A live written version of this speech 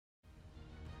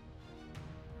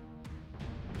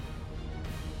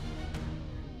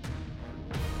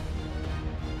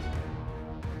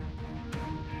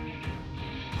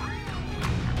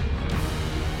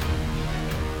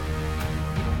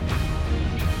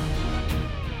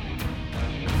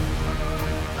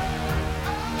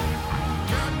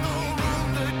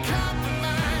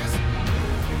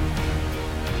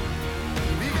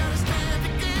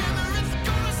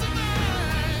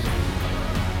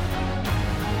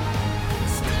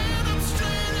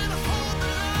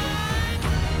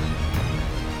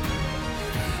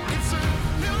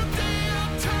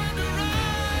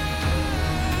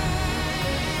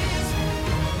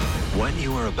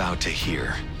are about to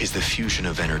hear is the fusion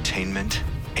of entertainment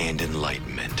and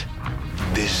enlightenment.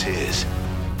 This is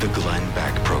the Glenn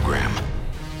Beck Program.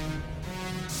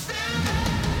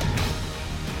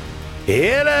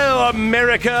 Hello,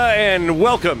 America, and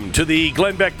welcome to the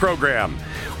Glenn Beck Program.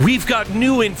 We've got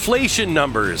new inflation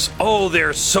numbers. Oh,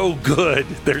 they're so good.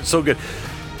 They're so good.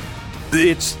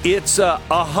 It's a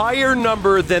higher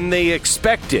number than they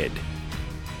expected.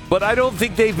 But I don't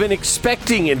think they've been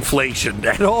expecting inflation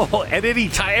at all. At any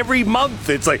time, every month,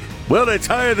 it's like, well, it's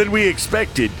higher than we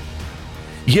expected.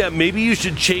 Yeah, maybe you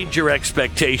should change your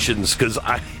expectations, because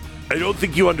I don't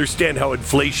think you understand how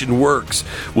inflation works.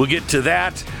 We'll get to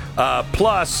that.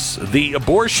 Plus, the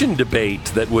abortion debate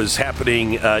that was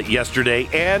happening yesterday,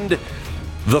 and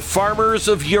the farmers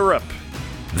of Europe.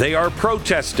 They are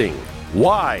protesting.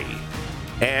 Why?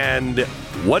 And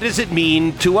what does it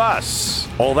mean to us?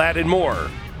 All that and more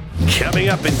coming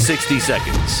up in 60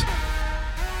 seconds.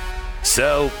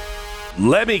 So,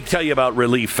 let me tell you about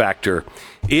Relief Factor.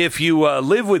 If you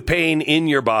live with pain in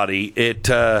your body, it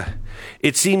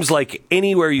seems like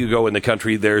anywhere you go in the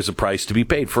country, there's a price to be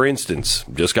paid. For instance,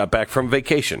 just got back from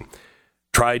vacation.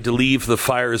 Tried to leave the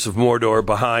fires of Mordor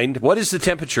behind. What is the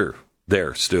temperature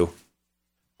there, Stu?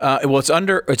 Well, it's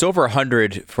over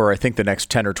 100 for, I think, the next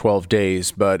 10 or 12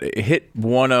 days, but it hit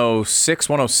 106,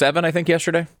 107, I think,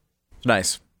 yesterday.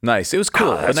 Nice. It was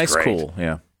cool. That's nice, great. cool.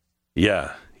 Yeah.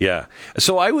 Yeah.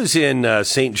 So I was in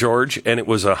St. George, and it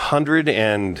was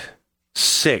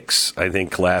 106, I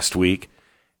think, last week.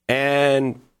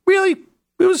 And really,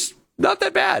 it was not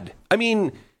that bad. I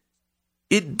mean,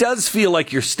 it does feel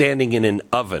like you're standing in an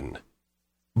oven,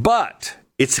 but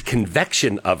it's a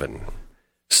convection oven.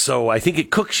 So I think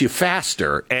it cooks you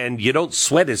faster and you don't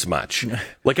sweat as much.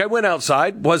 Like I went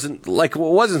outside, wasn't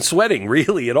sweating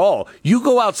really at all. You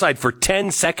go outside for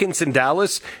 10 seconds in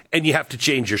Dallas and you have to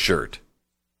change your shirt.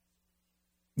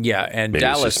 Yeah, and Maybe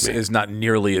Dallas is not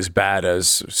nearly as bad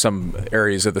as some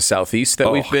areas of the Southeast that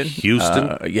we've been.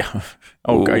 Houston? Yeah.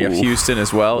 Oh, yeah, Houston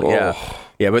as well. Yeah. Oh.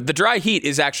 Yeah, but the dry heat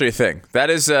is actually a thing. That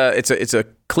is it's a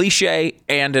cliche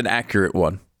and an accurate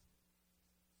one.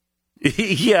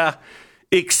 Yeah,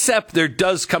 except there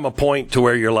does come a point to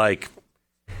where you're like,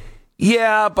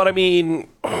 yeah, but I mean,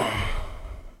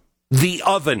 the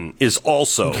oven is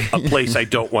also a place I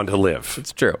don't want to live.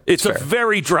 It's true. It's fair. a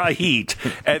very dry heat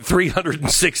at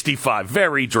 365,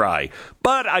 very dry.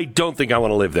 But I don't think I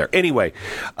want to live there. Anyway,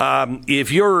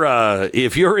 if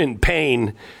you're in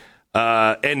pain,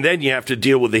 and then you have to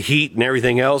deal with the heat and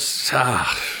everything else,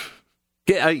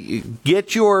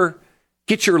 get your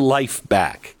life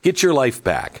back. Get your life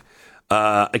back.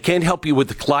 I can't help you with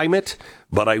the climate,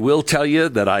 but I will tell you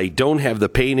that I don't have the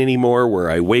pain anymore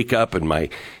where I wake up and my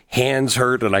hands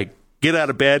hurt and I get out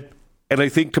of bed and I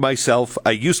think to myself,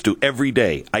 I used to every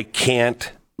day, I can't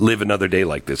live another day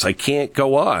like this. I can't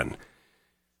go on.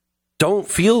 Don't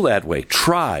feel that way.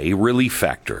 Try Relief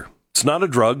Factor. It's not a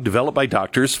drug developed by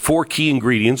doctors. 4 key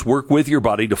ingredients work with your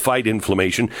body to fight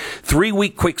inflammation.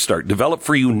 3-week quick start developed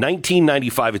for you,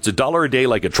 $19.95. It's $1 a day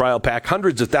like a trial pack.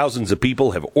 Hundreds of thousands of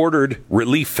people have ordered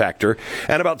Relief Factor,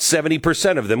 and about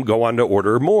 70% of them go on to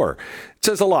order more. It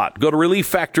says a lot. Go to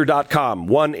ReliefFactor.com,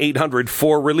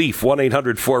 1-800-4RELIEF,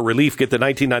 1-800-4RELIEF. Get the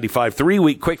 $19.95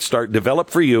 3-week quick start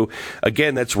developed for you.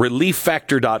 Again, that's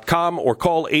ReliefFactor.com or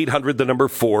call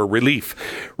 800-4RELIEF.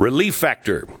 Relief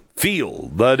Factor. Feel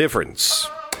the difference.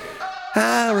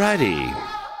 All righty.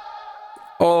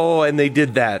 Oh, and they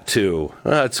did that too.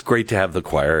 It's great to have the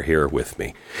choir here with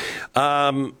me.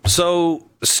 So,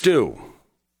 Stu,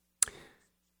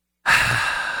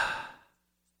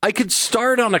 I could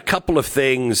start on a couple of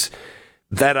things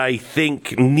that I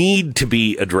think need to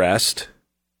be addressed,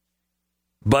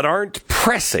 but aren't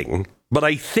pressing. But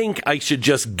I think I should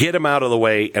just get them out of the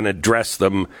way and address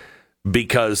them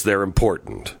because they're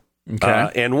important. Okay.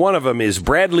 And one of them is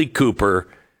Bradley Cooper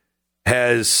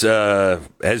has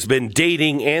been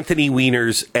dating Anthony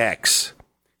Weiner's ex,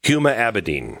 Huma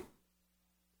Abedin.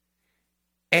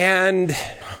 And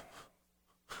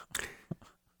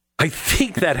I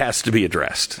think that has to be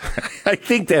addressed.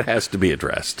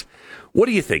 What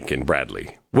are you thinking,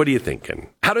 Bradley? What are you thinking?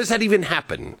 How does that even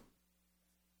happen?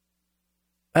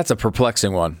 That's a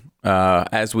perplexing one.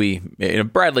 Bradley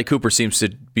Cooper seems to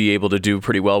be able to do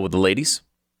pretty well with the ladies.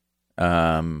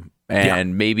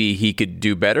 Maybe he could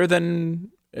do better than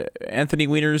Anthony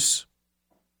Weiner's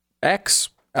ex.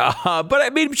 But I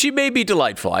mean, she may be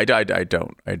delightful. I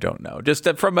don't know. Just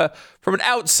from an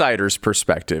outsider's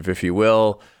perspective, if you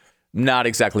will, not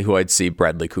exactly who I'd see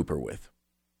Bradley Cooper with.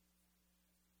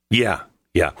 Yeah.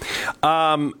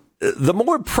 The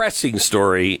more pressing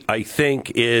story, I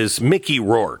think, is Mickey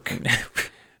Rourke.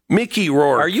 Mickey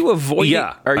Rourke. Are you avoiding?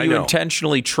 Yeah, are I you know.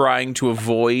 intentionally trying to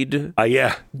avoid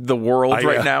Yeah. the world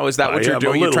right now? Is that what you're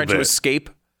doing? You're trying to escape?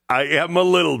 I am a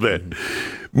little bit.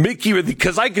 Mickey,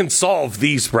 because I can solve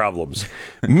these problems.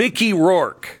 Mickey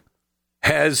Rourke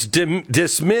has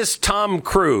dismissed Tom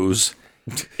Cruise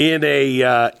in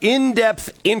a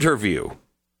in-depth interview.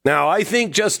 Now, I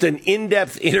think just an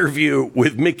in-depth interview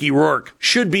with Mickey Rourke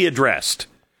should be addressed,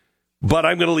 but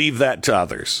I'm going to leave that to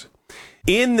others.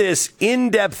 In this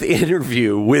in-depth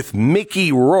interview with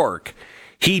Mickey Rourke,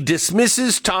 he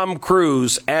dismisses Tom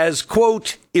Cruise as,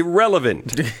 quote,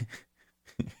 irrelevant.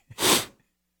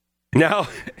 Now,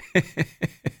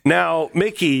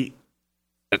 Mickey,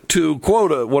 to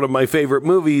quote one of my favorite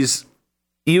movies,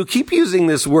 you keep using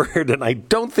this word, and I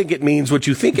don't think it means what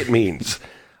you think it means.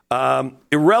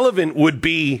 Irrelevant would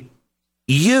be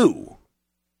you,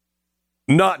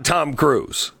 not Tom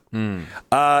Cruise.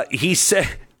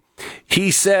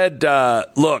 He said,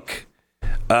 look,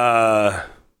 there's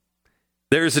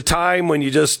a time when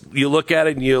you look at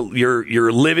it and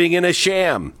you're living in a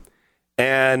sham,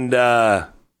 and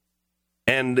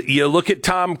you look at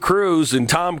Tom Cruise, and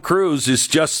Tom Cruise is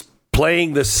just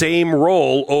playing the same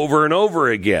role over and over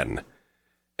again,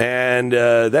 and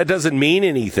that doesn't mean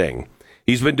anything.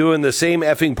 He's been doing the same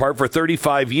effing part for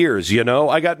 35 years. You know,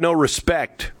 I got no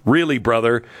respect, really,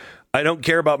 brother. I don't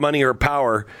care about money or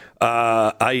power.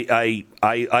 I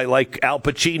like Al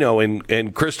Pacino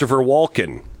and Christopher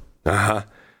Walken.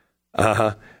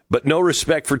 But no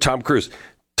respect for Tom Cruise.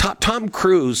 Tom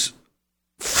Cruise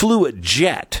flew a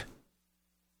jet,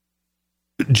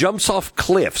 jumps off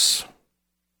cliffs,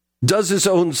 does his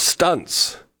own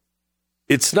stunts.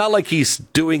 It's not like he's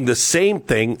doing the same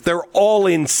thing. They're all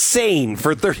insane.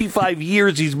 For 35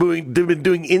 years, he's been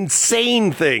doing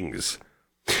insane things.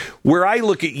 Where I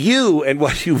look at you and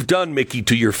what you've done, Mickey,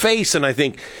 to your face, and I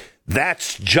think,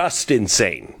 that's just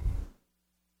insane.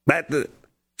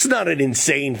 It's not an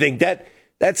insane thing.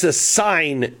 That's a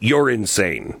sign you're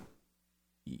insane.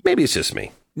 Maybe it's just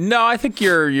me. No, I think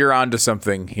you're onto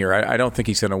something here. I don't think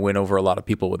he's going to win over a lot of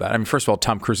people with that. I mean, first of all,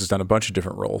 Tom Cruise has done a bunch of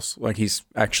different roles. Like, he's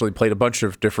actually played a bunch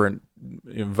of different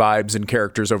vibes and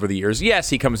characters over the years. Yes,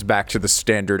 he comes back to the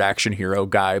standard action hero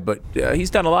guy, but he's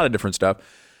done a lot of different stuff.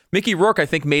 Mickey Rourke, I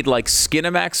think, made like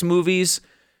Skinamax movies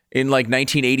in like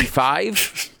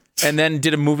 1985, and then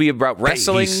did a movie about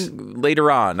wrestling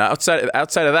later on. Outside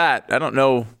of that, I don't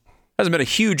know. Hasn't been a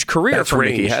huge career for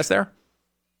Mickey, has there?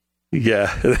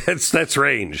 Yeah, that's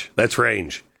range. That's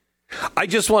range. I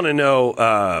just want to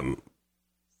know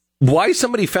why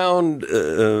somebody found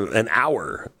an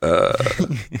hour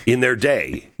in their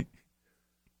day.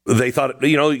 They thought,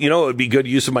 it would be good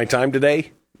use of my time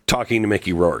today talking to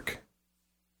Mickey Rourke,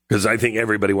 because I think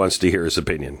everybody wants to hear his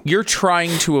opinion. You're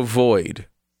trying to avoid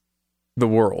the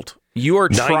world. You are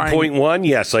 9.1?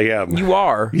 Yes, I am. You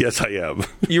are. Yes, I am.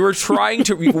 You were trying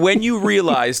to, when you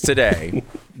realized today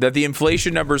that the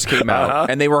inflation numbers came out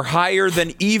and they were higher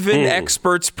than even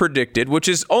experts predicted, which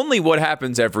is only what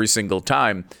happens every single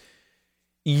time,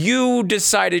 you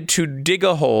decided to dig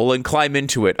a hole and climb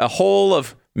into it. A hole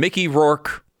of Mickey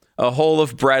Rourke, a hole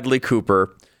of Bradley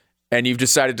Cooper, and you've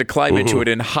decided to climb into it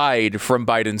and hide from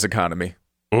Biden's economy.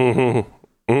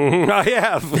 I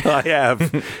have.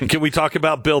 Can we talk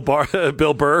about Bill Burr?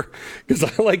 Because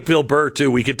I like Bill Burr, too.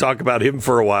 We could talk about him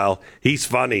for a while. He's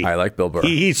funny. I like Bill Burr.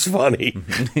 He's funny.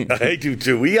 I do,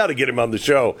 too. We got to get him on the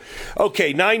show.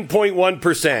 Okay,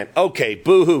 9.1%. Okay,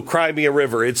 boo-hoo, cry me a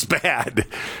river. It's bad.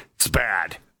 It's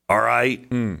bad. All right?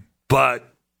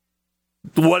 But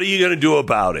what are you going to do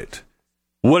about it?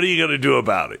 What are you going to do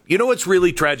about it? You know what's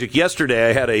really tragic? Yesterday,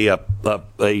 I had a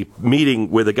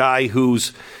meeting with a guy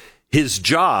his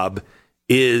job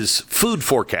is food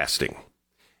forecasting,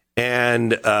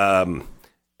 and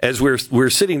as we're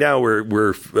sitting down,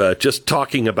 we're just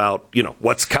talking about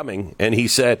what's coming, and he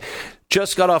said,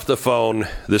 just got off the phone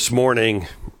this morning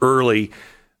early.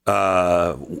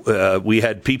 We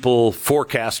had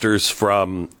forecasters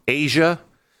from Asia,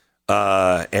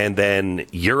 and then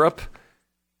Europe,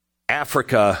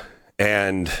 Africa,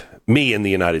 and me in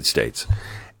the United States,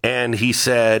 and he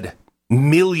said,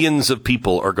 millions of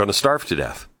people are going to starve to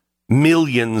death.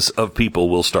 Millions of people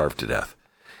will starve to death.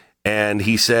 And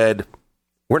he said,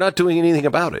 we're not doing anything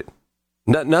about it.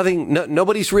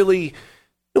 Nobody's really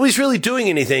doing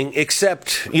anything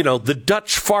except, the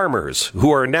Dutch farmers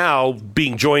who are now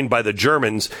being joined by the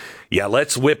Germans. Yeah,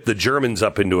 let's whip the Germans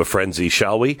up into a frenzy,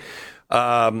 shall we?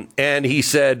 And he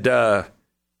said, the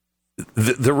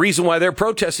reason why they're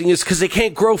protesting is because they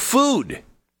can't grow food.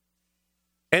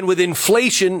 And with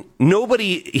inflation,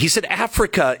 he said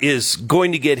Africa is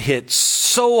going to get hit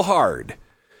so hard.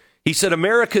 He said,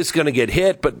 America's going to get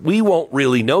hit, but we won't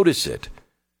really notice it.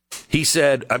 He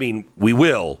said, I mean, we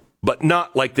will, but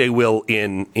not like they will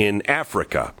in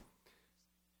Africa.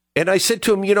 And I said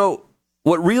to him, you know,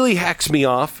 what really hacks me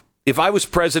off, if I was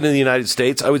president of the United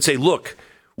States, I would say, look,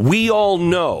 we all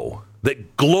know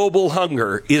that global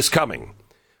hunger is coming,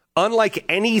 unlike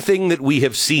anything that we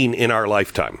have seen in our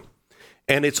lifetime.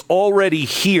 And it's already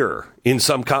here in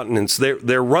some continents.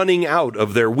 They're running out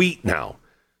of their wheat now,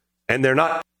 and they're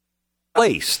not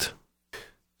placed.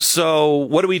 So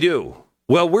what do?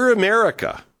 Well, we're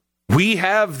America. We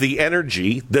have the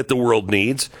energy that the world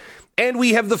needs, and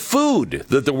we have the food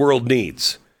that the world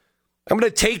needs. I'm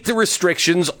going to take the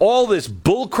restrictions, all this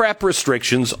bullcrap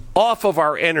restrictions, off of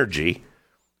our energy.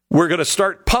 We're going to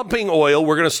start pumping oil.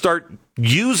 We're going to start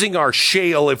using our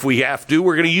shale if we have to.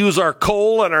 We're going to use our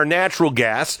coal and our natural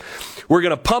gas. We're going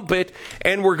to pump it,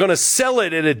 and we're going to sell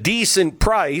it at a decent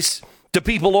price to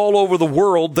people all over the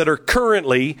world that are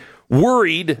currently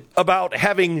worried about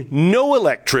having no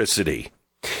electricity.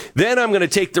 Then I'm going to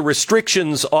take the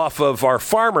restrictions off of our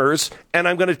farmers, and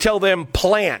I'm going to tell them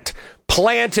plant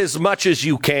as much as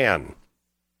you can.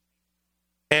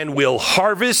 And we'll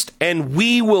harvest, and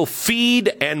we will feed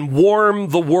and warm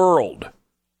the world.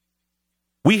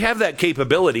 We have that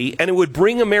capability, and it would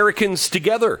bring Americans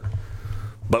together.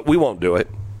 But we won't do it.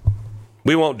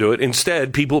 We won't do it.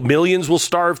 Instead, millions will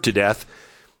starve to death,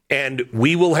 and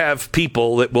we will have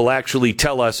people that will actually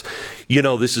tell us, you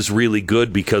know, this is really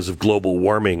good because of global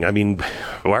warming. I mean,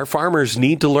 our farmers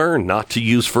need to learn not to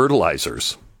use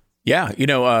fertilizers. Yeah, you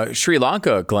know, Sri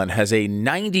Lanka, Glenn, has a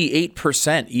 98%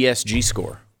 ESG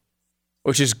score,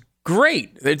 which is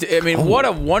great. I mean, what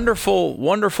a wonderful,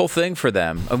 wonderful thing for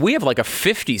them. We have like a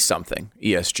 50-something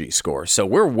ESG score, so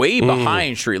we're way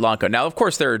behind Sri Lanka. Now, of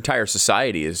course, their entire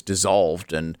society is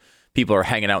dissolved, and people are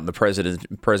hanging out in the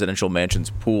presidential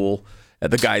mansion's pool.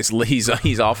 The guy's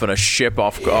he's off on a ship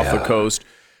off the coast.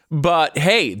 But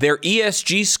hey, their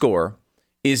ESG score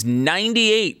is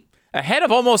 98. Ahead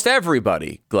of almost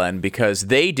everybody, Glenn, because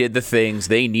they did the things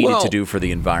they needed to do for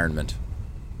the environment.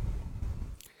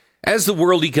 As the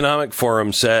World Economic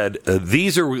Forum said,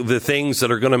 these are the things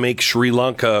that are going to make Sri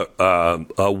Lanka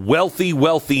a wealthy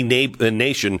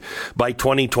nation by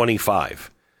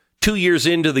 2025. 2 years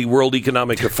into the World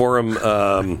Economic Forum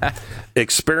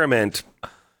experiment,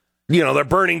 you know, they're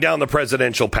burning down the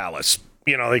presidential palace.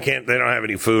 You know, they don't have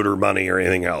any food or money or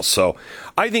anything else. So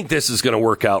I think this is going to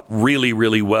work out really,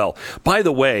 really well. By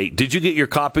the way, did you get your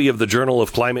copy of the Journal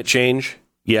of Climate Change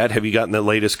yet? Have you gotten the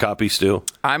latest copy, Stu?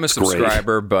 I'm a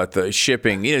subscriber, but the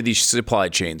shipping, you know, these supply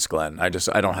chains, Glenn, I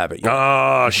don't have it yet.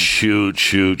 Oh, shoot.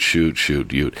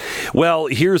 Well,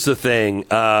 here's the thing.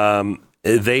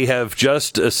 They have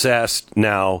just assessed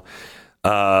now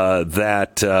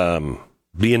that the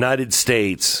United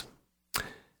States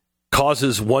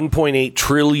causes $1.8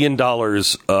 trillion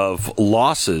of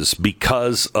losses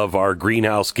because of our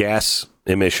greenhouse gas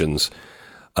emissions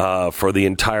for the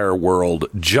entire world.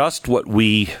 Just what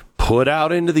we put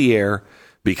out into the air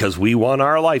because we want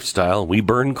our lifestyle. We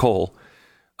burn coal.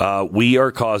 We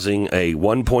are causing a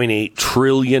 $1.8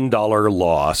 trillion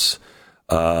loss,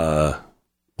 for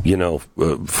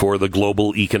the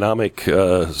global economic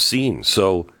scene.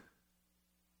 So,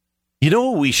 you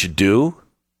know what we should do?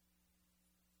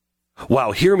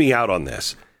 Wow, hear me out on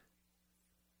this.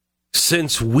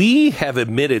 Since we have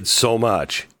emitted so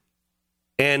much,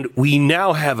 and we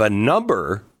now have a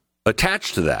number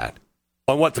attached to that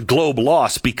on what the globe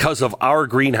lost because of our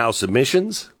greenhouse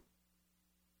emissions,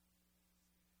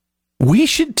 we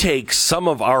should take some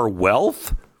of our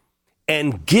wealth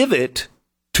and give it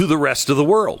to the rest of the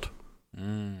world.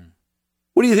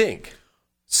 What do you think?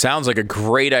 Sounds like a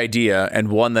great idea, and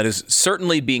one that is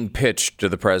certainly being pitched to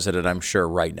the president, I'm sure,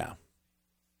 right now.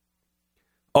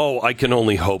 Oh, I can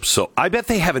only hope so. I bet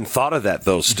they haven't thought of that,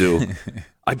 though, Stu.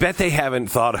 I bet they haven't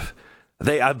thought of...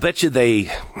 I bet you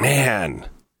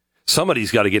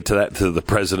somebody's got to get to the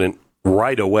president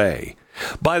right away.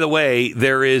 By the way,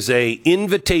 there is a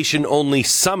invitation-only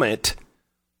summit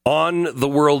on the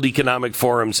World Economic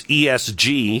Forum's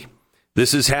ESG.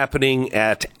 This is happening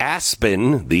at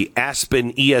Aspen, the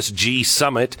Aspen ESG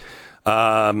Summit.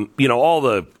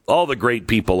 All the great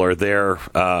people are there.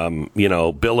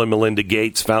 Bill and Melinda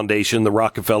Gates Foundation, the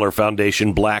Rockefeller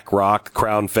Foundation, BlackRock,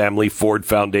 Crown Family, Ford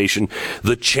Foundation,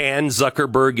 the Chan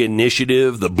Zuckerberg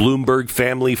Initiative, the Bloomberg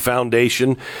Family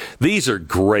Foundation. These are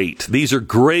great. These are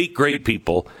great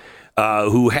people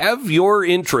who have your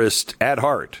interest at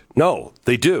heart. No,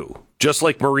 they do. Just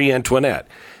like Marie Antoinette.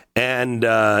 And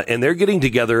they're getting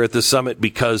together at the summit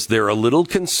because they're a little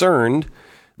concerned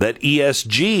that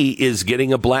ESG is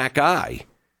getting a black eye.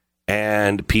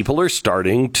 and people are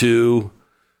starting to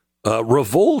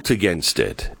revolt against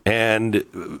it. And,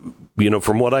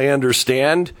 from what I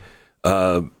understand,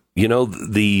 the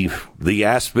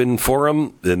Aspen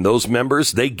Forum and those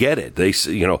members, they get it. They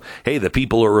say, hey, the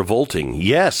people are revolting.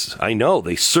 Yes, I know.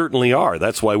 They certainly are.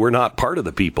 That's why we're not part of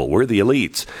the people. We're the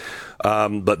elites.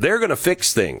 But they're going to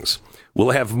fix things.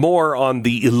 We'll have more on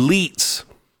the elites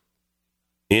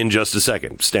in just a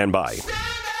second. Stand by.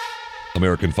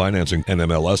 American Financing,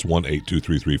 NMLS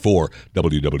 182334,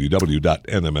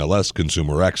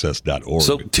 www.nmlsconsumeraccess.org.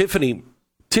 So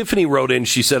Tiffany wrote in,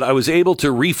 she said, I was able to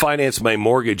refinance my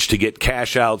mortgage to get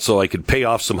cash out so I could pay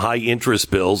off some high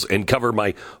interest bills and cover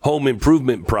my home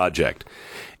improvement project.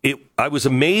 I was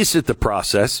amazed at the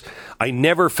process. I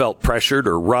never felt pressured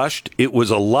or rushed. It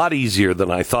was a lot easier than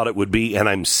I thought it would be, and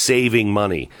I'm saving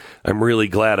money. I'm really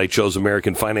glad I chose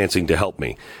American Financing to help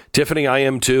me. Tiffany, I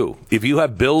am too. If you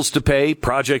have bills to pay,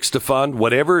 projects to fund,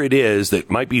 whatever it is that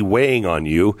might be weighing on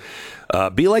you,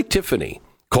 be like Tiffany.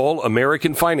 Call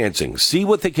American Financing. See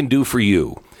what they can do for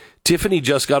you. Tiffany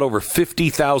just got over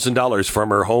 $50,000 from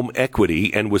her home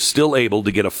equity and was still able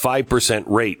to get a 5%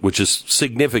 rate, which is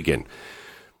significant.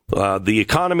 The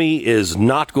economy is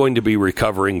not going to be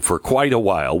recovering for quite a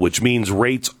while, which means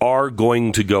rates are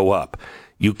going to go up.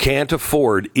 You can't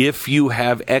afford, if you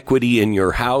have equity in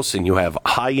your house and you have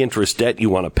high interest debt you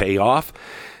want to pay off,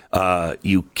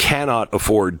 you cannot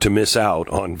afford to miss out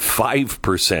on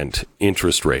 5%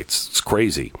 interest rates. It's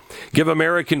crazy. Give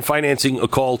American Financing a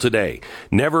call today.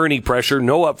 Never any pressure,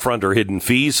 no upfront or hidden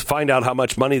fees. Find out how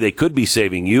much money they could be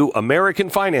saving you. American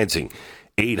Financing.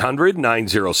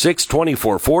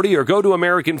 800-906-2440 or go to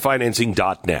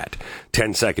AmericanFinancing.net.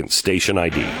 10 seconds, station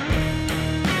ID.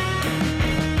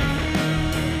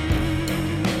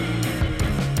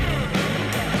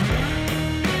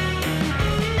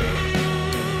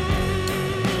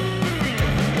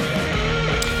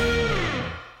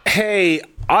 Hey,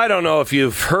 I don't know if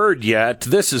you've heard yet.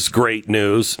 This is great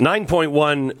news.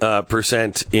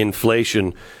 9.1%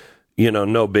 inflation,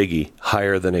 no biggie,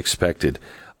 higher than expected.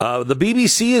 The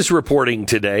BBC is reporting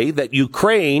today that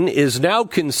Ukraine is now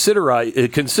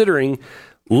considering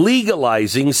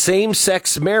legalizing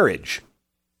same-sex marriage.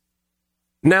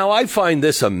 Now, I find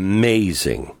this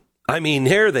amazing. I mean,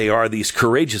 here they are, these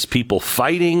courageous people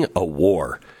fighting a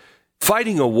war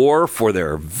for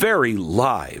their very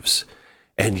lives.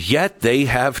 And yet they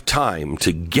have time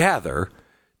to gather,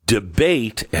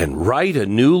 debate, and write a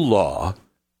new law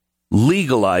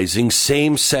legalizing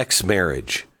same-sex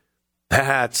marriage.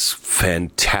 That's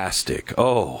fantastic.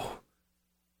 Oh,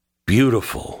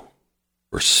 beautiful.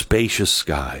 For spacious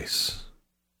skies,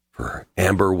 for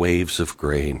amber waves of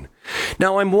grain.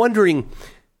 Now, I'm wondering,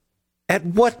 at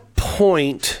what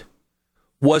point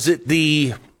was it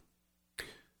the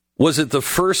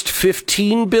first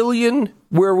 15 billion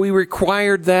where we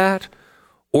required that?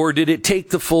 Or did it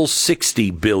take the full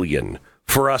 60 billion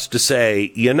for us to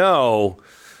say,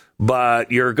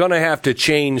 but you're going to have to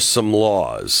change some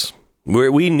laws?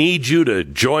 We need you to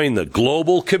join the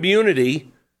global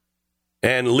community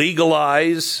and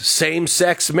legalize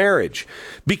same-sex marriage.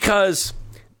 Because,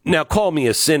 now call me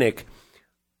a cynic,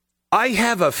 I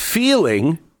have a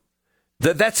feeling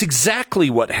that that's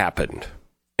exactly what happened.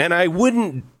 And I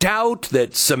wouldn't doubt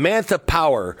that Samantha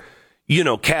Power,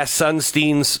 Cass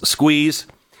Sunstein's squeeze,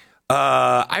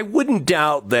 I wouldn't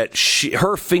doubt that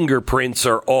her fingerprints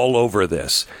are all over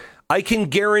this. I can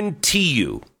guarantee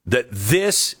you that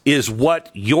this is what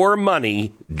your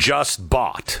money just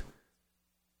bought.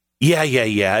 Yeah,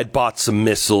 it bought some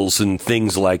missiles and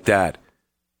things like that.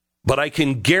 But I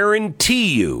can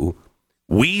guarantee you,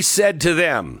 we said to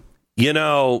them,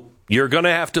 you're going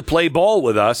to have to play ball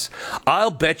with us.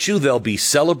 I'll bet you they'll be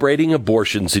celebrating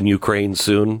abortions in Ukraine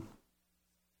soon.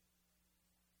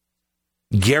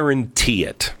 Guarantee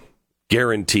it.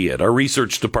 Our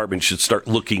research department should start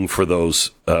looking for those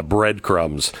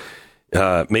breadcrumbs.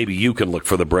 Maybe you can look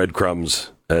for the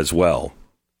breadcrumbs as well.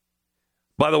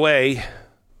 By the way,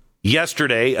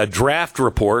 yesterday, a draft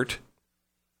report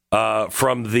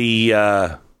from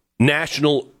the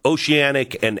National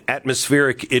Oceanic and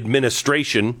Atmospheric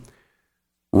Administration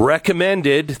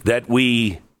recommended that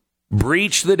we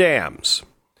breach the dams.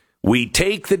 We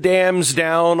take the dams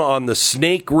down on the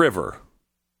Snake River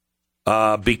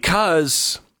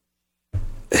because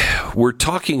we're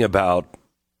talking about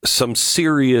some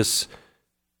serious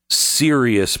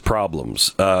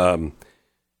problems.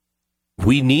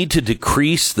 We need to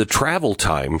decrease the travel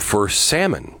time for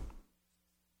salmon.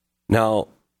 Now,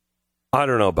 I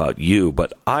don't know about you,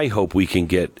 but I hope we can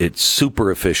get it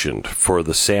super efficient for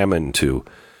the salmon to,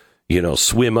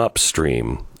 swim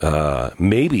upstream.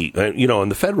 Maybe, in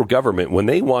the federal government, when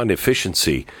they want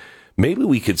efficiency, maybe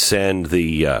we could send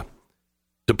the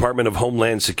Department of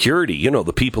Homeland Security,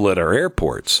 the people at our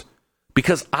airports,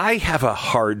 because I have a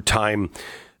hard time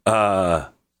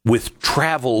with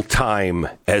travel time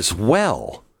as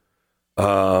well.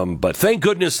 But thank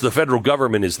goodness the federal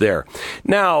government is there.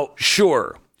 Now,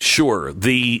 sure,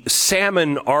 the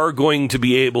salmon are going to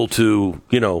be able to,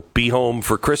 be home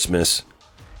for Christmas.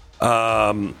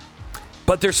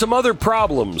 But there's some other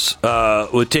problems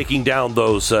with taking down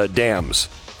those dams.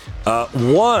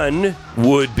 One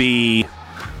would be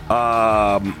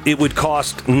it would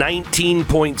cost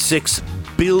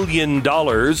 $19.6 billion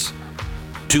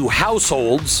to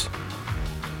households,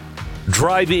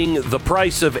 driving the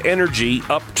price of energy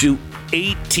up to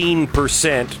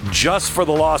 18% just for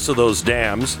the loss of those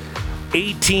dams,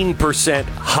 18%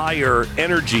 higher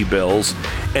energy bills,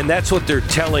 and that's what they're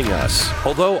telling us.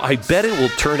 Although I bet it will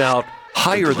turn out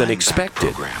higher than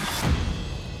expected.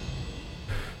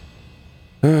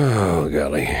 Oh,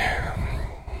 golly.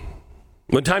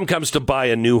 When time comes to buy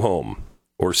a new home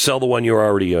or sell the one you're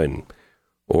already in,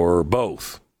 or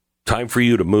both, time for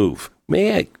you to move.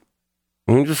 I'm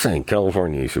just saying,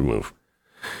 California, you should move.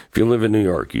 If you live in New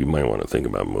York, you might want to think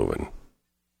about moving.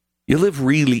 You live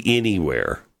really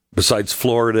anywhere besides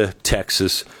Florida,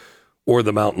 Texas, or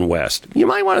the Mountain West, you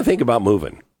might want to think about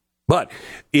moving. But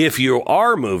if you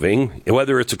are moving,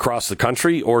 whether it's across the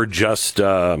country or just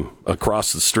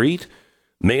across the street,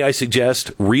 may I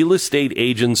suggest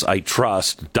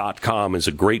realestateagentsitrust.com is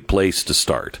a great place to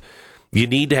start. You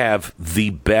need to have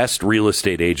the best real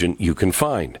estate agent you can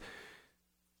find.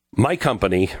 My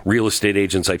company,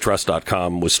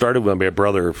 realestateagentsitrust.com, was started by my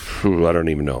brother, I don't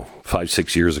even know,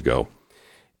 5-6 years ago.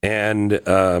 And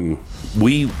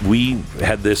we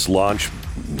had this launch,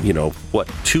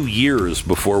 2 years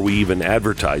before we even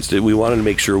advertised it. We wanted to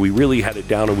make sure we really had it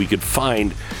down and we could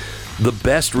find the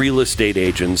best real estate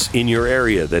agents in your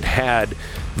area that had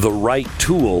the right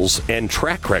tools and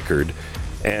track record,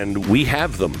 and we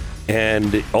have them.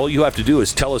 And all you have to do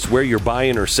is tell us where you're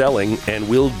buying or selling, and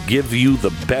we'll give you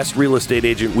the best real estate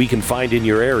agent we can find in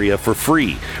your area for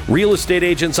free.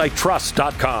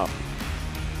 realestateagentsitrust.com.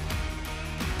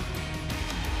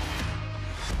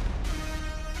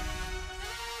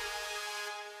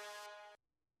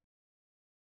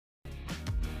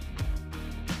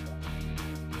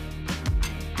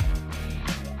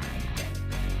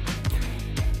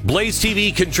 Blaze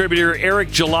TV contributor Eric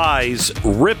July's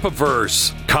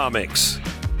Rippaverse comics.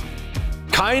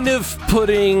 Kind of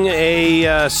putting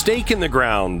a stake in the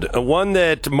ground, one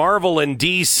that Marvel and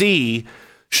DC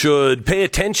should pay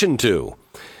attention to.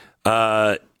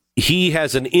 He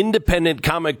has an independent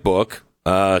comic book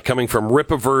coming from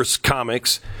Rippaverse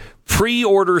Comics.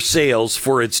 Pre-order sales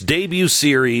for its debut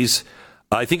series,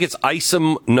 I think it's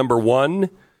Isom #1,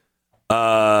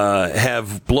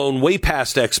 have blown way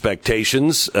past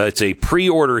expectations. It's a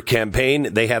pre-order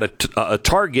campaign. They had a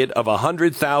target of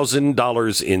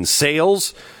 $100,000 in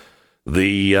sales.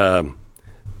 The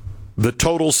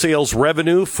total sales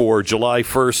revenue for July's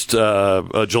first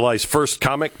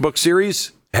comic book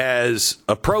series has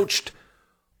approached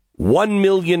 $1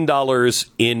 million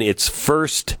in its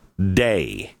first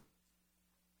day.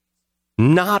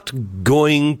 Not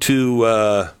going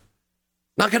to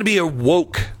be a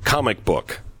woke comic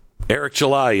book. Eric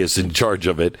July is in charge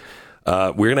of it.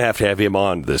 We're going to have him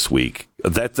on this week.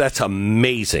 That's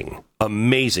amazing.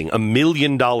 Amazing. $1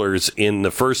 million in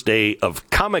the first day of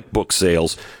comic book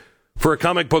sales for a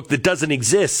comic book that doesn't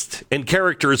exist and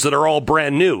characters that are all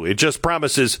brand new. It just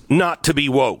promises not to be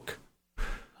woke.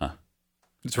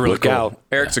 It's really Look cool. out.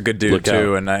 Eric's a good dude,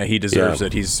 too, and he deserves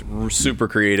it. He's super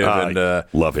creative and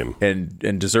love him.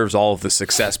 And deserves all of the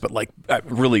success, but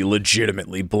really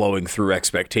legitimately blowing through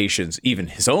expectations, even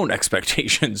his own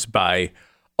expectations, by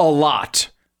a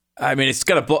lot. I mean, it's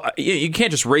got to. You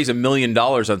can't just raise $1 million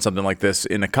on something like this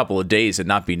in a couple of days and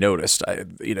not be noticed.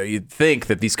 You'd think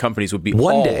that these companies would be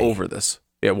over this.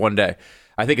 Yeah, one day.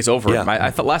 I think it's over. Yeah. I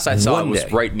thought last I saw it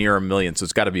was right near $1 million, so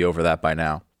it's got to be over that by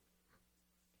now.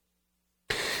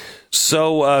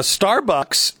 So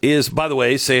Starbucks is, by the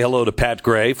way, say hello to Pat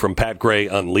Gray from Pat Gray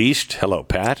Unleashed. Hello,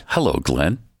 Pat. Hello,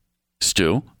 Glenn.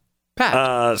 Stu. Pat.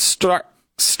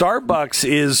 Starbucks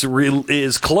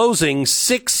is closing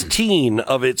 16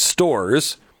 of its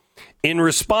stores in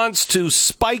response to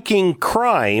spiking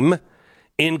crime,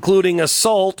 including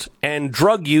assault and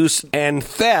drug use and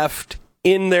theft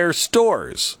in their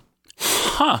stores.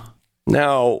 Huh.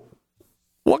 Now,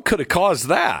 what could have caused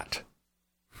that?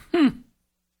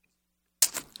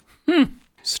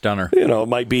 Stunner. It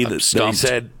might be that they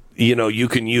said, you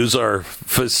can use our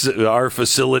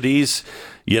facilities,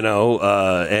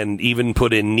 and even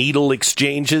put in needle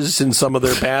exchanges in some of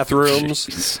their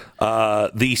bathrooms.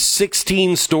 The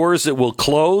 16 stores that will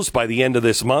close by the end of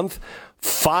this month,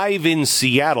 5 in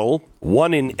Seattle,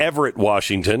 1 in Everett,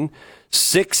 Washington,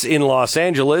 6 in Los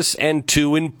Angeles, and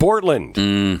 2 in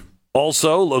Portland.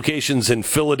 Also, locations in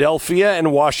Philadelphia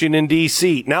and Washington,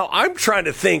 D.C. Now, I'm trying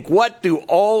to think, what do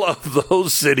all of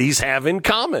those cities have in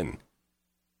common?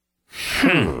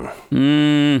 All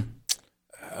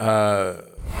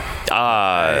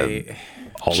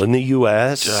in the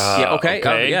U.S. Okay.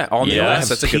 All in the U.S.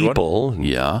 That's a good one. People,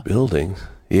 and buildings.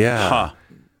 Yeah.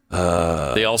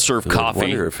 They all serve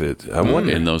coffee. I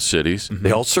wonder in those cities.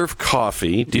 They all serve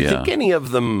coffee. Do you think any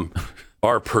of them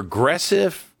are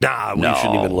progressive? Nah, we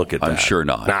shouldn't even look at that. I'm sure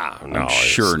not. I'm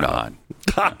sure not.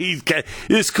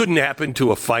 This couldn't happen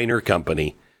to a finer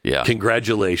company. Yeah.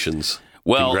 Congratulations.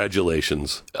 Well,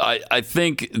 congratulations. I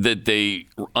think that they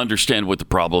understand what the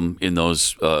problem in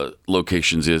those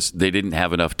locations is. They didn't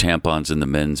have enough tampons in the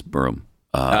men's room.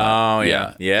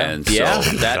 Yeah. And so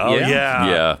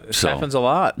This happens a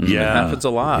lot. Yeah. It happens a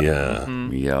lot. Yeah.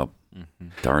 Yep.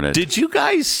 Darn it. Did you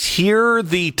guys hear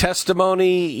the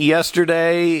testimony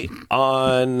yesterday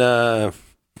on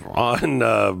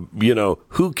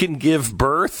who can give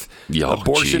birth?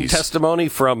 Abortion testimony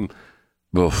from.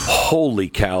 Holy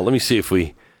cow! Let me see if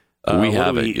we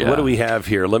have it. Yeah. What do we have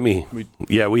here? We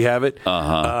have it.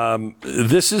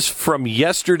 This is from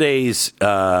yesterday's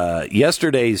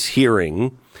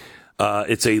hearing.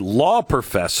 It's a law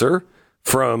professor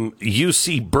from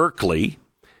UC Berkeley,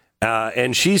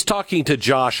 and she's talking to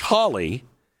Josh Hawley,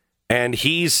 and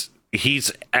he's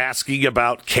asking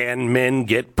about, can men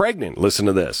get pregnant? Listen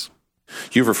to this.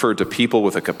 You've referred to people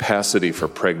with a capacity for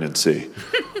pregnancy.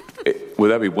 Would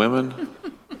that be women?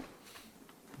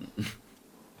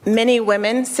 Many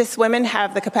women, cis women,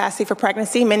 have the capacity for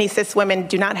pregnancy. Many cis women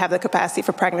do not have the capacity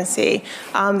for pregnancy.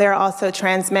 There are also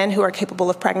trans men who are capable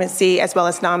of pregnancy, as well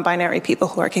as non-binary people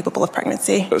who are capable of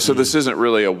pregnancy. So this isn't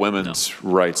really a women's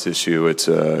rights issue.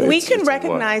 We can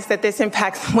recognize that this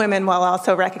impacts women while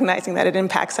also recognizing that it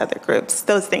impacts other groups.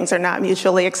 Those things are not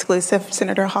mutually exclusive,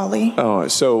 Senator Hawley. Oh,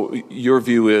 so your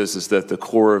view is that the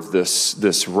core of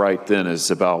this right then is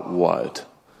about what?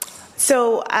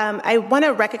 So I want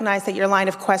to recognize that your line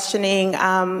of questioning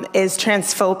is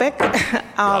transphobic,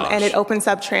 and it opens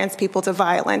up trans people to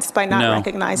violence by not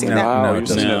recognizing that. You're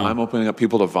saying that I'm opening up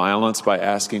people to violence by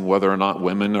asking whether or not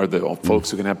women are the folks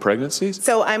who can have pregnancies?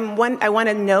 So I want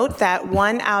to note that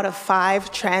 1 out of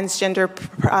 5 transgender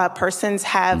persons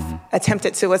have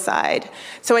attempted suicide.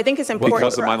 So I think it's important.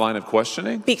 Because of my line of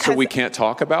questioning? So we can't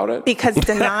talk about it? Because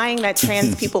denying that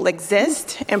trans people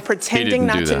exist and pretending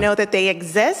not to know that they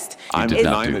exist. I'm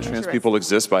denying that trans people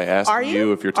exist by asking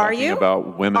you if you're talking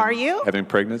about women having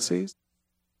pregnancies?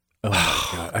 Oh, my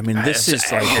God. I mean, this is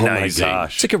like,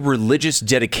 gosh. It's like a religious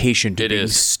dedication to being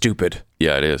stupid.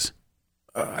 Yeah, it is.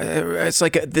 It's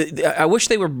like I wish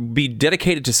they would be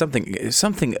dedicated to some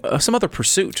other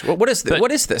pursuit. What is this?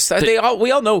 What is this?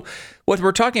 We all know what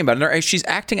we're talking about. And she's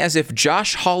acting as if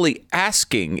Josh Hawley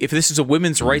asking if this is a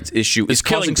women's rights issue is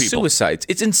causing suicides.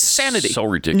 It's insanity. So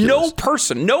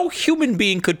ridiculous. No human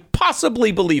being could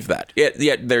possibly believe that.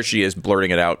 Yet there she is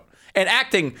blurting it out and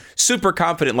acting super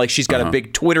confident, like she's got a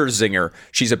big Twitter zinger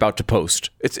she's about to post.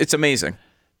 It's amazing.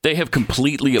 They have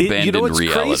completely abandoned what's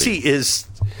reality. Crazy is.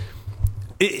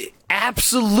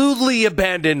 Absolutely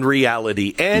abandoned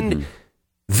reality, and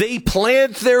they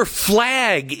plant their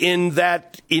flag in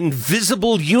that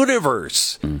invisible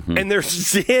universe, and they're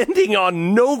standing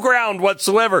on no ground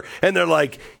whatsoever, and they're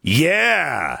like,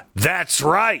 yeah, that's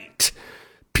right.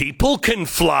 People can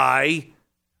fly.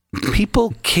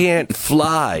 People can't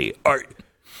fly.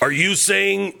 Are you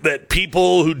saying that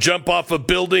people who jump off of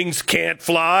buildings can't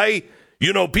fly?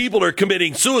 People are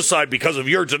committing suicide because of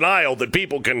your denial that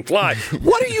people can fly.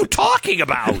 What are you talking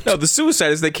about? No, the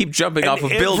suicide is they keep jumping off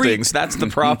of buildings. That's the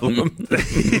problem.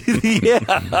 Yeah,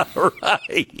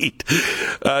 right.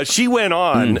 She went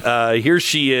on. Here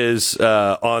she is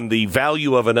on the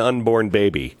value of an unborn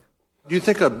baby. Do you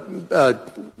think a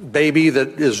baby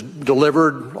that is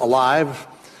delivered alive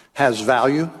has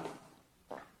value?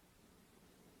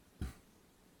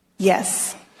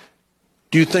 Yes.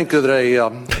 Do you think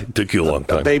that took you a long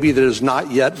time. A baby that is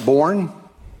not yet born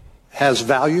has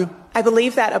value? I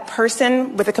believe that a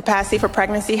person with a capacity for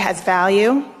pregnancy has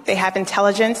value. They have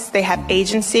intelligence. They have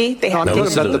agency. They have. I'm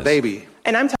talking about the baby.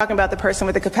 And I'm talking about the person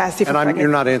with the capacity for pregnancy. You're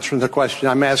not answering the question.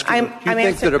 I'm asking.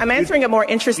 I'm answering a more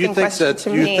interesting question to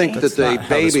me. You think that the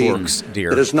baby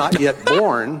that is not yet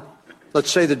born, let's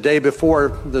say the day before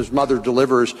the mother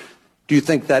delivers, do you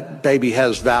think that baby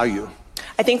has value?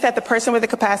 I think that the person with the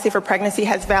capacity for pregnancy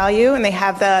has value, and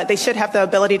they should have the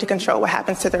ability to control what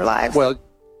happens to their lives. Well,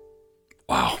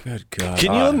 Wow. Good God.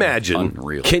 Can you imagine?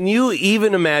 Unreal. Can you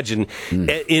even imagine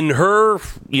in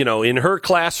her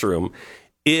classroom,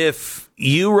 if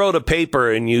you wrote a paper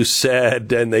and you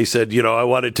said, and they said, I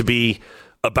want it to be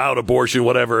about abortion,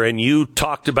 whatever, and you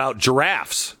talked about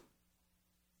giraffes.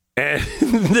 And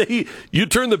you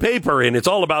turn the paper in, it's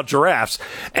all about giraffes.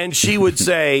 And she would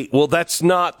say, well, that's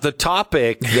not the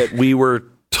topic that we were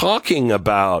talking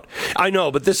about. I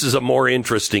know, but this is a more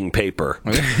interesting paper.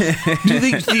 Do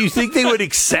you think they would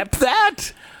accept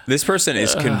that? This person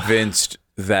is convinced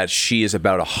that she is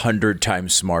about 100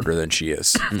 times smarter than she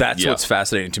is. That's what's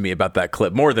fascinating to me about that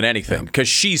clip more than anything, because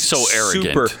she's so arrogant,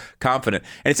 super confident.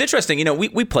 And it's interesting,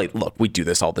 we do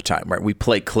this all the time, right? We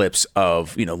play clips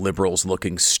of, liberals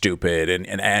looking stupid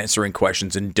and answering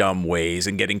questions in dumb ways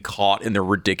and getting caught in their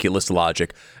ridiculous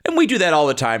logic. And we do that all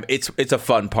the time. It's a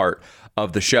fun part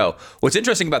of the show. What's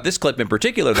interesting about this clip in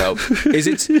particular, though,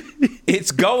 is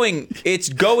it's going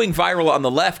viral on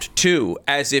the left too,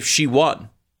 as if she won.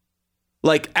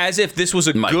 Like, as if this was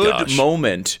a good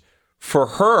moment for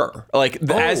her. Like,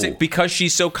 because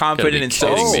she's so confident and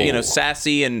so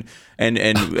sassy and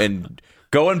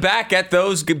going back at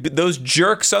those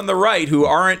jerks on the right who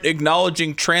aren't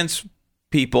acknowledging trans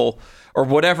people or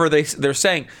whatever they're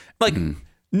saying. Like,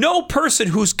 no person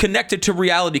who's connected to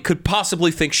reality could possibly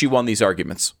think she won these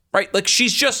arguments. Right? Like,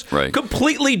 she's just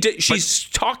completely, she's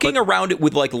talking around it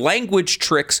with like language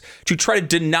tricks to try to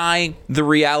deny the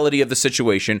reality of the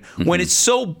situation when it's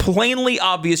so plainly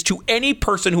obvious to any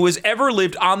person who has ever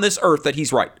lived on this earth that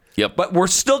he's right. Yep. But we're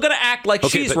still going to act like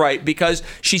she's right because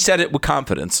she said it with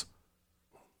confidence.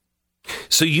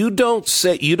 So you don't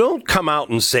come out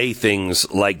and say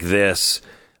things like this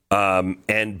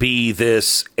and be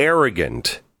this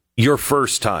arrogant your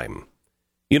first time.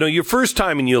 Your first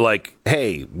time and you're like,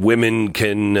 hey, men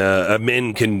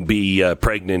can be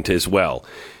pregnant as well.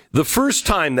 The first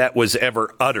time that was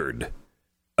ever uttered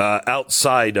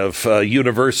outside of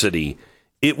university,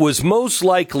 it was most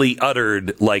likely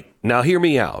uttered like, now hear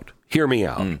me out.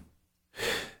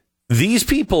 These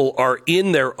people are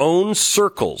in their own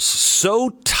circles so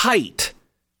tight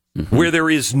where there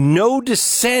is no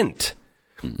dissent,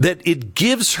 that it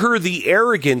gives her the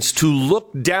arrogance to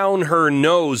look down her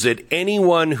nose at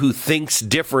anyone who thinks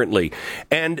differently.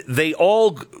 And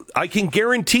I can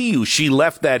guarantee you, she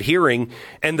left that hearing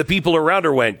and the people around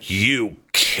her went, you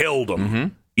killed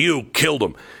him. You killed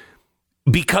him.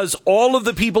 Because all of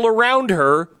the people around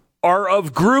her are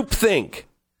of groupthink.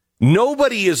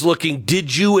 Nobody is looking,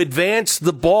 did you advance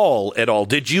the ball at all?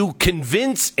 Did you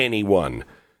convince anyone?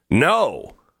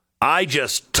 No. I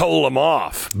just told them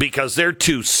off because they're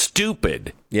too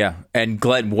stupid. Yeah. And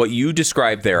Glenn, what you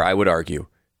described there, I would argue,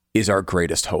 is our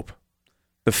greatest hope.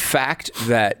 The fact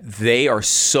that they are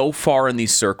so far in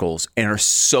these circles and are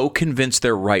so convinced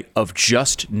they're right of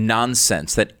just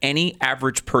nonsense that any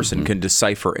average person can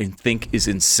decipher and think is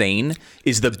insane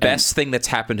is the best thing that's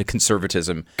happened to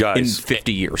conservatism in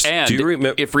 50 years. And do you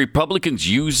remember if Republicans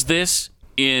use this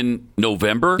in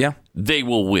November, they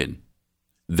will win.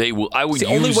 They will. I would. It's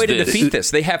the only way to defeat this.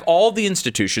 They have all the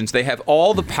institutions. They have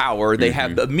all the power. They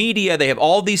have the media. They have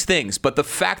all these things. But the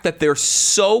fact that they're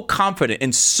so confident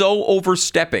and so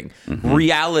overstepping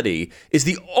reality is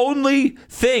the only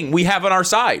thing we have on our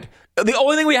side. The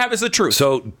only thing we have is the truth.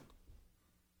 So,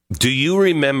 do you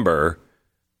remember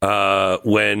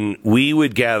when we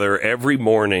would gather every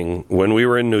morning when we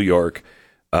were in New York,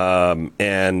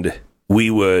 and we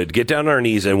would get down on our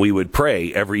knees and we would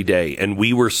pray every day. And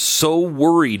we were so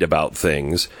worried about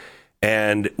things.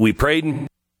 And we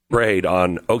prayed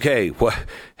on, okay, what,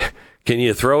 can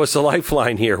you throw us a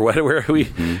lifeline here? Where are we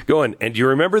going? And do you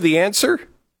remember the answer?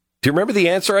 Do you remember the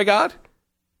answer I got?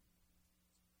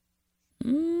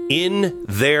 In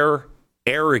their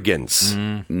arrogance,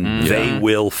 they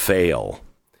will fail.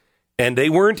 And they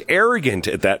weren't arrogant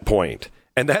at that point.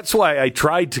 And that's why I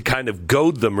tried to kind of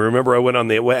goad them. Remember, I went on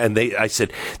I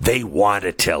said, they want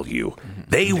to tell you.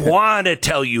 They want to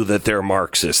tell you that they're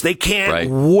Marxists. They can't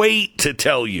wait to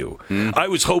tell you. I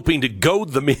was hoping to goad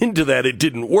them into that. It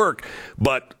didn't work.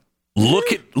 But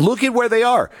look at where they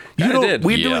are. We're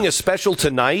doing a special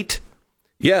tonight.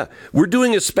 Yeah, we're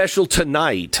doing a special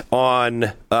tonight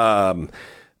on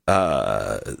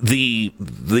the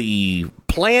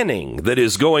planning that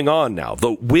is going on now,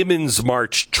 the Women's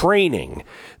March training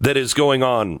that is going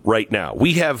on right now.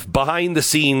 We have behind the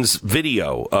scenes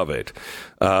video of it.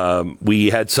 We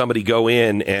had somebody go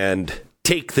in and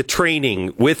take the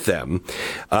training with them,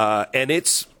 and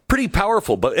it's pretty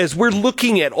powerful. But as we're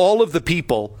looking at all of the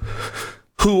people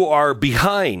who are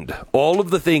behind all of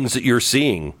the things that you're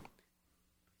seeing,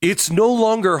 it's no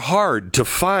longer hard to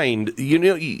find.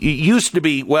 It used to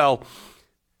be, well,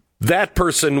 that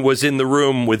person was in the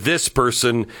room with this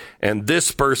person, and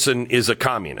this person is a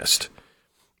communist.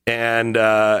 And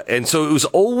so it was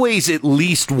always at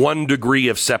least 1 degree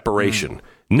of separation.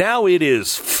 Now it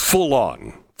is full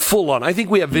on. I think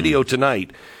we have video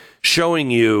tonight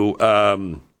showing you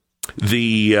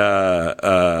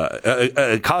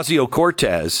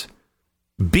Ocasio-Cortez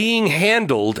being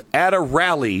handled at a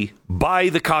rally by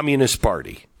the Communist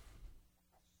Party.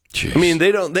 Jeez. I mean,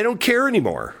 they don't care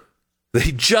anymore.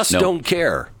 They just don't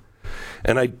care.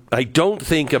 And I don't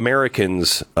think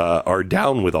Americans are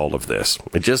down with all of this.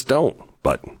 I just don't.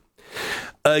 But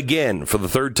again, for the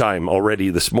third time already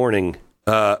this morning,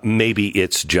 maybe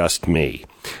it's just me.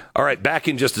 All right, back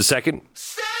in just a second.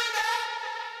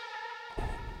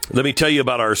 Let me tell you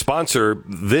about our sponsor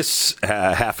this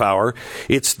half hour.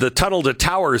 It's the Tunnel to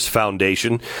Towers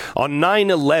Foundation. On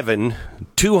 9/11,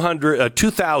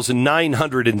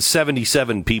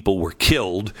 2,977 people were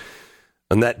killed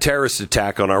in that terrorist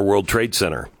attack on our World Trade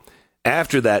Center.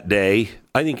 After that day,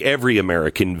 I think every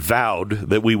American vowed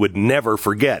that we would never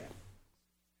forget.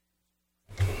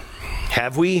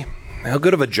 Have we? How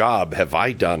good of a job have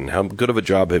I done? How good of a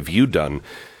job have you done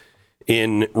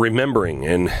in remembering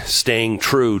and staying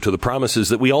true to the promises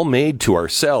that we all made to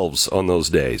ourselves on those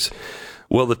days?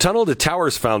 Well, the Tunnel to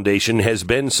Towers Foundation has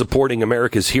been supporting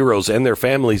America's heroes and their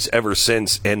families ever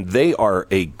since, and they are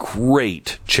a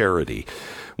great charity.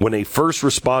 When a first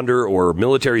responder or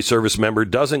military service member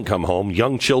doesn't come home,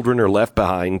 young children are left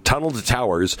behind, Tunnel to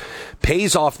Towers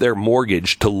pays off their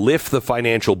mortgage to lift the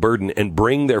financial burden and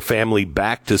bring their family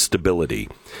back to stability.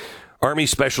 Army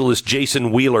Specialist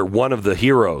Jason Wheeler, one of the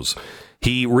heroes,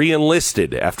 he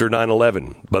re-enlisted after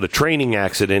 9/11, but a training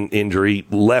accident injury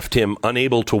left him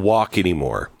unable to walk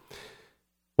anymore.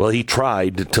 Well, he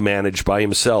tried to manage by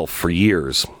himself for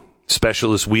years.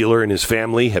 Specialist Wheeler and his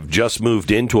family have just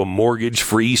moved into a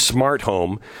mortgage-free smart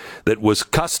home that was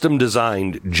custom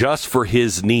designed just for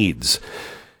his needs.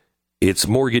 It's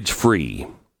mortgage-free.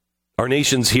 Our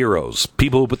nation's heroes,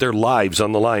 people who put their lives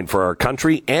on the line for our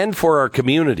country and for our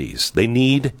communities, they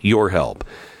need your help.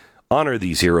 Honor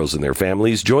these heroes and their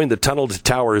families. Join the Tunnel to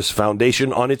Towers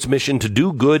Foundation on its mission to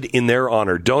do good in their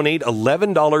honor. Donate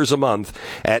 $11 a month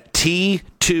at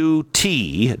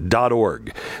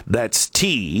T2T.org. That's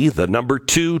T, the number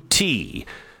 2T.org.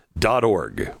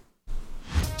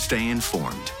 Stay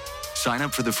informed. Sign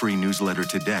up for the free newsletter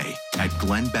today at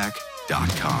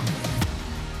glennbeck.com.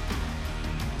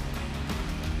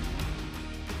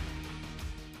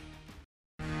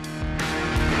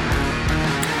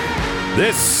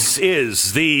 This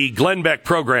is the Glenn Beck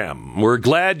program. We're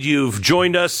glad you've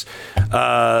joined us.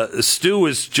 Stu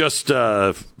was just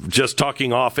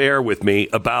talking off air with me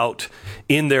about,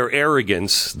 in their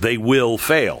arrogance, they will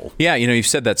fail. Yeah, you've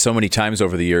said that so many times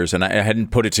over the years, and I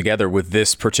hadn't put it together with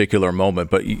this particular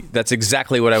moment, but that's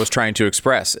exactly what I was trying to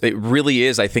express. It really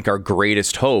is, I think, our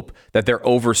greatest hope that they're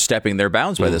overstepping their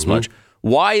bounds by this much.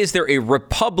 Why is there a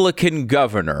Republican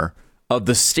governor of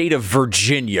the state of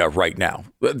Virginia right now?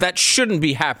 That shouldn't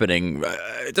be happening.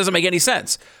 It doesn't make any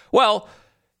sense. Well,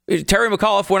 Terry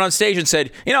McAuliffe went on stage and said,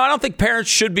 I don't think parents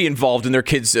should be involved in their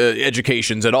kids'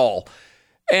 educations at all.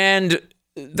 And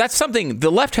that's something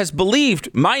the left has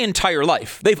believed my entire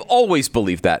life. They've always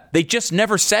believed that. They just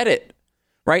never said it,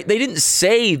 right? They didn't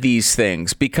say these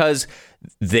things because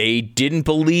they didn't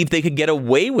believe they could get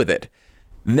away with it.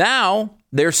 Now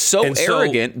they're so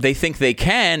arrogant, they think they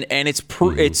can, and it's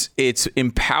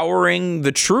empowering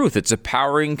the truth. It's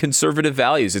empowering conservative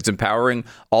values. It's empowering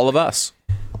all of us.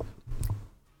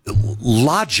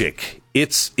 Logic.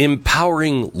 It's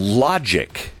empowering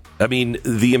logic. I mean,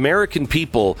 the American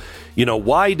people,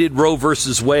 why did Roe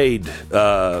versus Wade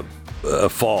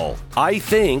fall? I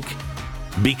think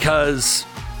because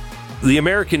the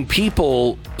American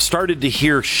people started to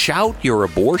hear, shout your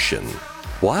abortion.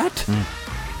 What?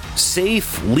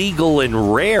 Safe, legal,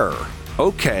 and rare.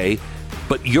 Okay,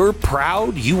 but you're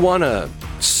proud? You want to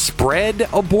spread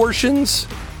abortions?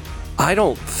 I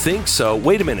don't think so.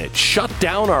 Wait a minute. Shut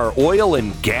down our oil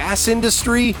and gas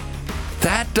industry?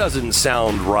 That doesn't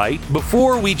sound right.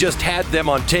 Before we just had them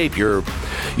on tape, your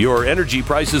energy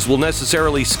prices will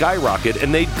necessarily skyrocket,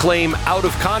 and they'd claim out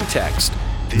of context.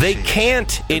 They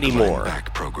can't anymore.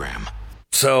 Back program.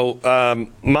 So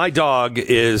my dog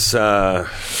is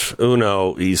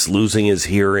Uno. He's losing his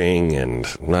hearing and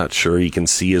not sure he can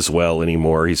see as well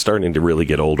anymore. He's starting to really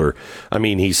get older. I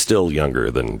mean, he's still younger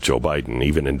than Joe Biden,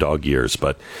 even in dog years,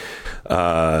 but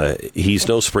he's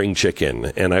no spring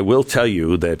chicken. And I will tell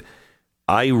you that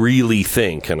I really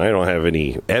think, and I don't have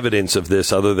any evidence of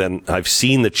this other than I've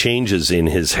seen the changes in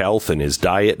his health and his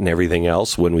diet and everything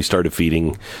else when we started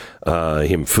feeding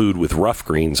him food with Rough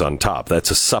Greens on top.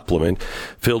 That's a supplement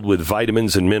filled with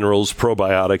vitamins and minerals,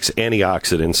 probiotics,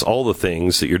 antioxidants, all the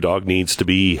things that your dog needs to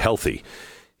be healthy.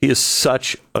 He is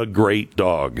such a great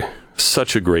dog.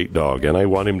 Such a great dog, and I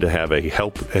want him to have a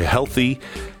healthy,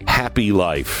 happy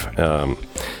life.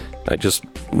 I just,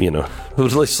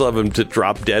 would just love him to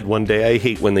drop dead one day. I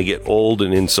hate when they get old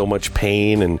and in so much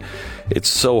pain, and it's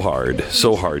so hard,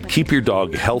 so hard. Keep your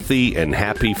dog healthy and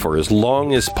happy for as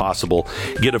long as possible.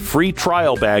 Get a free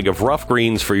trial bag of Rough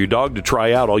Greens for your dog to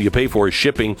try out. All you pay for is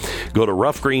shipping. Go to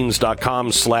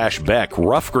roughgreens.com/Beck,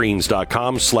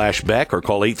 roughgreens.com/Beck, or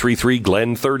call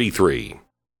 833-GLEN-33.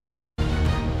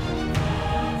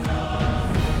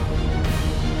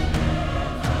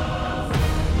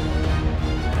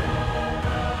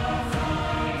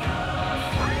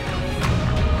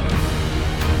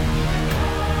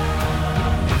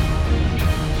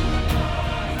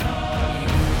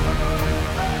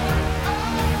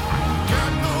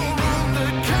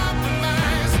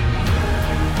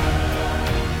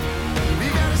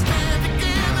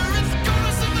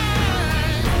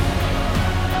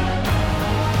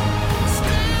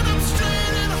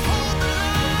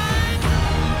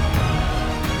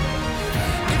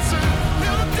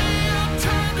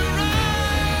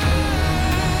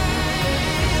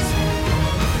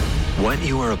 What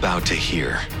you are about to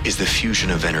hear is the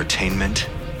fusion of entertainment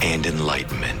and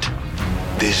enlightenment.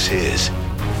 This is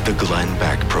the Glenn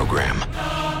Beck Program.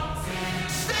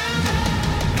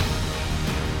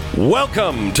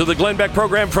 Welcome to the Glenn Beck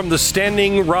Program from the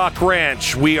Standing Rock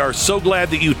Ranch. We are so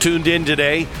glad that you tuned in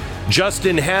today.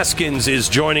 Justin Haskins is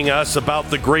joining us about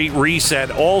the Great Reset.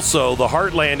 Also, the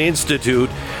Heartland Institute,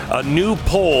 a new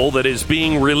poll that is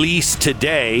being released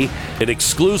today, an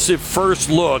exclusive first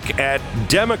look at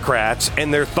Democrats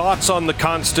and their thoughts on the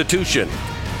Constitution.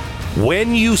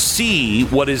 When you see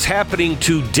what is happening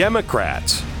to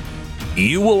Democrats,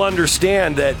 you will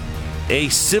understand that a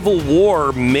civil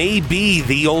war may be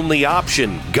the only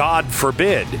option, God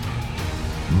forbid.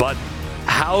 But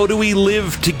how do we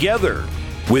live together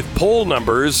with poll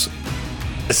numbers?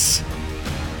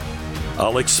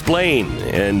 I'll explain,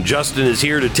 and Justin is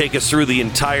here to take us through the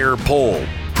entire poll.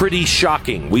 Pretty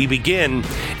shocking. We begin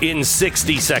in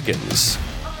 60 seconds.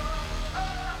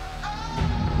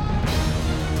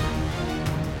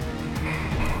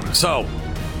 So,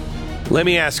 let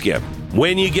me ask you,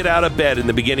 when you get out of bed in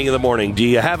the beginning of the morning, do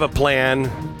you have a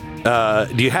plan?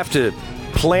 Do you have to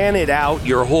plan it out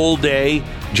your whole day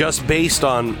just based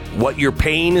on what your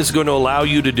pain is going to allow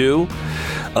you to do?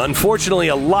 Unfortunately,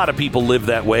 a lot of people live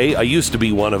that way. I used to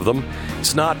be one of them.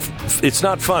 It's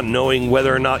not fun knowing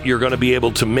whether or not you're going to be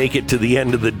able to make it to the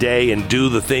end of the day and do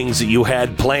the things that you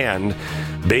had planned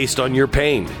based on your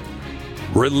pain.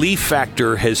 Relief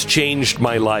Factor has changed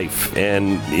my life,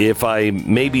 and if I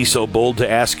may be so bold to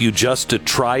ask you just to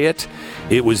try it,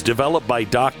 it was developed by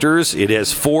doctors. It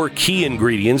has 4 key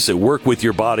ingredients that work with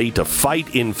your body to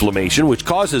fight inflammation, which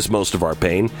causes most of our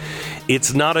pain.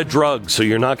 It's not a drug, so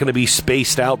you're not going to be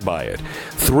spaced out by it.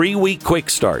 3-week quick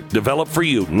start, developed for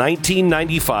you,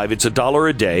 $19.95. It's $1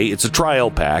 a day. It's a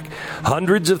trial pack.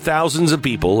 Hundreds of thousands of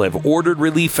people have ordered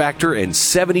Relief Factor, and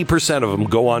 70% of them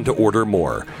go on to order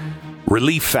more.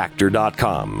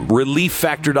 ReliefFactor.com.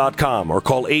 ReliefFactor.com, or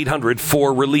call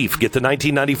 800-4RELIEF. Get the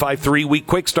 $19.95 3-week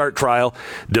quick start trial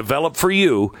developed for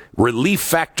you.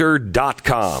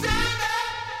 ReliefFactor.com.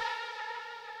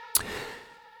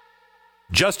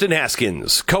 Justin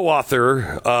Haskins,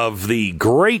 co-author of the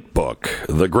great book,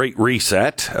 The Great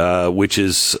Reset, which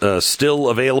is still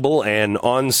available and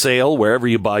on sale wherever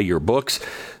you buy your books.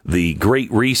 The Great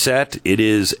Reset, it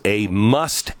is a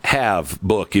must-have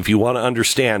book if you want to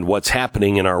understand what's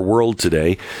happening in our world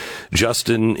today.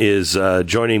 Justin is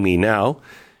joining me now.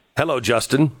 Hello,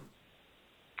 Justin.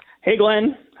 Hey,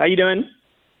 Glenn. How you doing?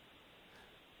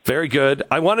 Very good.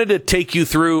 I wanted to take you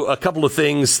through a couple of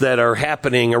things that are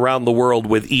happening around the world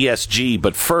with ESG,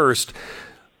 but first,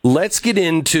 let's get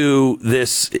into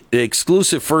this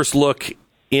exclusive first look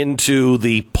into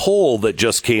the poll that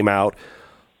just came out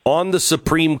on the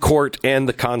Supreme Court and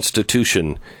the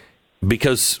Constitution,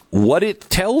 because what it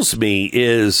tells me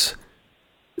is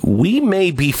we may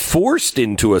be forced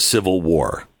into a civil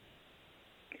war.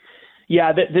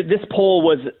 Yeah, this poll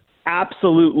was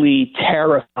absolutely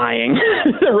terrifying,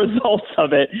 the results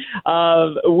of it.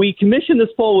 We commissioned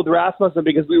this poll with Rasmussen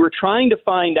because we were trying to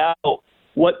find out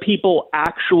what people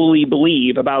actually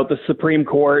believe about the Supreme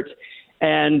Court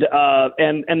and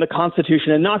the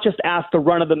Constitution, and not just ask the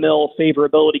run-of-the-mill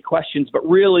favorability questions, but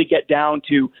really get down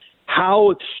to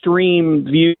how extreme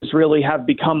views really have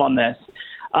become on this.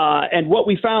 And what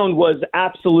we found was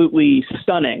absolutely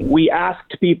stunning. We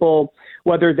asked people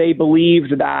whether they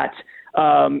believed that,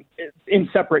 in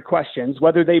separate questions,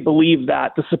 whether they believed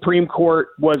that the Supreme Court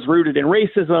was rooted in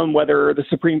racism, whether the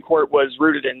Supreme Court was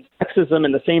rooted in sexism,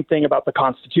 and the same thing about the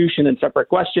Constitution in separate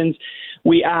questions.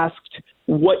 We asked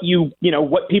what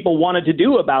people wanted to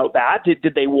do about that.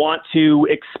 Did they want to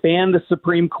expand the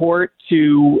Supreme Court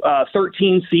to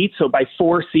 13 seats, so by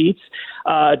 4 seats?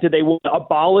 Did they want to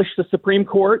abolish the Supreme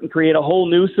Court and create a whole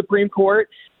new Supreme Court?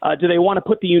 Do they want to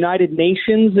put the United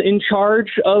Nations in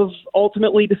charge of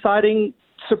ultimately deciding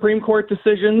Supreme Court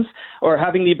decisions or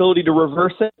having the ability to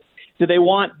reverse it? Do they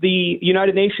want the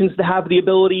United Nations to have the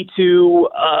ability to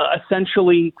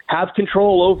essentially have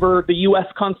control over the U.S.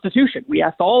 Constitution? We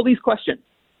asked all these questions.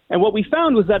 And what we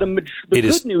found was that the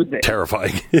good news is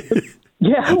terrifying.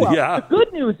 The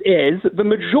good news is the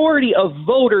majority of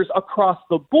voters across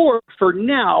the board for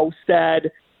now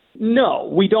said, no,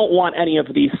 we don't want any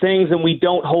of these things, and we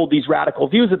don't hold these radical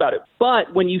views about it.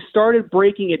 But when you started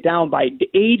breaking it down by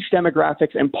age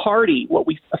demographics and party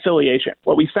affiliation,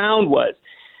 what we found was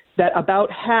that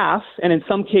about half, and in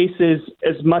some cases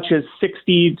as much as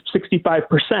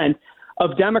 65%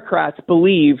 of Democrats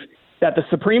believe that the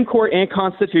Supreme Court and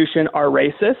Constitution are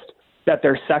racist, that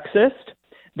they're sexist,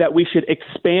 that we should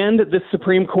expand the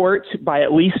Supreme Court by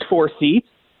at least 4 seats,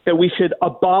 that we should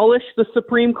abolish the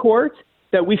Supreme Court,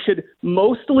 that we should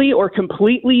mostly or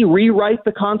completely rewrite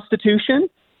the Constitution,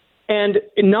 and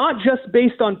not just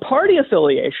based on party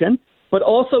affiliation, but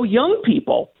also young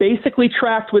people basically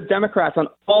tracked with Democrats on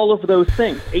all of those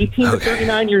things, 18 to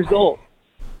 39 years old.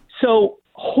 So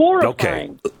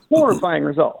horrifying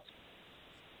results.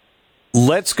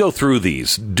 Let's go through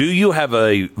these. Do you have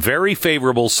a very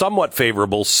favorable, somewhat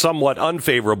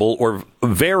unfavorable, or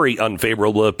very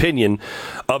unfavorable opinion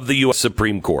of the U.S.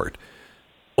 Supreme Court?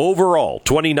 Overall,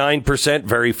 29%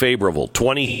 very favorable,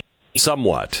 20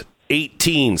 somewhat,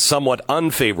 18 somewhat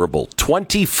unfavorable,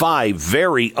 25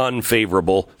 very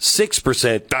unfavorable,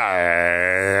 6%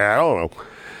 I don't know.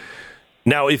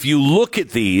 Now, if you look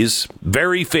at these,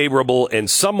 very favorable and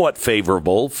somewhat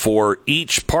favorable for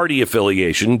each party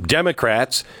affiliation,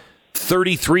 Democrats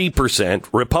 33%,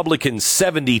 Republicans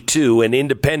 72%, and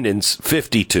Independents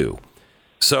 52%.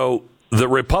 So the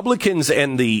Republicans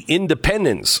and the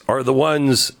Independents are the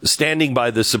ones standing by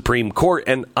the Supreme Court,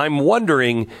 and I'm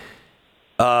wondering,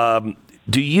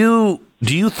 do you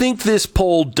think this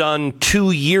poll done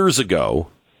 2 years ago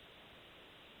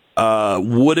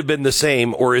would have been the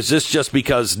same, or is this just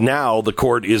because now the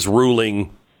court is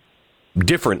ruling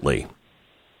differently?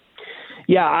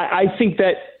 Yeah, I think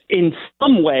that in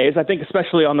some ways, I think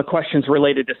especially on the questions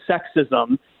related to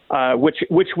sexism,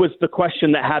 which was the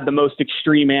question that had the most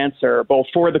extreme answer, both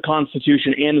for the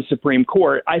Constitution and the Supreme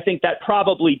Court, I think that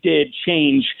probably did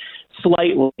change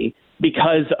slightly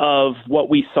because of what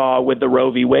we saw with the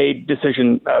Roe v. Wade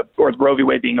decision, or Roe v.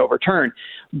 Wade being overturned.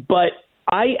 But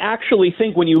I actually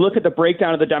think when you look at the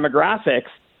breakdown of the demographics,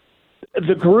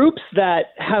 the groups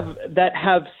that have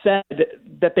said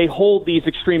that they hold these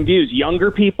extreme views, younger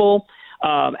people,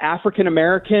 African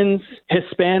Americans,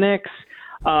 Hispanics,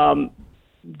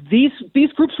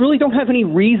 these groups really don't have any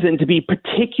reason to be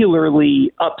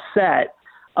particularly upset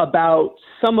about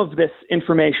some of this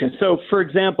information. So, for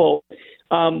example,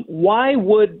 why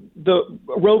would the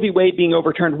Roe v. Wade being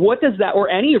overturned, what does that, or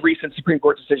any recent Supreme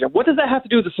Court decision, what does that have to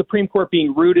do with the Supreme Court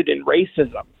being rooted in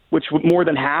racism, which more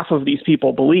than half of these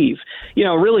people believe?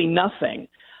 Really nothing.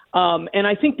 And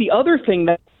I think the other thing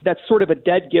that's sort of a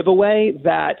dead giveaway,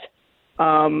 that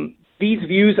these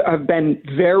views have been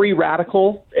very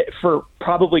radical for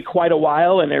probably quite a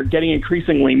while, and they're getting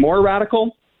increasingly more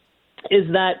radical, is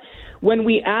that when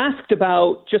we asked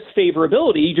about just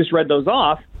favorability, you just read those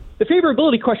off, the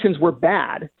favorability questions were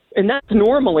bad. And that's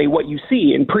normally what you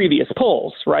see in previous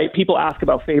polls, right? People ask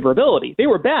about favorability. They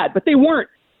were bad, but they weren't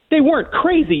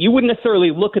crazy. You wouldn't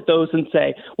necessarily look at those and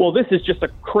say, well, this is just a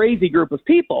crazy group of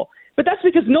people. But that's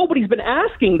because nobody's been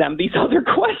asking them these other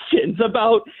questions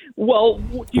about, well,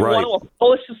 do you want to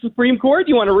abolish the Supreme Court?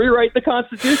 Do you want to rewrite the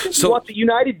Constitution? Do you want the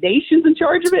United Nations in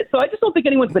charge of it? So I just don't think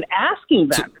anyone's been asking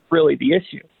them, really, the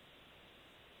issue.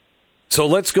 So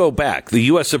let's go back. The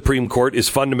U.S. Supreme Court is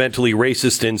fundamentally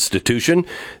racist institution.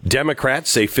 Democrats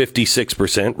say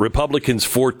 56%, Republicans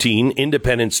 14%,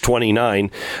 Independents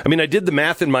 29%. I mean, I did the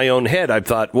math in my own head. I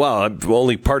thought, wow, I'm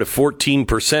only part of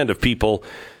 14% of people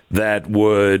that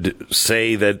would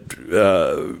say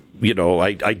that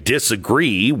I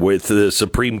disagree with the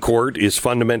Supreme Court is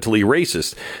fundamentally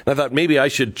racist. And I thought maybe I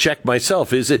should check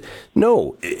myself. Is it?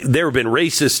 No, there have been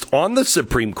racists on the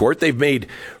Supreme Court. They've made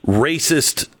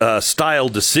racist style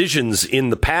decisions in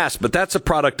the past, but that's a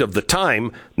product of the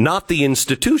time, not the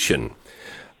institution.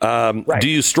 Right. Do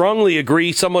you strongly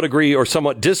agree, somewhat agree, or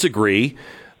somewhat disagree?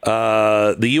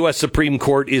 The U.S. Supreme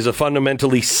Court is a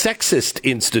fundamentally sexist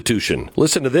institution.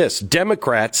 Listen to this.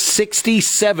 Democrats,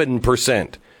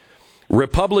 67%.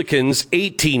 Republicans,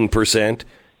 18%.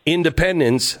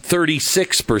 Independents,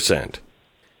 36%.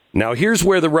 Now, here's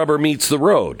where the rubber meets the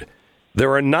road.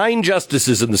 There are 9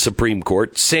 justices in the Supreme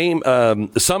Court. Some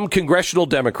congressional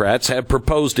Democrats have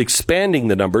proposed expanding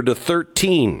the number to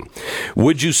 13.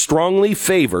 Would you strongly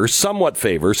favor, somewhat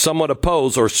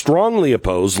oppose, or strongly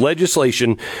oppose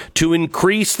legislation to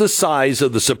increase the size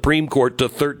of the Supreme Court to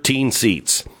 13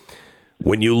 seats?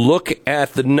 When you look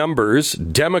at the numbers,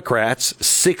 Democrats,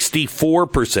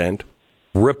 64%,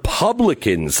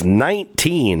 Republicans,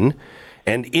 19%,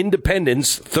 and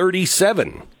Independents,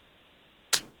 37%.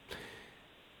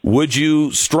 Would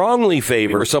you strongly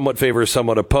favor, somewhat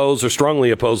oppose, or strongly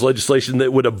oppose legislation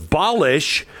that would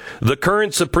abolish the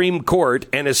current Supreme Court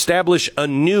and establish a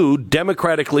new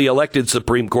democratically elected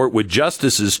Supreme Court with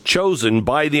justices chosen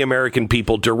by the American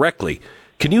people directly?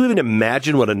 Can you even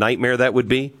imagine what a nightmare that would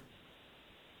be?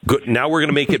 Good. Now we're going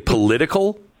to make it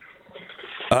political?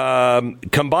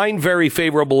 Combined very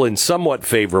favorable and somewhat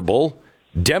favorable,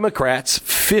 Democrats,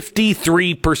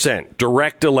 53%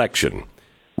 direct election.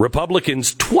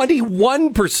 Republicans,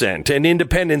 21%, and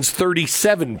Independents,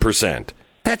 37%.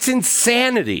 That's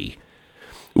insanity.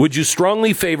 Would you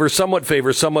strongly favor, somewhat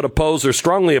oppose, or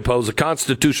strongly oppose a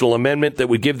constitutional amendment that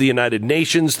would give the United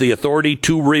Nations the authority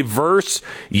to reverse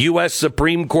U.S.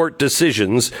 Supreme Court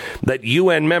decisions that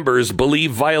UN members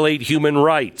believe violate human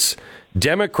rights?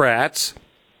 Democrats,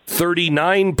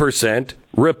 39%,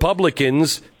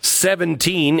 Republicans,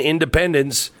 17%,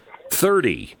 Independents,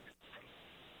 30%.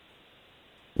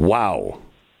 Wow.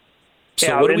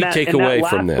 So what do we take away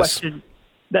from this?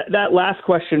 That last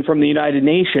question from the United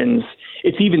Nations,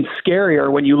 it's even scarier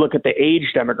when you look at the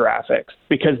age demographics,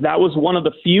 because that was one of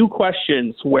the few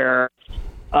questions where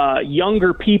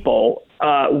younger people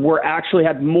were actually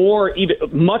had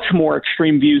much more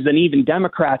extreme views than even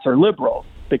Democrats or liberals,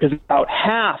 because about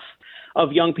half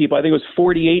of young people, I think it was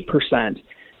 48%,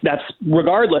 that's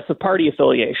regardless of party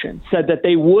affiliation, said that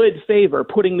they would favor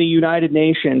putting the United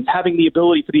Nations, having the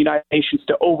ability for the United Nations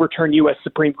to overturn U.S.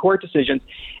 Supreme Court decisions.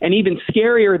 And even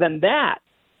scarier than that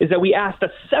is that we asked a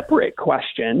separate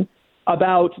question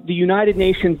about the United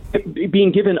Nations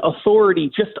being given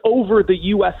authority just over the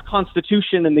U.S.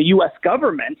 Constitution and the U.S.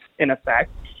 government, in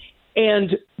effect.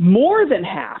 And more than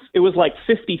half, it was like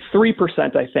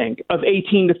 53%, I think, of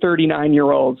 18 to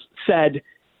 39-year-olds said,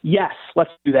 yes,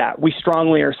 let's do that. We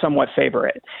strongly or somewhat favor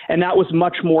it. And that was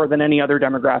much more than any other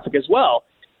demographic as well.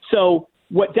 So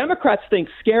what Democrats think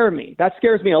scares me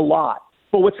a lot.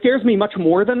 But what scares me much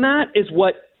more than that is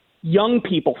what young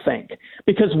people think.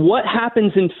 Because what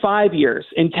happens in 5 years,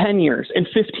 in 10 years, in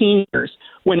 15 years,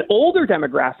 when older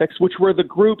demographics, which were the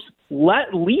groups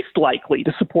least likely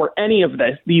to support any of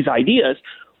these ideas,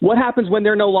 what happens when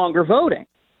they're no longer voting?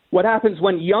 What happens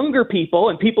when younger people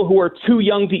and people who are too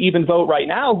young to even vote right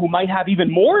now, who might have even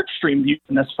more extreme views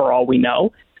than this for all we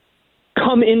know,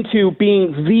 come into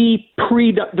being the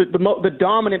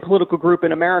dominant political group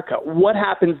in America? What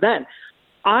happens then?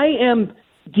 I am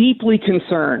deeply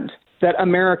concerned that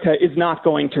America is not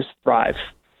going to thrive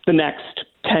the next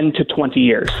 10 to 20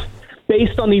 years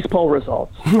based on these poll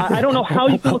results. I don't know how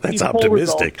you can look at these poll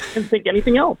results and think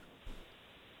anything else.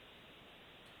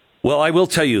 Well, I will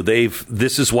tell you,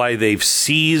 this is why they've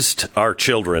seized our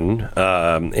children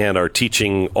and are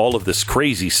teaching all of this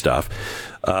crazy stuff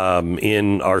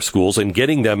in our schools and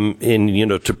getting them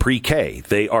to pre-K.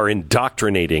 They are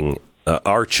indoctrinating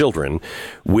our children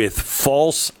with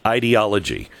false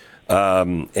ideology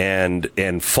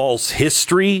and false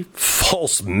history,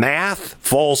 false math,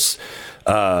 false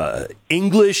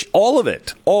English. All of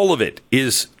it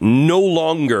is no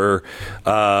longer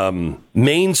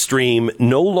mainstream,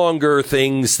 no longer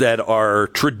things that are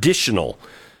traditional,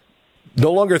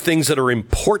 no longer things that are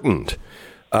important.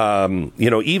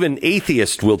 Even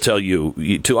atheists will tell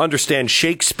you to understand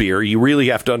Shakespeare, you really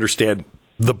have to understand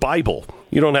the Bible.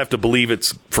 You don't have to believe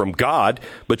it's from God,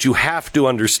 but you have to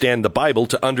understand the Bible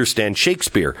to understand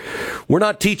Shakespeare. We're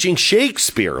not teaching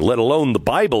Shakespeare, let alone the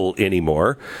Bible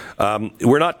anymore.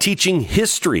 We're not teaching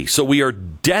history, so we are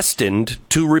destined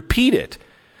to repeat it.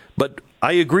 But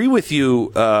I agree with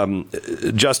you,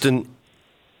 Justin.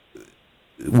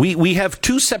 We have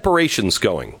two separations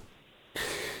going.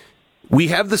 We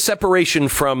have the separation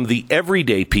from the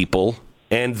everyday people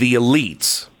and the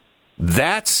elites.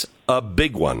 That's a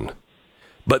big one.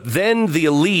 But then the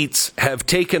elites have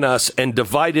taken us and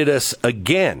divided us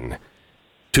again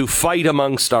to fight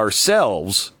amongst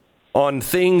ourselves on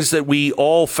things that we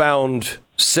all found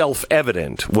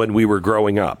self-evident when we were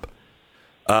growing up.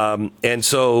 And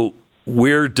so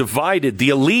we're divided. The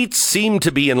elites seem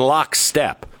to be in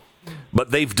lockstep,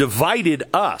 but they've divided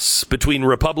us between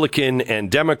Republican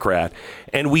and Democrat,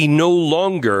 and we no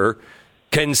longer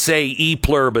can say e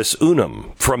pluribus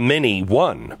unum, from many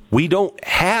one. We don't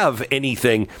have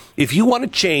anything. If you want to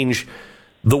change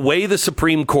the way the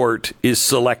Supreme Court is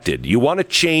selected, you want to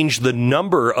change the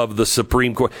number of the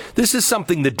Supreme Court. This is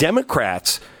something the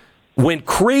Democrats went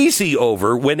crazy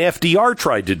over when FDR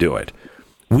tried to do it.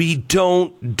 We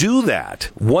don't do that.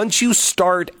 Once you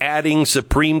start adding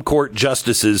Supreme Court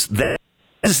justices, that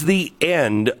is the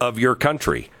end of your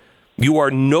country. You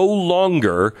are no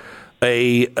longer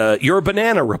you're a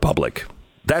banana republic.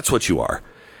 That's what you are.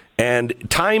 And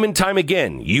time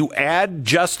again, you add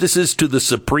justices to the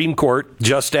Supreme Court.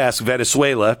 Just ask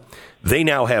Venezuela. They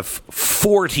now have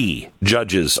 40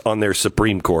 judges on their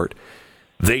Supreme Court.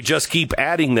 They just keep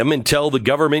adding them until the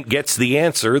government gets the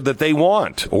answer that they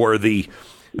want, or the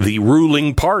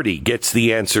ruling party gets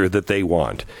the answer that they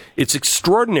want. It's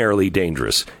extraordinarily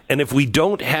dangerous. And if we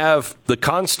don't have the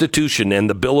Constitution and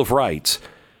the Bill of Rights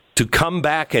to come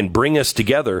back and bring us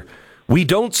together, we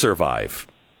don't survive.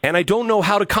 And I don't know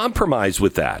how to compromise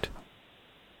with that.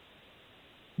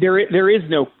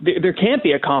 There can't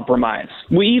be a compromise.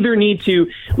 We either need to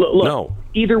look. No.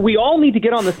 Either we all need to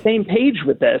get on the same page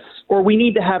with this, or we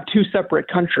need to have two separate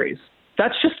countries.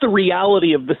 That's just the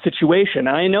reality of the situation.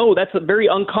 And I know that's a very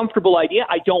uncomfortable idea.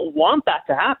 I don't want that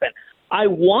to happen. I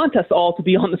want us all to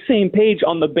be on the same page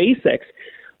on the basics.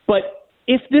 But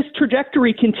if this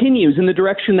trajectory continues in the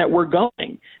direction that we're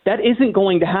going, that isn't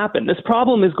going to happen. This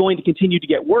problem is going to continue to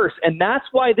get worse. And that's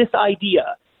why this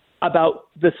idea about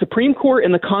the Supreme Court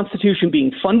and the Constitution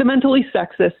being fundamentally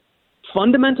sexist,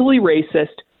 fundamentally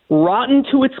racist, rotten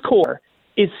to its core,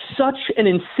 is such an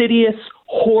insidious,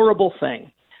 horrible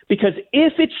thing. Because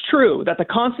if it's true that the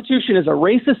Constitution is a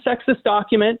racist, sexist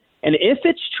document, and if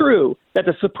it's true that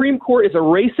the Supreme Court is a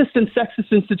racist and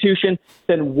sexist institution,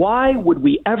 then why would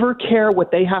we ever care what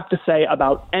they have to say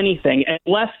about anything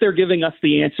unless they're giving us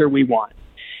the answer we want?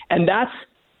 And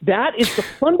that is the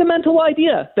fundamental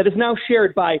idea that is now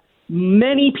shared by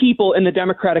many people in the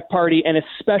Democratic Party, and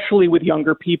especially with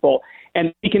younger people.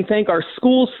 And we can thank our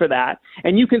schools for that.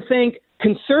 And you can thank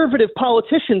conservative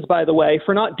politicians, by the way,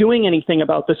 for not doing anything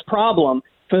about this problem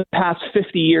for the past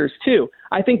 50 years, too.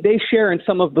 I think they share in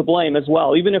some of the blame as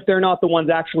well, even if they're not the ones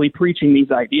actually preaching these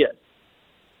ideas.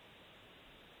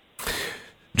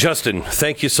 Justin,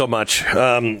 thank you so much.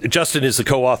 Justin is the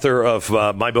co-author of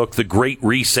my book, The Great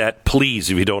Reset. Please,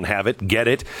 if you don't have it, get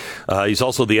it. He's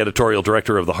also the editorial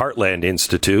director of the Heartland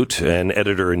Institute and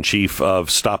editor-in-chief of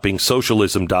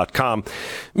StoppingSocialism.com.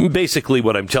 Basically,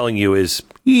 what I'm telling you is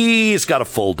he's got a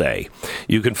full day.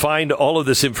 You can find all of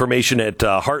this information at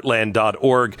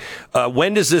heartland.org.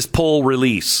 When does this poll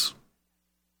release?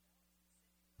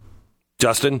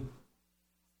 Justin?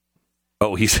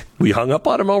 Oh, we hung up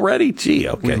on him already? Gee,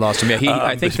 okay. We lost him. Yeah,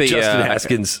 I think Justin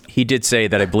Haskins. He did say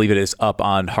that I believe it is up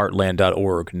on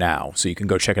heartland.org now. So you can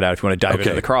go check it out. If you want to dive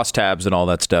into the crosstabs and all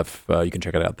that stuff, you can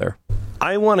check it out there.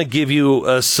 I want to give you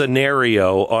a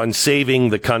scenario on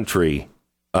saving the country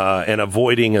and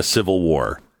avoiding a civil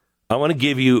war. I want to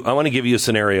give you a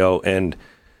scenario and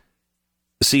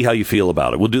see how you feel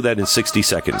about it. We'll do that in 60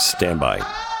 seconds. Stand by.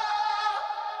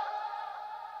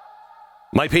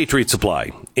 My Patriot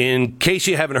Supply. In case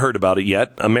you haven't heard about it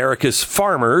yet, America's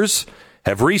farmers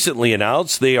have recently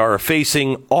announced they are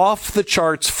facing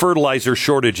off-the-charts fertilizer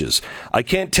shortages. I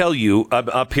can't tell you,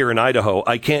 up here in Idaho,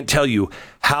 I can't tell you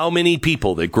how many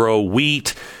people that grow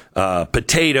wheat,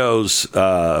 potatoes,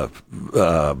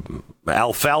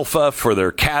 alfalfa for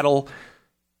their cattle,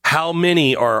 how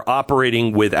many are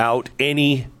operating without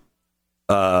any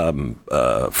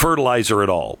fertilizer at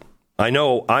all. I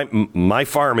know my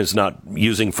farm is not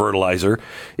using fertilizer.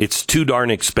 It's too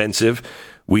darn expensive.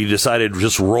 We decided to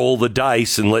just roll the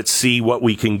dice and let's see what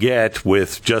we can get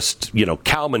with just,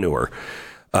 cow manure.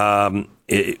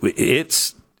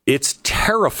 It's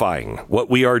terrifying what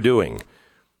we are doing.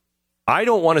 I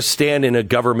don't want to stand in a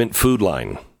government food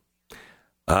line.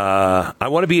 I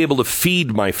want to be able to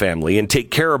feed my family and take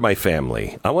care of my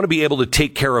family. I want to be able to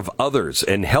take care of others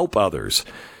and help others.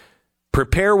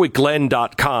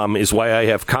 PrepareWithGlenn.com is why I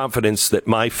have confidence that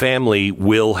my family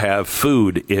will have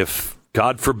food if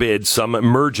God forbid some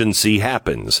emergency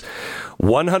happens.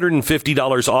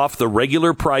 $150 off the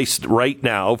regular price right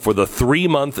now for the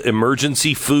 3-month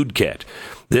emergency food kit.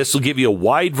 This will give you a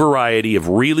wide variety of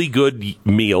really good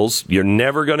meals. You're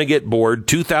never going to get bored.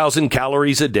 2,000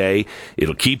 calories a day.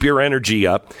 It'll keep your energy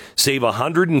up. Save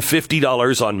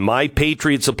 $150 on My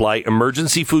Patriot Supply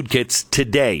emergency food kits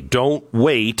today. Don't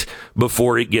wait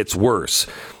before it gets worse.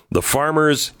 The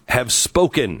farmers have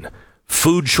spoken.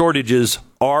 Food shortages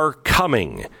are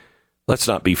coming. Let's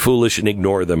not be foolish and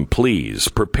ignore them, please.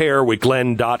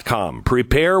 Preparewithglenn.com.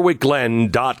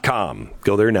 Preparewithglenn.com.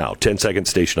 Go there now. 10-second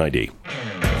station ID.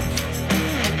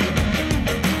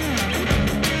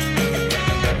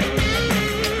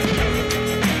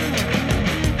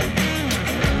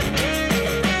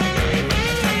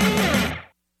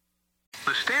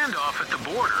 The standoff at the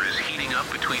border is heating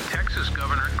up between Texas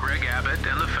Governor Greg Abbott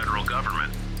and the federal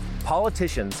government.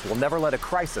 Politicians will never let a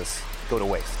crisis go to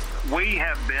waste. We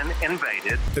have been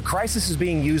invaded. The crisis is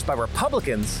being used by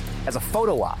Republicans as a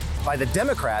photo op, by the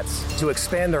Democrats to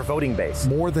expand their voting base.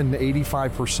 More than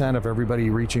 85% of everybody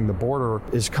reaching the border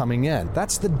is coming in.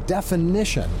 That's the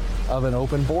definition of an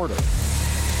open border.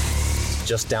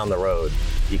 Just down the road,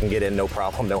 you can get in no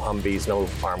problem, no Humvees, no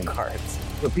armed guards.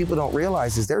 What people don't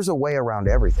realize is there's a way around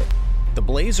everything. The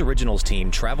Blaze Originals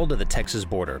team traveled to the Texas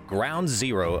border, ground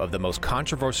zero of the most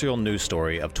controversial news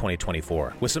story of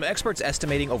 2024. With some experts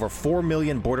estimating over 4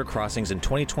 million border crossings in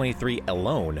 2023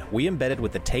 alone, we embedded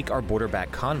with the Take Our Border Back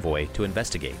convoy to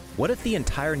investigate. What if the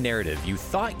entire narrative you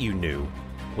thought you knew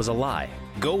was a lie?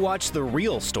 Go watch the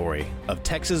real story of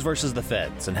Texas versus the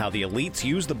feds and how the elites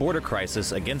use the border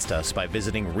crisis against us by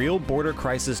visiting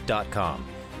realbordercrisis.com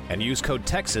and use code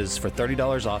TEXAS for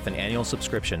 $30 off an annual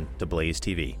subscription to Blaze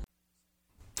TV.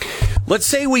 Let's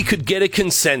say we could get a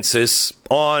consensus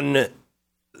on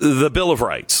the Bill of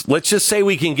Rights. Let's just say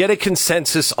we can get a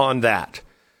consensus on that.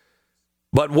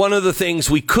 But one of the things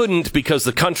we couldn't, because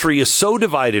the country is so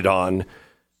divided on,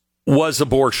 was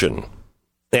abortion.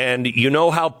 And you know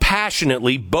how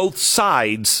passionately both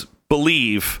sides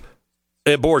believe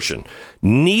abortion.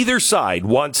 Neither side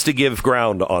wants to give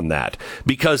ground on that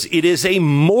because it is a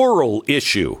moral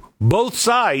issue. Both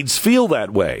sides feel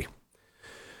that way.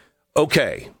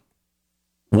 Okay.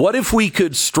 What if we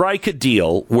could strike a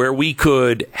deal where we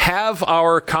could have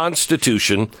our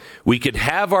Constitution, we could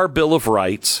have our Bill of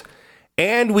Rights,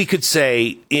 and we could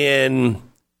say in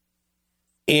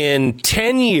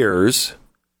 10 years,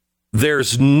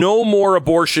 there's no more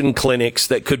abortion clinics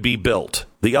that could be built.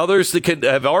 The others that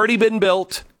have already been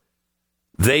built,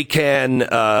 they can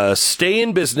stay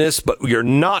in business, but you're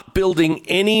not building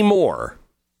any more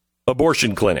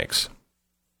abortion clinics.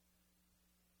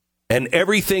 And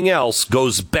everything else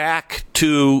goes back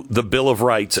to the Bill of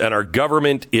Rights, and our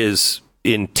government is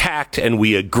intact, and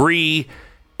we agree,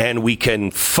 and we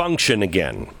can function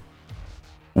again.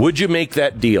 Would you make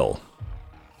that deal?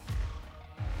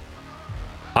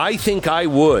 I think I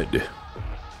would.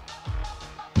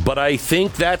 But I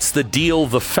think that's the deal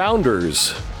the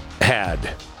founders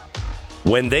had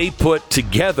when they put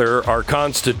together our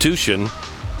Constitution.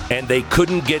 And they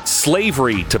couldn't get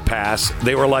slavery to pass.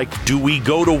 They were like, do we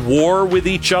go to war with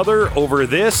each other over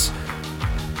this?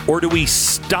 Or do we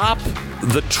stop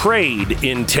the trade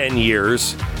in 10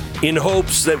 years in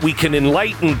hopes that we can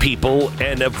enlighten people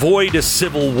and avoid a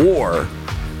civil war?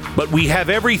 But we have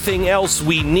everything else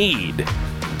we need.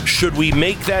 Should we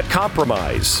make that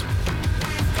compromise?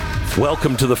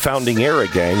 Welcome to the founding era,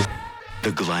 gang.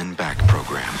 The Glenn Beck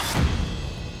Program.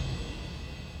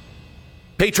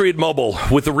 Patriot Mobile,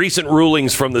 with the recent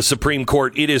rulings from the Supreme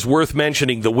Court, it is worth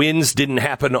mentioning the wins didn't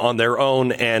happen on their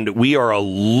own, and we are a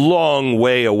long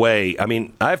way away. I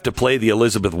mean, I have to play the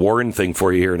Elizabeth Warren thing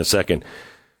for you here in a second.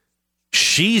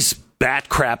 She's bat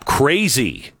crap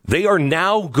crazy. They are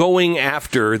now going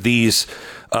after these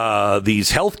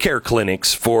healthcare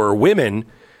clinics for women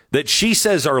that she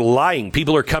says are lying.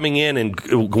 People are coming in and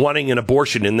wanting an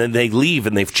abortion, and then they leave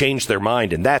and they've changed their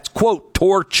mind, and that's, quote,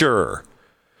 torture.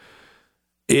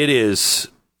 It is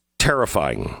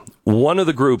terrifying. One of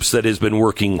the groups that has been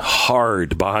working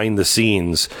hard behind the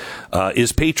scenes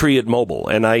is Patriot Mobile,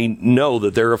 and I know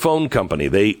that they're a phone company.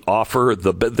 They offer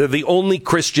they're the only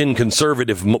Christian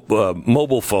conservative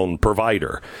mobile phone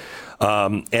provider,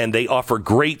 and they offer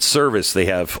great service. They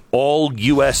have all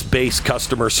U.S.-based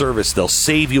customer service. They'll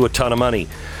save you a ton of money.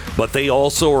 But they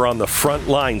also are on the front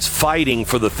lines fighting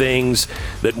for the things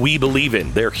that we believe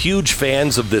in. They're huge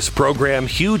fans of this program,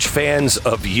 huge fans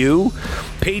of you.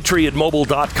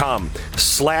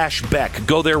 PatriotMobile.com/Beck.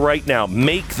 Go there right now.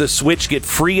 Make the switch. Get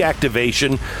free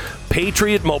activation.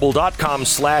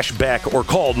 patriotmobile.com/Beck or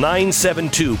call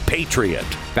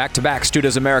 972-PATRIOT. Back-to-back Stu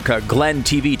Does America Glenn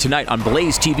TV tonight on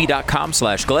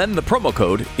blazetv.com/Glenn. The promo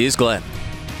code is Glenn.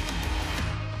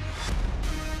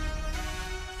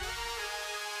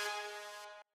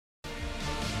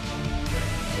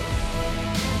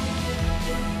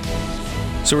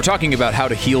 So we're talking about how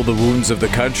to heal the wounds of the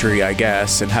country, I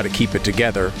guess, and how to keep it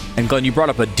together. And Glenn, you brought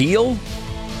up a deal.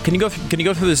 Can you go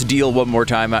through this deal one more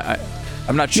time?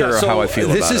 I'm not sure how I feel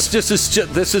about it.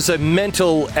 This is a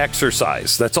mental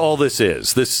exercise. That's all this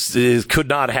is. This could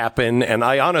not happen, and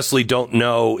I honestly don't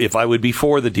know if I would be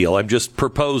for the deal. I'm just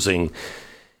proposing.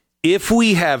 If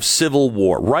we have civil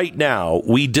war right now,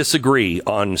 we disagree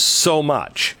on so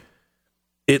much,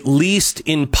 at least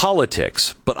in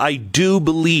politics, but I do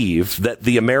believe that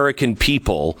the American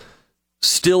people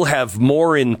still have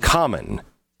more in common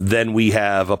than we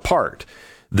have apart.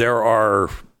 There are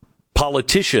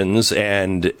politicians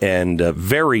and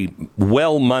very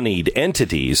well-moneyed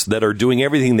entities that are doing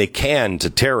everything they can to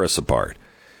tear us apart.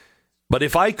 But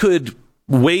if I could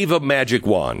wave a magic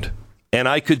wand and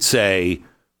I could say,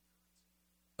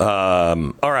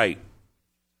 all right,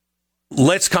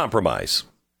 let's compromise.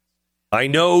 I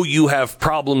know you have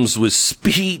problems with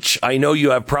speech. I know you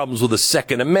have problems with the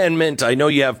Second Amendment. I know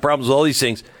you have problems with all these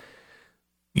things.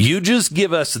 You just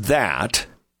give us that,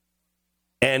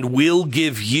 and we'll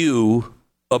give you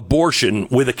abortion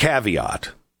with a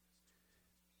caveat.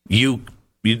 You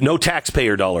no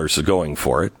taxpayer dollars are going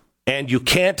for it, and you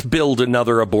can't build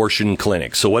another abortion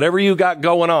clinic. So whatever you got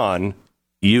going on,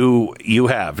 you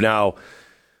have. Now,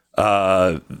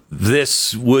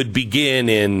 this would begin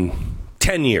in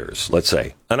 10 years, let's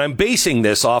say. And I'm basing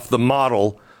this off the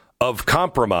model of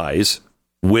compromise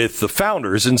with the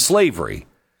founders in slavery.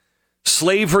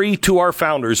 Slavery to our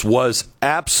founders was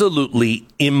absolutely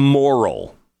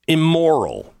immoral.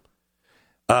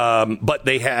 But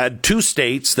they had two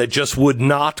states that just would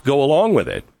not go along with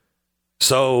it.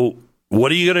 So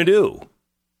what are you going to do?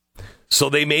 So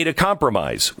they made a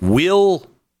compromise. We'll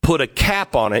put a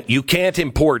cap on it. You can't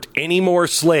import any more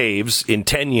slaves in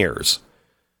 10 years.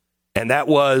 And that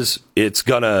was,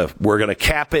 we're going to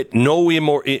cap it. No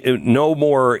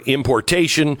more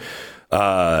importation.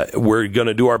 We're going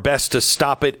to do our best to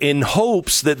stop it in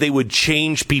hopes that they would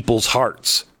change people's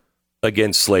hearts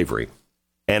against slavery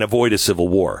and avoid a civil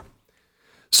war.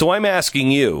 So I'm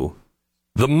asking you,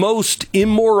 the most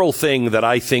immoral thing that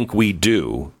I think we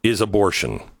do is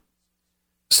abortion.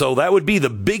 So that would be the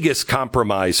biggest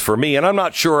compromise for me, and I'm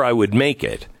not sure I would make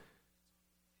it.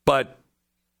 But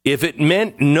if it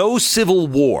meant no civil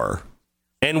war,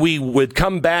 and we would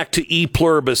come back to e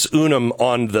pluribus unum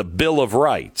on the Bill of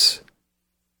Rights,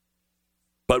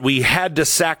 but we had to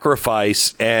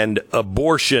sacrifice, and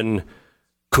abortion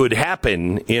could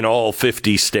happen in all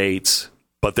 50 states,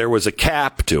 but there was a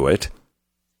cap to it,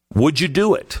 would you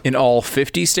do it? In all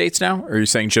 50 states now? Or are you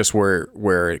saying just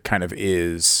where it kind of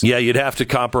is? Yeah, you'd have to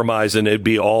compromise, and it'd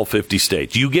be all 50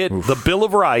 states. You get the Bill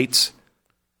of Rights,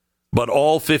 but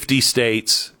all 50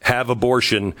 states have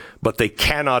abortion, but they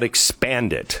cannot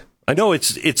expand it. I know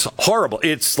it's horrible.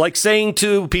 It's like saying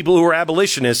to people who are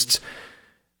abolitionists,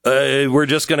 we're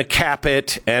just going to cap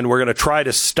it, and we're going to try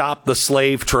to stop the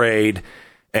slave trade,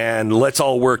 and let's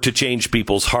all work to change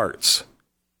people's hearts.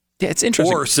 Yeah, it's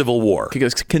interesting. Or civil war.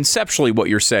 Because conceptually what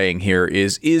you're saying here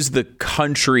is the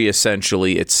country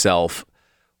essentially itself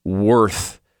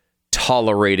worth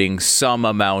tolerating some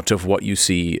amount of what you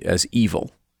see as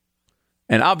evil?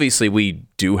 And obviously, we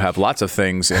do have lots of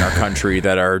things in our country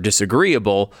that are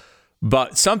disagreeable,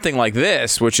 but something like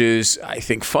this, which is, I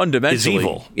think, fundamentally is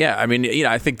evil. Yeah, I mean,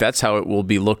 I think that's how it will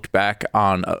be looked back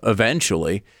on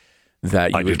eventually.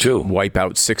 That you would wipe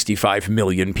out 65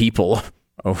 million people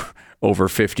over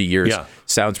 50 years. Yeah.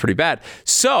 Sounds pretty bad.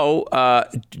 So,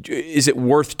 is it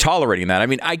worth tolerating that? I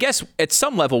mean, I guess at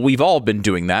some level we've all been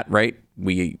doing that, right?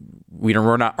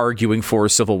 We're not arguing for a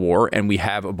civil war, and we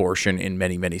have abortion in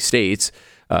many, many states,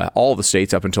 all the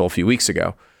states up until a few weeks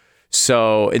ago.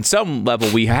 So in some level,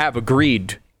 we have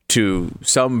agreed to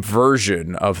some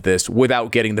version of this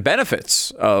without getting the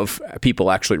benefits of people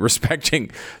actually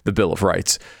respecting the Bill of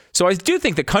Rights. So I do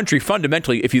think the country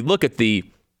fundamentally, if you look at the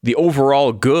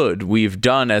overall good we've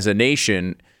done as a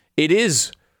nation, it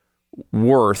is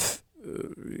worth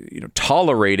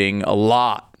tolerating a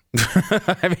lot.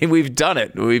 I mean, we've done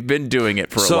it. We've been doing it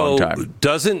for a long time.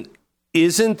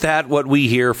 Isn't that what we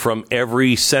hear from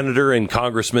every senator and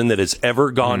congressman that has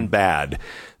ever gone bad?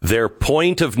 Their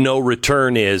point of no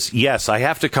return is, yes, I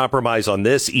have to compromise on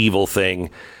this evil thing,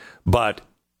 but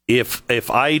if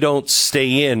I don't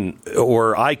stay in,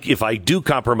 or if I do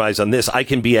compromise on this, I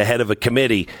can be ahead of a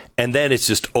committee, and then it's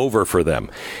just over for them.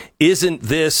 Isn't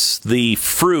this the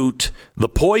fruit, the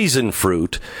poison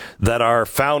fruit, that our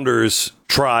founders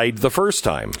tried the first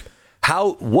time?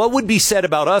 What would be said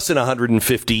about us in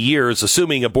 150 years,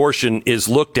 assuming abortion is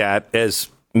looked at as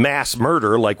mass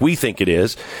murder like we think it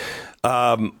is?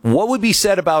 What would be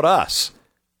said about us?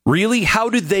 Really? How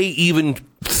did they even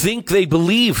think they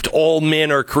believed all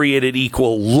men are created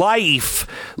equal? Life,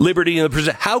 liberty, and the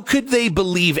pursuit. How could they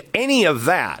believe any of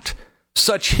that?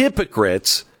 Such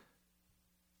hypocrites.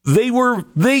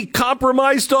 They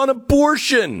compromised on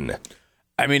abortion.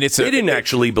 I mean, they didn't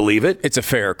actually believe it. It's a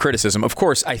fair criticism. Of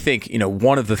course, I think,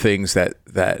 one of the things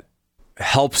that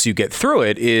helps you get through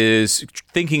it is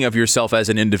thinking of yourself as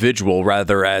an individual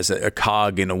rather as a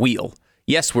cog in a wheel.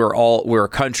 Yes, we're a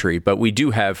country, but we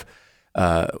do have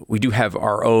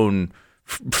our own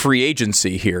free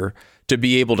agency here to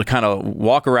be able to kind of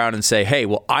walk around and say, hey,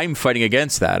 well, I'm fighting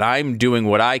against that. I'm doing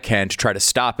what I can to try to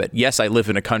stop it. Yes, I live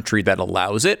in a country that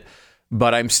allows it,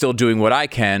 but I'm still doing what I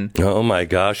can. Oh, my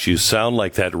gosh. You sound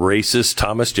like that racist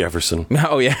Thomas Jefferson.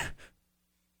 Oh, yeah.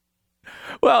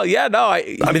 Well, yeah, no.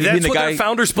 I mean, that's what our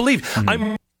founders believed.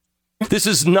 This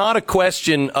is not a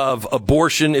question of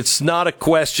abortion. It's not a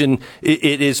question.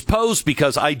 It is posed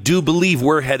because I do believe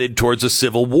we're headed towards a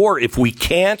civil war if we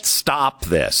can't stop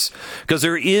this. Because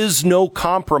there is no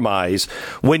compromise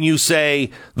when you say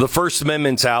the First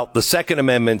Amendment's out, the Second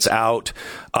Amendment's out,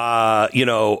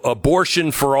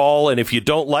 abortion for all. And if you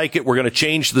don't like it, we're going to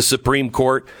change the Supreme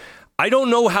Court. I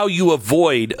don't know how you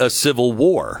avoid a civil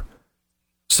war.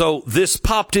 So this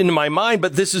popped into my mind,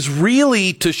 but this is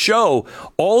really to show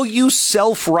all you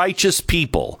self-righteous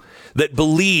people that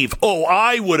believe, oh,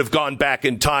 I would have gone back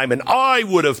in time and I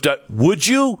would have done. Would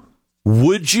you?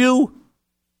 Would you?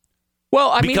 Well,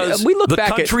 I mean, we look back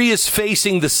at the country is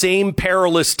facing the same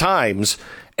perilous times.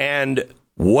 And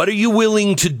what are you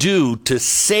willing to do to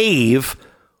save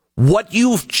what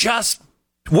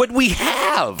we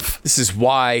have? This is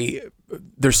why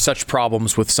there's such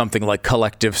problems with something like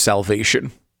collective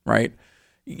salvation, right?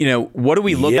 What do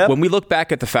we look when we look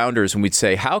back at the founders and we'd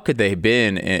say, how could they have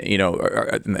been,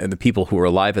 and the people who were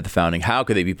alive at the founding, how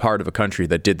could they be part of a country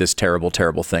that did this terrible,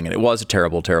 terrible thing? And it was a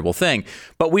terrible, terrible thing.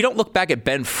 But we don't look back at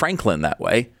Ben Franklin that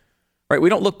way, right? We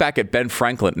don't look back at Ben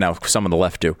Franklin. Now, some on the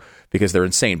left do because they're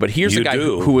insane. But here's a guy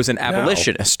who was an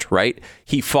abolitionist, right?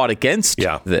 He fought against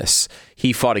this.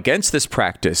 He fought against this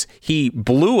practice. He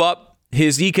blew up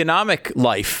his economic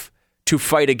life to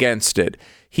fight against it.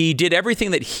 He did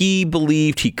everything that he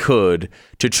believed he could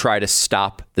to try to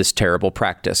stop this terrible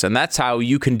practice. And that's how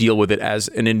you can deal with it as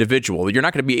an individual. You're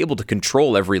not going to be able to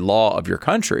control every law of your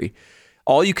country.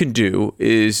 All you can do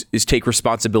is take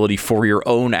responsibility for your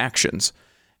own actions.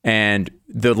 And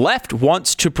the left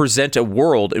wants to present a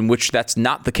world in which that's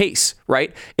not the case,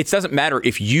 right? It doesn't matter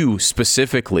if you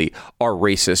specifically are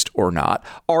racist or not.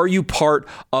 Are you part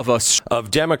of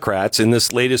of Democrats in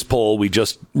this latest poll we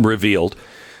just revealed?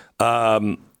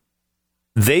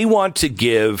 They want to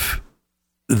give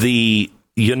the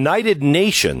United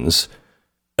Nations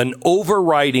an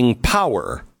overriding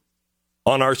power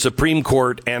on our Supreme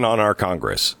Court and on our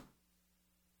Congress.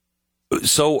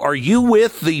 So are you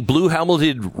with the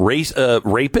blue-helmeted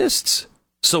rapists?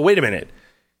 So wait a minute.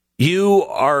 You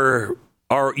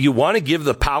want to give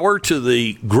the power to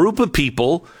the group of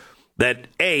people that,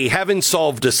 A, haven't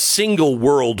solved a single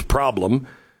world problem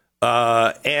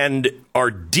and are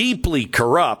deeply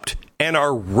corrupt and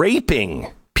are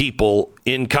raping people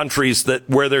in countries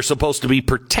where they're supposed to be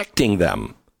protecting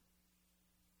them.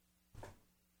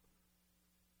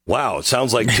 Wow, it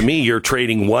sounds like to me you're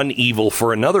trading one evil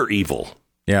for another evil.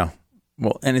 Yeah.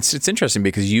 Well, and it's interesting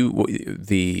because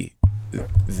the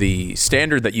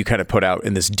standard that you kind of put out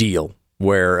in this deal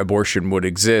where abortion would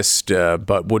exist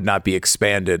but would not be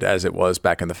expanded as it was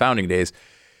back in the founding days,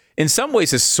 in some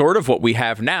ways is sort of what we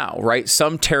have now, right?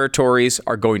 Some territories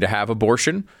are going to have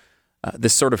abortion.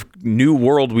 This sort of new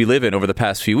world we live in over the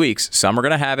past few weeks, some are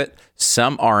going to have it,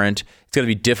 some aren't. It's going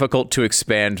to be difficult to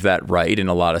expand that right in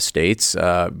a lot of states,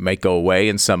 might go away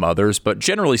in some others. But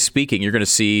generally speaking, you're going to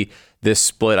see this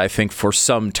split, I think, for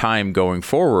some time going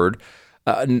forward.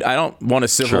 I don't want a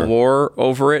civil war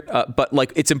over it, but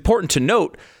it's important to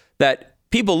note that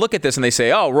people look at this and they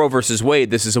say, oh, Roe versus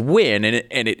Wade, this is a win.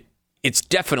 And it's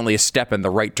definitely a step in the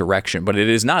right direction, but it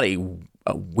is not a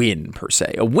win per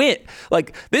se. A win,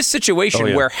 like this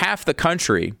situation where half the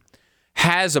country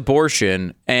has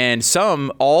abortion, and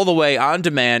some all the way on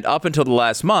demand up until the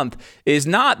last month, is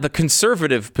not the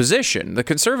conservative position. The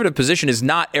conservative position is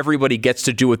not everybody gets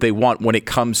to do what they want when it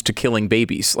comes to killing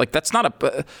babies. Like, that's not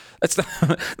a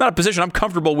position I'm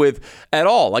comfortable with at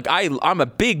all. Like, I'm a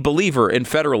big believer in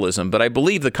federalism, but I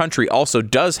believe the country also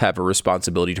does have a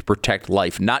responsibility to protect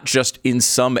life, not just in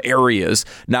some areas,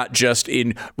 not just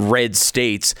in red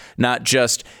states, not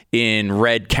just in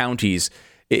red counties.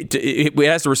 It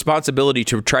has the responsibility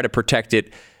to try to protect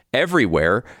it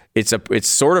everywhere. It's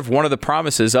sort of one of the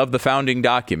promises of the founding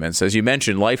documents. As you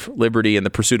mentioned, life, liberty, and the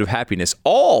pursuit of happiness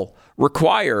all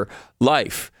require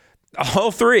life.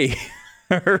 All three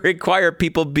require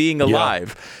people being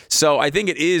alive. Yeah. So I think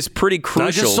it is pretty crucial.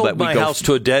 I just sold that we my house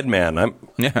to a dead man.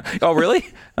 Oh, really?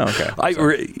 Okay.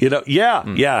 He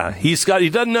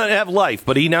doesn't have life,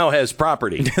 but he now has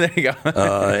property. There you go.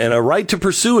 And a right to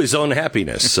pursue his own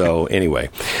happiness. So anyway,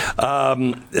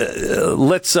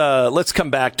 let's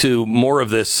come back to more of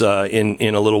this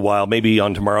in a little while, maybe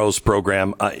on tomorrow's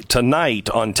program. Tonight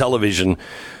on television,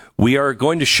 we are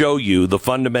going to show you the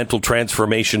fundamental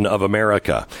transformation of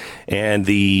America, and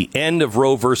the end of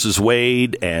Roe versus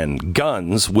Wade and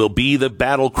guns will be the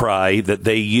battle cry that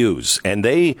they use. And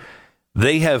they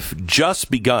have just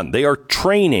begun. They are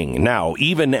training now,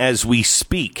 even as we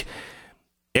speak.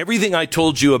 Everything I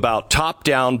told you about top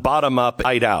down, bottom up,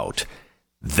 inside out,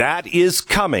 that is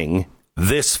coming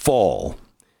this fall.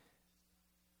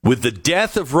 With the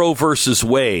death of Roe versus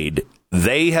Wade,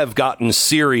 they have gotten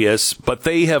serious, but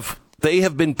they have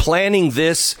been planning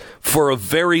this for a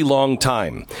very long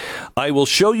time. I will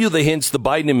show you the hints the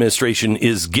Biden administration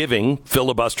is giving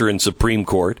filibuster in Supreme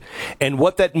Court and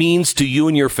what that means to you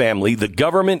and your family. The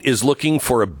government is looking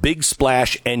for a big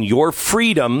splash, and your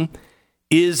freedom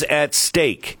is at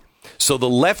stake. So the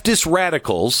leftist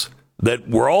radicals that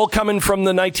were all coming from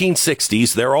the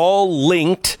 1960s, they're all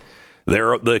linked.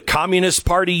 They're the Communist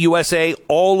Party USA.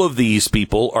 All of these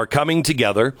people are coming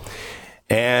together,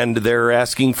 and they're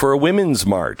asking for a women's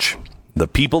march. The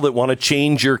people that want to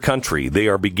change your country, they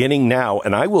are beginning now.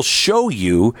 And I will show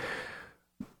you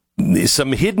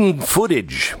some hidden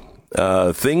footage,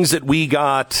 things that we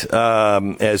got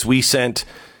as we sent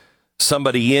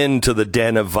somebody into the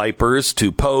den of vipers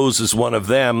to pose as one of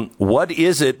them. What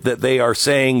is it that they are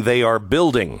saying they are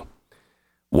building?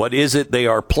 What is it they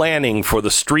are planning for the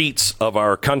streets of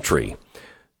our country?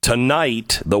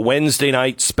 Tonight, the Wednesday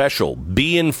night special.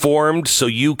 Be informed so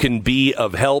you can be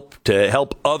of help to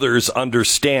help others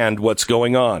understand what's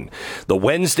going on. The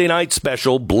Wednesday night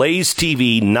special, Blaze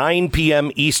TV, 9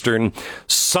 p.m. Eastern,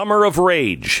 Summer of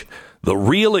Rage. The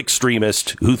real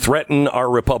extremists who threaten our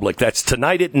republic. That's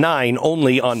tonight at 9,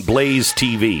 only on Blaze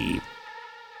TV.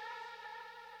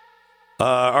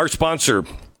 Our sponsor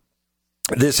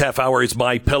this half hour is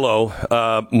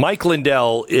MyPillow. Mike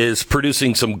Lindell is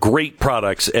producing some great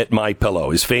products at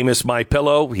MyPillow. His famous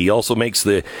MyPillow. He also makes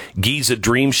the Giza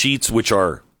Dream Sheets, which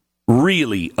are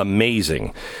really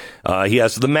amazing. He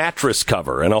has the mattress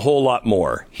cover and a whole lot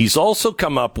more. He's also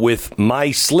come up with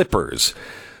My Slippers.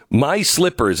 My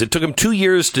Slippers, it took him 2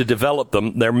 years to develop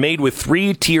them. They're made with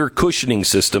 3-tier cushioning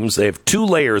systems. They have 2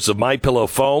 layers of MyPillow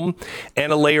foam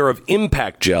and a layer of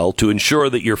impact gel to ensure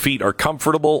that your feet are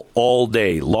comfortable all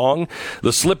day long.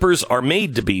 The slippers are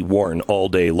made to be worn all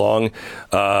day long.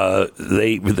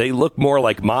 They look more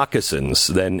like moccasins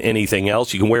than anything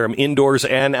else. You can wear them indoors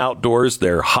and outdoors.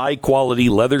 They're high-quality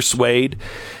leather suede.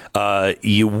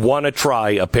 You want to try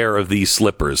a pair of these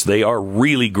slippers. They are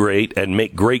really great and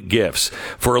make great gifts.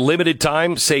 For a limited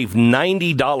time, save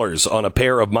 $90 on a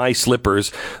pair of My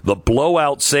Slippers, the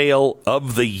blowout sale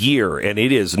of the year, and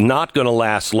it is not going to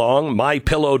last long.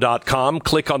 MyPillow.com.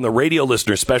 Click on the radio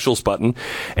listener specials button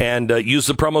and use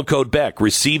the promo code Beck.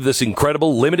 Receive this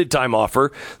incredible limited time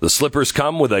offer. The slippers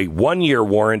come with a 1-year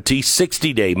warranty,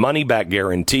 60-day money-back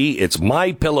guarantee. It's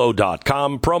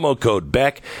MyPillow.com. Promo code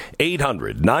Beck,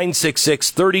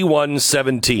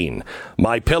 800-966-3117.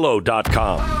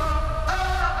 MyPillow.com.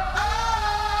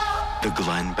 The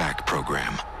Glenn Beck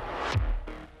Program.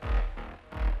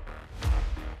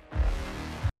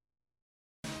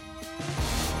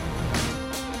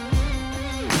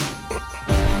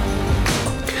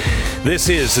 This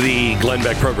is the Glenn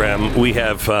Beck Program. We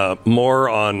have more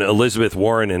on Elizabeth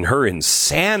Warren and her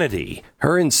insanity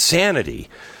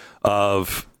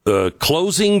of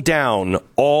closing down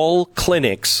all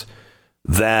clinics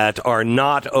that are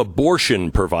not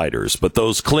abortion providers, but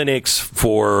those clinics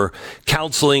for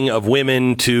counseling of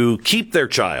women to keep their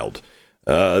child.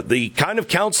 The kind of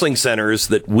counseling centers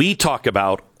that we talk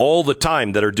about all the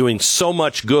time that are doing so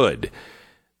much good.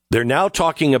 They're now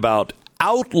talking about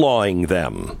outlawing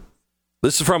them.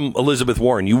 This is from Elizabeth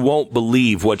Warren. You won't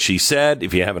believe what she said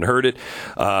if you haven't heard it.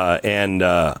 And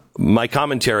my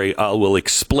commentary will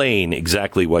explain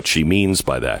exactly what she means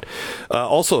by that.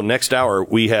 Also, next hour,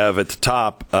 we have at the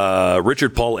top,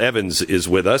 Richard Paul Evans is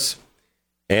with us.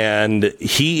 And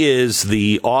he is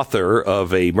the author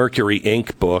of a Mercury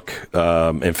Inc. book.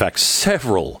 In fact,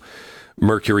 several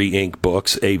Mercury Inc.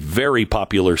 books, a very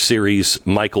popular series,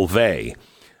 Michael Vey.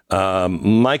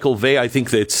 Michael Vey, I think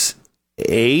that's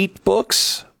 8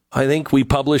 books, I think we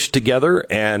published together,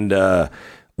 and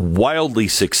wildly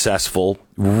successful,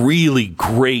 really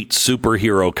great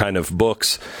superhero kind of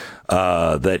books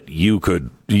that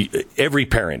every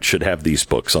parent should have these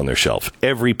books on their shelf.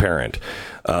 Every parent.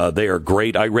 They are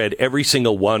great. I read every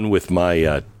single one with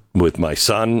my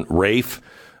son, Rafe.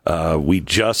 We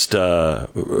just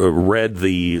read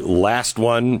the last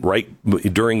one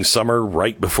right during summer,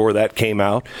 right before that came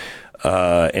out.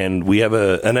 And we have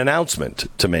an announcement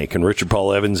to make, and Richard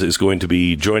Paul Evans is going to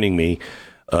be joining me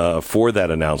for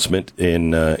that announcement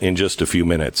in just a few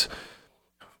minutes.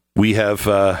 We have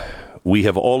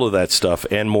all of that stuff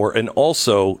and more, and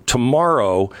also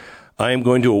tomorrow I am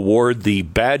going to award the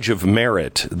Badge of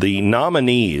Merit. The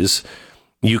nominees,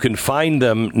 you can find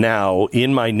them now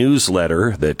in my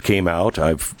newsletter that came out.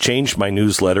 I've changed my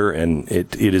newsletter, and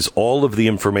it is all of the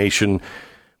information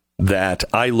that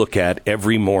I look at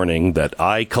every morning, that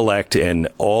I collect, and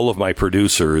all of my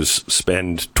producers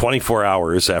spend 24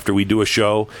 hours after we do a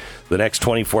show. The next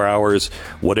 24 hours,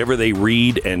 whatever they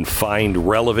read and find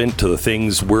relevant to the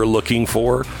things we're looking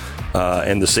for.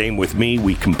 And the same with me.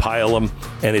 We compile them,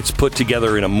 and it's put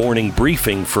together in a morning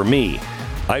briefing for me.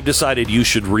 I've decided you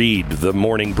should read the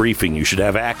morning briefing. You should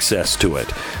have access to it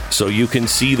so you can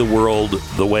see the world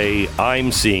the way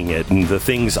I'm seeing it and the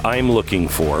things I'm looking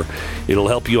for. It'll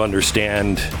help you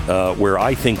understand where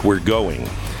I think we're going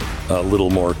a little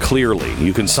more clearly.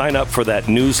 You can sign up for that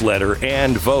newsletter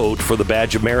and vote for the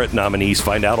Badge of Merit nominees.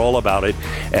 Find out all about it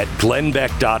at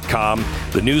glennbeck.com.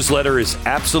 The newsletter is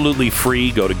absolutely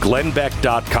free. Go to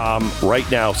glennbeck.com right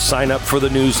now. Sign up for the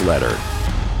newsletter.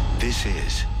 This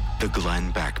is the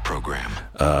Glenn Beck Program.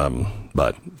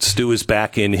 But Stu is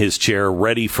back in his chair,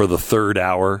 ready for the third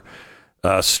hour.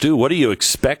 Stu, what are you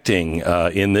expecting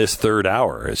in this third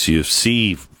hour? As you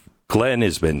see, Glenn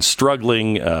has been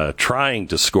struggling, trying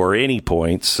to score any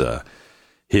points.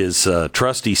 His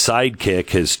trusty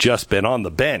sidekick has just been on the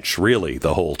bench, really,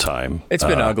 the whole time. It's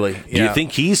been ugly. Yeah. Do you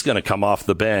think he's going to come off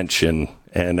the bench and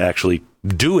actually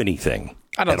do anything?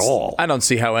 At all. I don't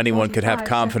see how anyone could have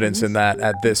confidence in that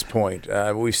at this point.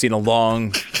 We've seen a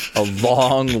long,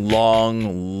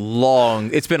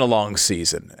 it's been a long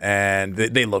season, and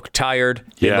they look tired.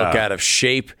 They look out of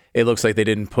shape. It looks like they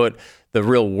didn't put the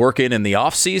real work in the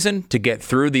off season to get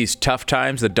through these tough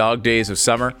times, the dog days of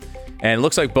summer. And it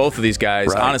looks like both of these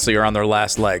guys, honestly, are on their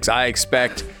last legs. I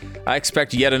expect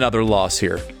yet another loss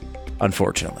here,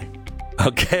 unfortunately.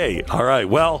 Okay. All right.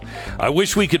 Well, I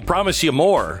wish we could promise you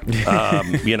more.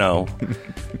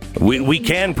 We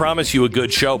can promise you a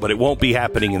good show, but it won't be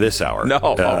happening in this hour. No,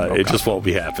 it just won't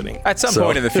be happening. At some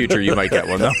point in the future, you might get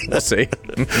one, though. We'll see.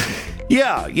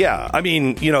 Yeah. I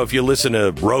mean, if you listen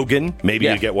to Rogan, maybe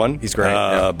you get one. He's great.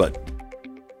 But,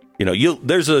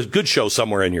 there's a good show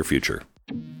somewhere in your future.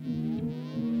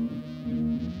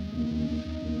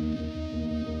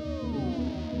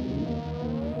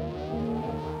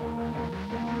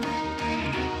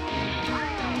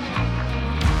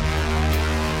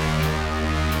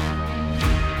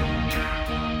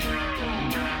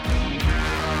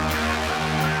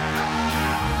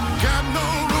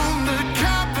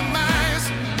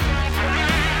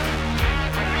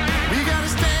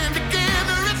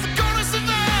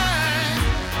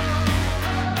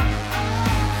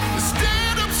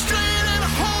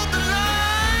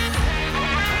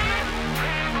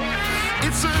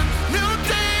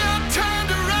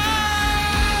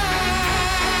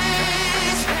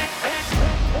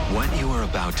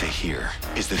 To hear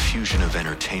is the fusion of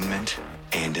entertainment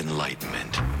and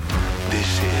enlightenment.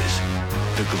 This is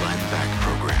the Glenn Beck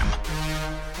Program.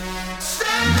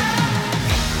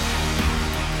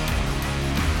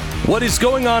 What is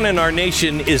going on in our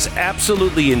nation is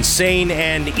absolutely insane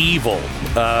and evil.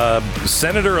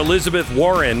 Senator Elizabeth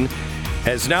Warren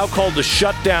has now called to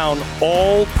shut down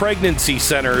all pregnancy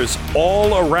centers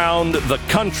all around the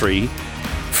country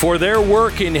for their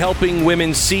work in helping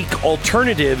women seek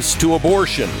alternatives to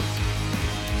abortion.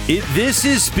 This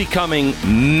is becoming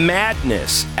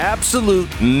madness,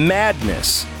 absolute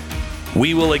madness.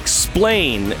 We will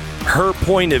explain her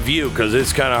point of view because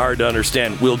it's kind of hard to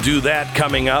understand. We'll do that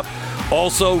coming up.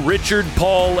 Also, Richard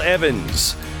Paul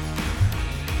Evans.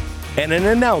 and an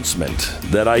announcement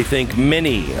that I think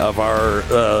many of our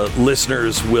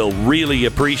listeners will really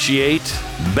appreciate.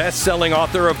 Best-selling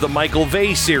author of the Michael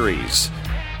Vey series.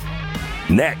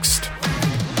 Next.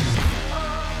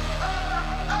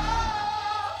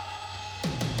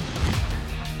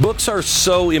 Books are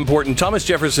so important. Thomas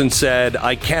Jefferson said,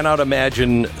 I cannot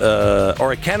imagine,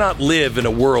 or I cannot live in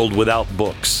a world without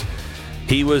books.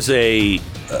 He was a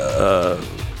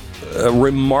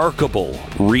remarkable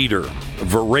reader,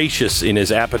 voracious in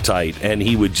his appetite, and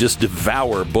he would just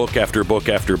devour book after book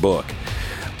after book.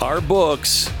 Our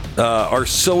books are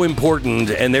so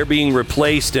important, and they're being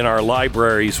replaced in our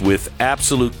libraries with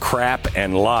absolute crap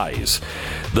and lies.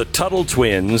 The Tuttle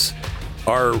Twins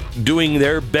are doing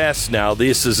their best now.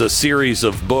 This is a series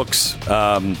of books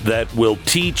that will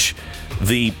teach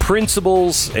the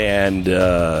principles and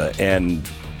the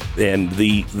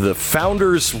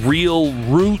founders' real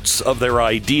roots of their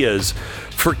ideas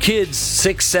for kids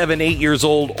 6, 7, 8 years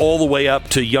old all the way up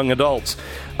to young adults.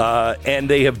 And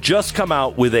they have just come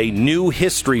out with a new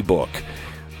history book.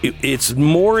 It's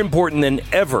more important than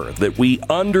ever that we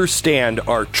understand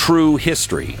our true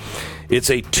history. It's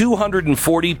a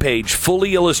 240-page,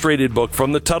 fully illustrated book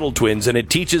from the Tuttle Twins, and it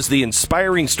teaches the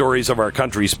inspiring stories of our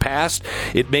country's past.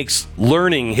 It makes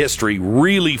learning history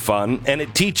really fun, and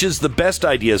it teaches the best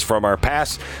ideas from our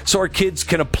past so our kids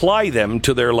can apply them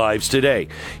to their lives today.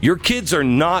 Your kids are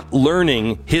not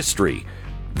learning history.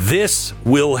 This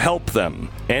will help them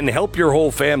and help your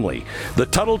whole family. The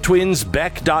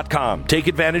TuttleTwinsBeck.com. Take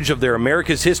advantage of their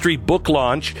America's History book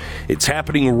launch. It's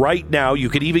happening right now. You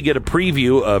could even get a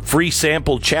preview, a free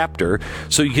sample chapter,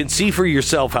 so you can see for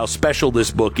yourself how special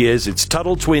this book is. It's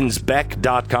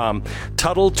TuttleTwinsBeck.com.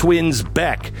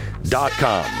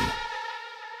 TuttleTwinsBeck.com.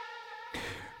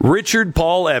 Richard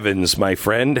Paul Evans, my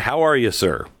friend. How are you,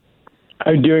 sir?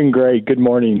 I'm doing great. Good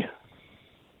morning.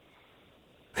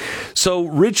 So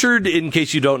Richard, in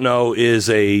case you don't know, is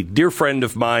a dear friend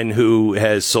of mine who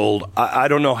has sold, I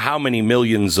don't know how many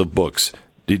millions of books.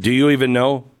 Do you even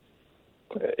know?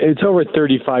 It's over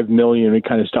 35 million. We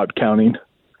kind of stopped counting.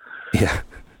 Yeah.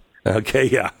 Okay,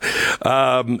 yeah.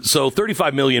 So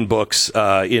 35 million books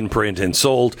in print and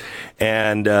sold.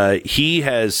 And he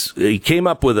came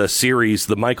up with a series,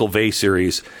 the Michael Vey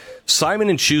series.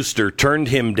 Simon & Schuster turned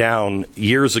him down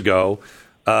years ago.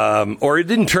 Or it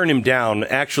didn't turn him down,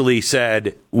 actually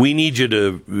said, we need you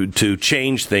to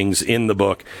change things in the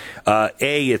book.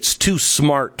 It's too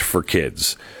smart for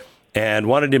kids, and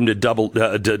wanted him to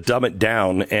dumb it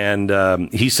down.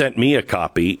 And he sent me a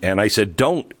copy, and I said,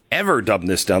 don't ever dumb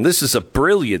this down. This is a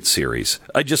brilliant series.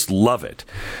 I just love it.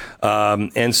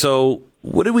 And so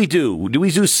what do we do? Do we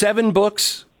do 7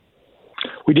 books?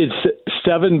 We did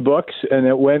 7 books, and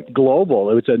it went global.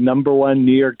 It was a #1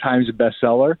 New York Times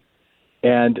bestseller.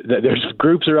 And there's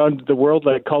groups around the world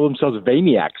that call themselves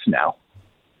Vayniacs now.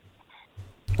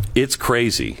 It's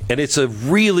crazy. And it's a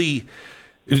really...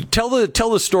 Tell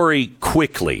the story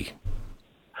quickly.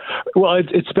 Well,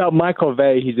 it's about Michael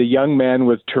Vey. He's a young man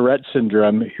with Tourette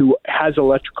syndrome who has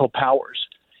electrical powers.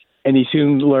 And he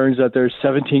soon learns that there's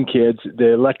 17 kids.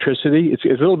 The electricity, it's a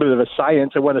little bit of a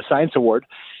science. I won a science award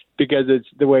because it's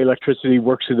the way electricity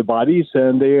works through the bodies.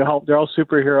 And they're all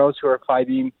superheroes who are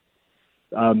fighting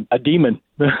a demon,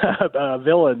 a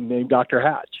villain named Dr.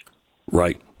 Hatch.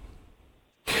 Right.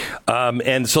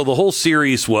 And so the whole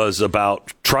series was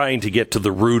about trying to get to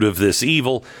the root of this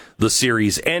evil. The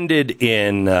series ended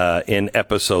in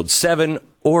episode 7,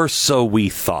 or so we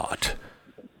thought.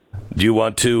 Do you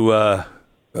want to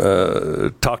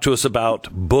talk to us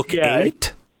about book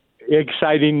 8?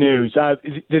 Exciting news.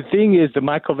 The thing is, the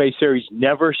Michael Vey series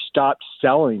never stopped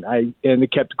selling, and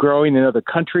it kept growing in other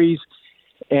countries.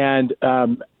 And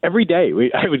every day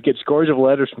I would get scores of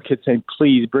letters from kids saying,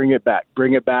 please bring it back,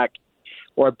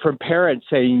 or from parents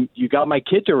saying, you got my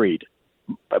kid to read.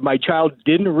 My child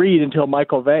didn't read until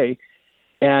Michael Vey.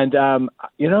 And,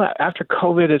 after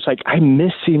COVID, it's like, I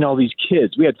miss seeing all these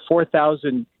kids. We had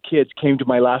 4,000 kids came to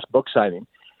my last book signing.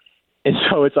 And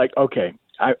so it's like, okay,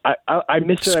 I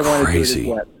miss it. I want to do it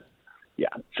again.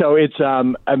 Yeah. So it's,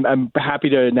 I'm happy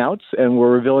to announce, and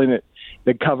we're revealing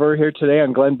the cover here today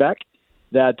on Glenn Beck,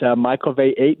 that Michael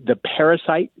Vey 8, The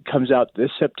Parasite, comes out this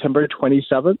September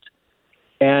 27th.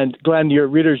 And Glenn, your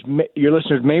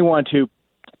listeners may want to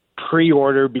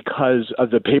pre-order because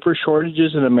of the paper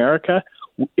shortages in America.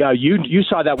 You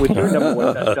saw that with your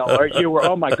 #1 bestseller. You were,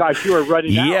 oh my gosh, you were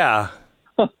running out.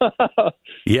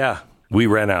 Yeah, we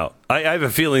ran out. I have a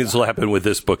feeling this will happen with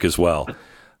this book as well.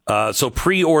 So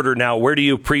pre-order now. Where do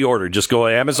you pre-order? Just go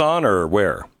to Amazon or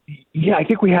where? Yeah, I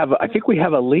think we have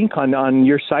a link on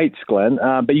your sites, Glenn.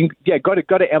 But you go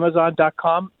to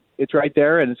Amazon.com. It's right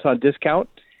there, and it's on discount.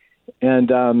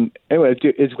 And anyway,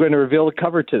 it's going to reveal the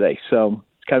cover today, so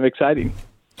it's kind of exciting.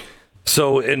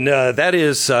 So, and that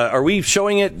is, are we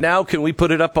showing it now? Can we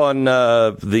put it up on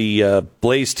the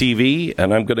Blaze TV?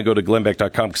 And I'm going to go to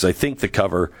glennbeck.com because I think the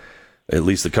cover, at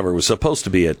least the cover was supposed to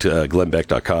be at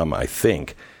glennbeck.com, I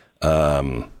think.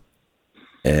 And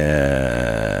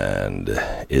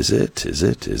is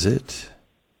it?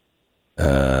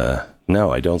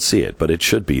 No, I don't see it, but it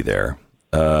should be there.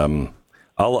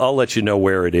 I'll let you know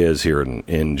where it is here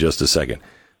in just a second.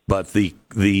 But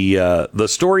the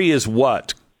story is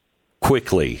what?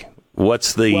 Quickly,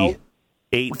 what's the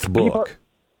 8th book?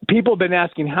 People have been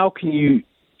asking, how can you,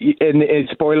 and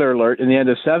spoiler alert, in the end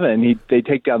of 7, they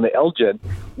take down the Elgin.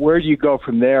 Where do you go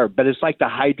from there? But it's like the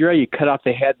Hydra. You cut off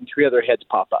the head and 3 other heads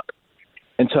pop up.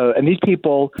 And these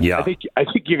people, I think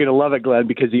you're going to love it, Glenn,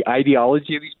 because the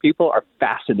ideology of these people are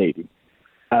fascinating.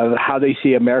 How they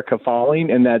see America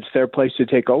falling, and that's their place to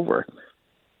take over.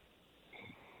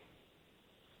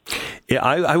 Yeah,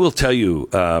 I will tell you,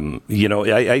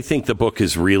 I think the book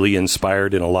is really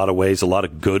inspired in a lot of ways, a lot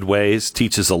of good ways,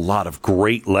 teaches a lot of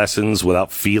great lessons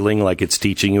without feeling like it's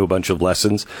teaching you a bunch of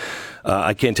lessons.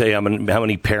 I can't tell you how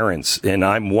many parents, and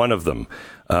I'm one of them,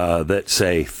 that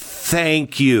say,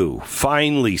 thank you,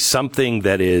 finally something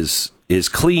that is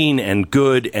clean and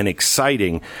good and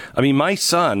exciting. I mean, my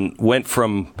son went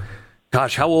from,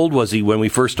 gosh, how old was he when we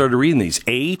first started reading these?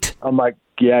 8? I'm like,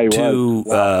 yeah, he was.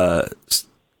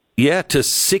 Wow. To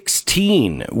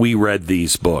 16, we read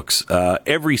these books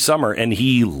every summer, and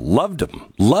he loved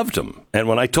them. And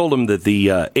when I told him that the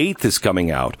 8th is coming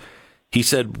out, he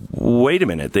said, wait a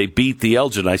minute, they beat the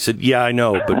Elgin. I said, yeah, I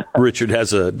know, but Richard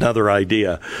has another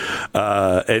idea.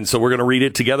 And so we're going to read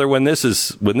it together when this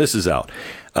is out.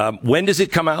 When does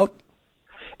it come out?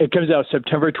 It comes out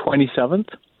September 27th.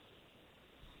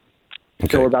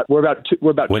 Okay. So we're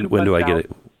about when do I get it?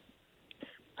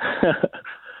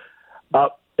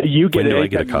 You get when it. Do I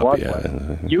get a copy?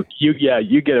 You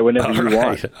get it whenever you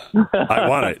want. I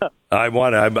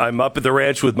want it. I'm up at the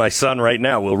ranch with my son right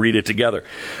now. We'll read it together.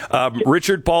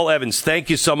 Richard Paul Evans,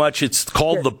 thank you so much. It's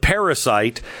called The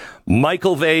Parasite.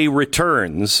 Michael Vey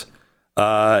returns,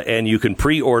 and you can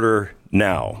pre-order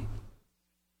now.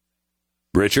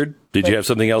 Richard, did you have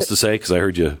something else to say? Because I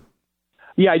heard you.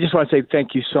 Yeah, I just want to say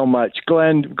thank you so much.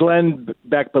 Glenn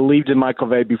Beck believed in Michael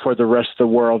Vey before the rest of the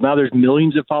world. Now there's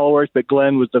millions of followers, but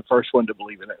Glenn was the first one to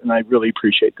believe in it, and I really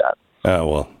appreciate that.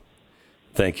 Well,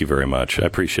 thank you very much. I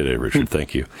appreciate it, Richard.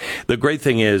 Thank you. The great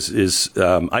thing is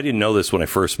I didn't know this when I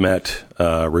first met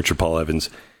Richard Paul Evans.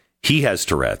 He has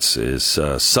Tourette's. His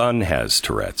son has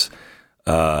Tourette's.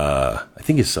 I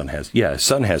think his son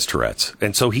has Tourette's.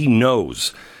 And so he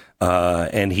knows.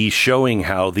 And he's showing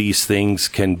how these things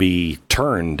can be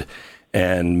turned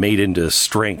and made into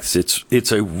strengths.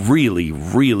 It's a really,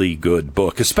 really good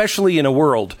book, especially in a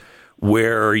world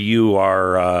where you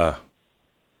are,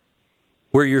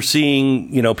 where you're seeing,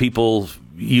 people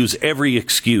use every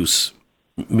excuse,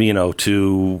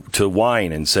 to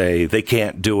whine and say they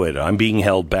can't do it. I'm being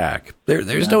held back.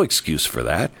 There's no excuse for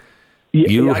that.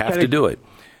 You have to do it.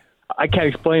 I can't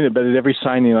explain it, but at every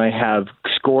signing I have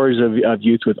scores of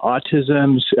youth with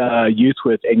autism, youth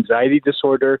with anxiety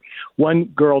disorder. One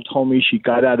girl told me she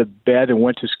got out of bed and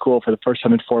went to school for the first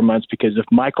time in 4 months because if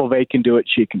Michael Vey can do it,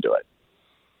 she can do it.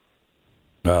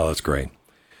 Oh, that's great.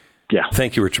 Yeah.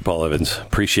 Thank you, Richard Paul Evans.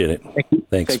 Appreciate it. Thank you.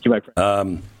 Thanks. Thank you, my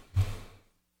friend.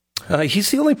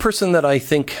 He's the only person that I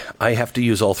think I have to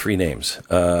use all 3 names,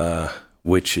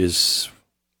 which is,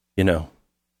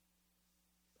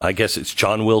 I guess it's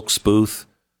John Wilkes Booth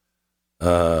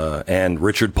and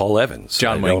Richard Paul Evans.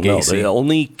 John Wayne Gacy. The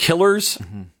only killers.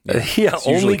 Mm-hmm.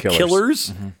 Only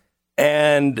killers. Mm-hmm.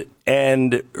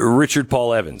 And Richard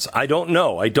Paul Evans. I don't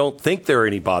know. I don't think there are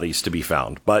any bodies to be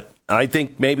found, but I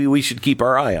think maybe we should keep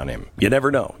our eye on him. You never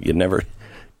know. You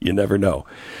never know.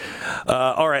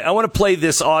 All right. I want to play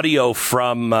this audio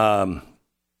from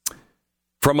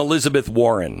Elizabeth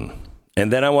Warren,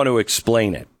 and then I want to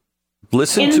explain it.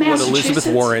 Listen to what Elizabeth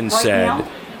Warren said. Now,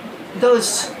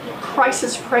 those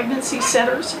crisis pregnancy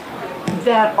centers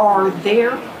that are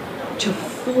there to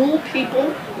fool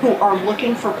people who are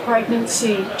looking for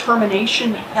pregnancy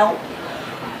termination help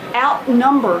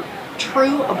outnumber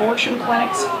true abortion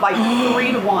clinics by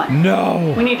 3 to 1.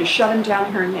 No. We need to shut them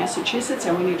down here in Massachusetts,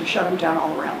 and we need to shut them down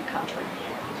all around the country.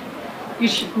 You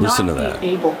should not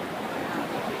be able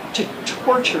to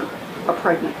torture a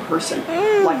pregnant person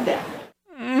like that.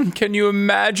 Can you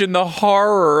imagine the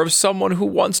horror of someone who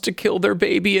wants to kill their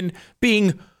baby and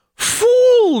being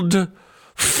fooled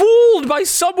by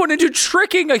someone into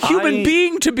tricking a human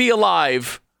being to be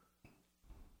alive?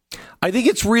 I think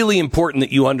it's really important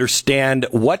that you understand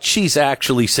what she's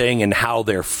actually saying and how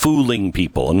they're fooling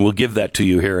people. And we'll give that to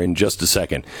you here in just a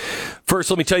second.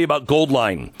 First, let me tell you about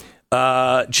Goldline.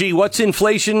 What's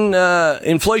inflation?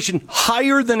 Inflation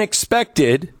higher than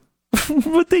expected.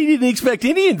 But they didn't expect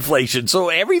any inflation, so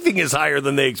everything is higher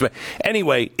than they expect.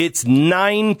 Anyway, it's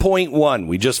 9.1.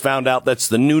 We just found out that's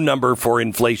the new number for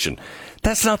inflation.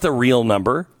 That's not the real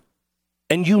number.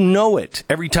 And you know it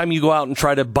every time you go out and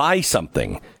try to buy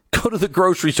something. Go to the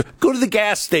grocery store. Go to the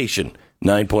gas station.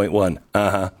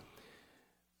 9.1.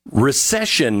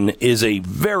 Recession is a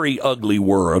very ugly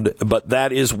word, but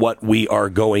that is what we are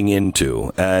going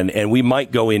into. And we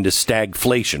might go into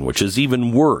stagflation, which is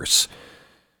even worse.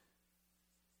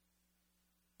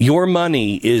 Your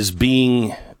money is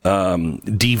being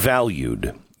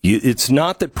devalued. It's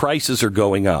not that prices are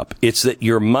going up. It's that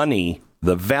your money,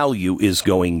 the value is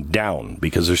going down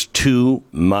because there's too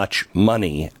much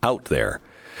money out there.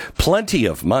 Plenty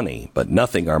of money, but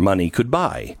nothing our money could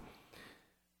buy.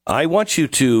 I want you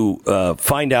to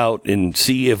find out and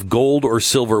see if gold or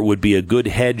silver would be a good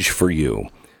hedge for you.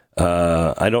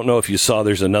 I don't know if you saw,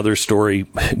 there's another story.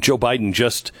 Joe Biden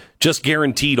just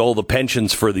guaranteed all the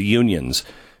pensions for the unions.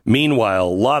 Meanwhile, a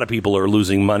lot of people are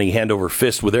losing money hand over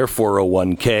fist with their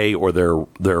 401k or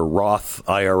their Roth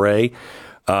IRA.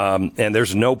 And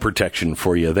there's no protection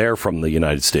for you there from the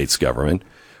United States government.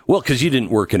 Well, because you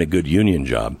didn't work in a good union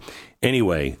job.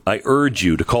 Anyway, I urge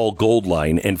you to call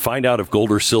Goldline and find out if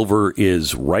gold or silver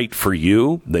is right for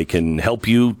you. They can help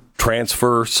you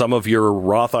transfer some of your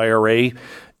Roth IRA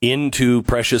into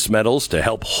precious metals to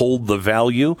help hold the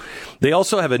value. They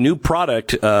also have a new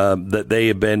product that they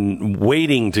have been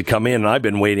waiting to come in, and I've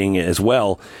been waiting as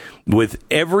well, with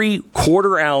every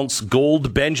quarter-ounce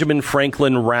gold Benjamin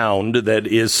Franklin round that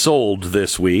is sold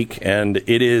this week, and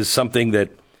it is something that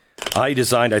I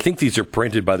designed. I think these are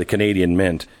printed by the Canadian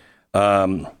Mint.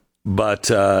 But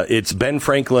it's Ben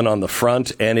Franklin on the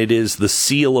front, and it is the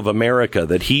seal of America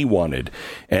that he wanted.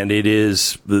 And it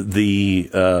is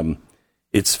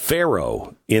it's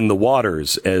Pharaoh in the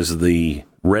waters as the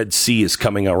Red Sea is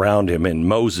coming around him, and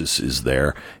Moses is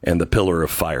there, and the pillar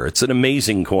of fire. It's an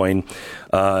amazing coin.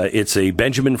 It's a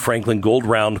Benjamin Franklin gold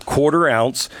round, quarter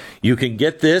ounce. You can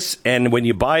get this, and when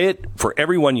you buy it, for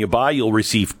everyone you buy, you'll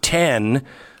receive 10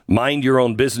 Mind Your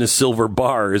Own Business silver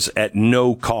bars at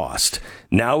no cost.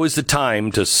 Now is the time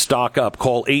to stock up.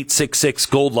 Call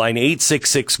 866-GOLDLINE,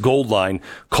 866-GOLDLINE.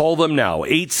 Call them now,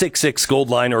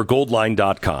 866-GOLDLINE or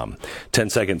goldline.com.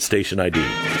 10-second station ID.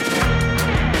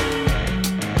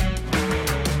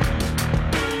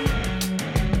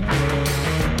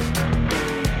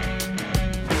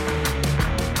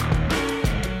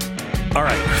 All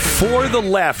right. For the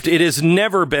left, it has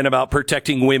never been about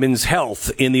protecting women's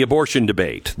health in the abortion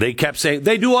debate. They kept saying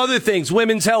they do other things,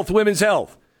 women's health, women's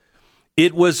health.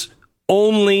 It was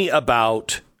only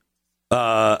about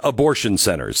abortion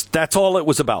centers. That's all it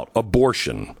was about,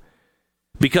 abortion.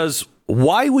 Because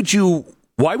why would you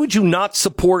not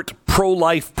support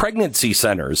pro-life pregnancy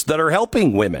centers that are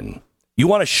helping women? You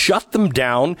want to shut them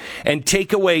down and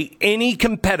take away any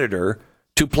competitor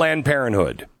to Planned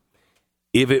Parenthood.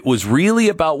 If it was really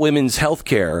about women's health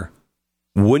care,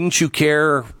 wouldn't you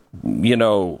care,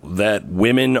 that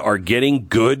women are getting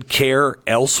good care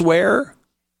elsewhere?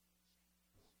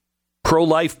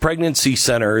 Pro-life pregnancy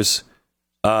centers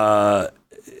are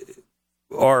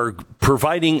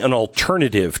providing an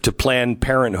alternative to Planned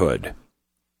Parenthood.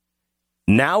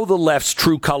 Now the left's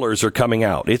true colors are coming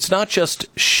out. It's not just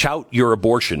shout your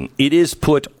abortion. It is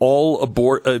put all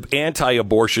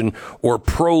anti-abortion or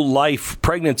pro-life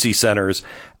pregnancy centers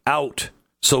out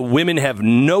so women have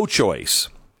no choice.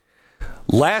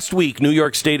 Last week, New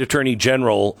York State Attorney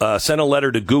General sent a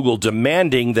letter to Google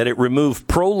demanding that it remove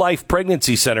pro-life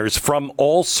pregnancy centers from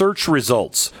all search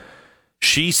results.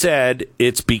 She said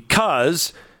it's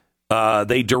because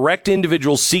they direct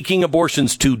individuals seeking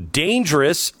abortions to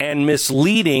dangerous and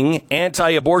misleading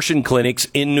anti-abortion clinics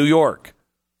in New York.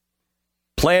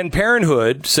 Planned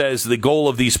Parenthood says the goal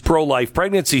of these pro-life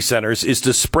pregnancy centers is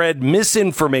to spread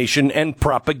misinformation and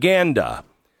propaganda.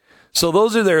 So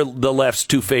those are the left's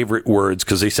two favorite words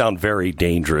because they sound very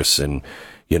dangerous, and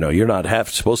you're not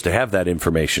supposed to have that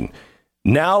information.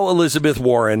 Now Elizabeth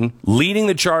Warren leading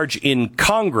the charge in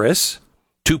Congress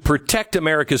to protect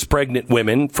America's pregnant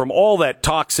women from all that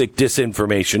toxic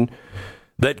disinformation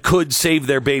that could save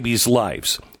their babies'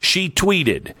 lives. She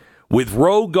tweeted, "With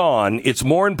Roe gone, it's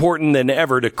more important than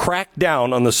ever to crack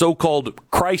down on the so-called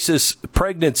crisis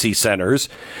pregnancy centers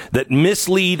that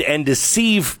mislead and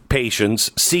deceive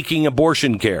patients seeking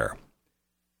abortion care."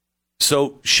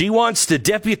 So she wants to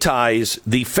deputize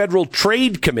the Federal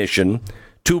Trade Commission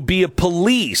to be a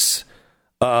police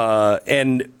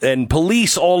and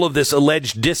police all of this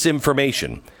alleged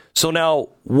disinformation. So now,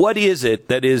 what is it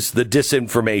that is the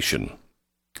disinformation?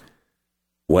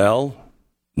 Well,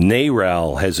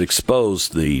 NARAL has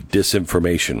exposed the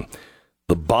disinformation.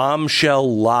 The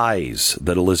bombshell lies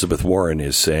that Elizabeth Warren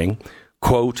is saying,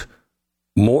 quote,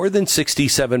 more than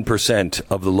 67%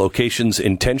 of the locations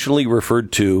intentionally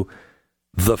referred to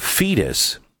the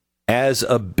fetus as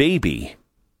a baby.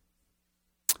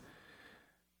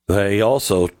 They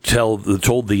also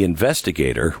told the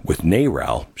investigator with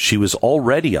NARAL she was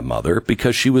already a mother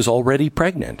because she was already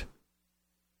pregnant.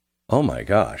 Oh, my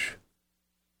gosh.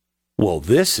 Well,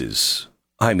 this is,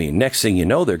 next thing you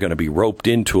know, they're going to be roped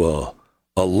into a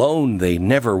loan they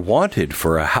never wanted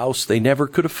for a house they never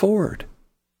could afford.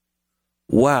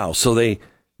 Wow. So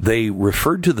they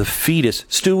referred to the fetus.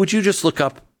 Stu, would you just look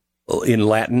up in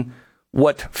Latin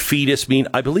what fetus mean?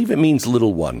 I believe it means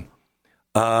little one.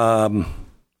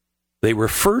 They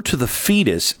refer to the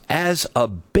fetus as a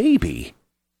baby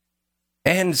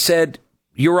and said,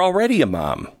 you're already a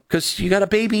mom because you got a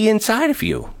baby inside of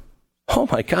you. Oh,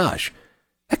 my gosh.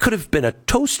 That could have been a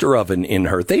toaster oven in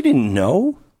her. They didn't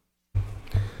know.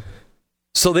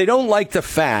 So they don't like the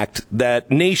fact that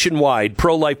nationwide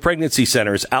pro-life pregnancy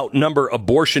centers outnumber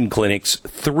abortion clinics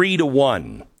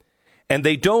 3-1. And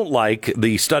they don't like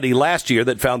the study last year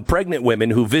that found pregnant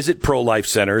women who visit pro-life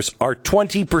centers are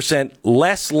 20%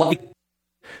 less likely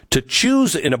to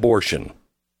choose an abortion.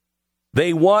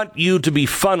 They want you to be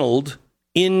funneled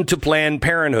into Planned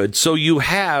Parenthood so you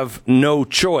have no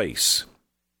choice.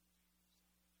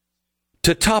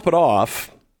 To top it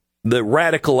off, the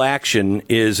radical action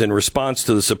is in response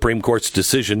to the Supreme Court's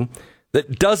decision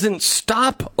that doesn't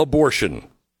stop abortion.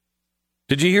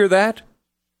 Did you hear that?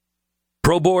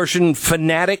 Pro-abortion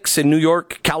fanatics in New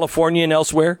York, California, and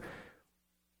elsewhere.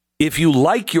 If you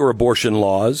like your abortion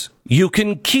laws, you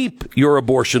can keep your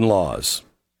abortion laws.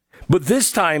 But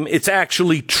this time, it's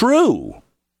actually true.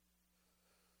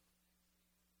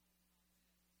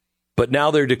 But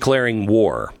now they're declaring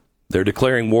war. They're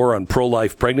declaring war on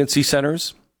pro-life pregnancy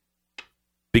centers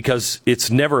because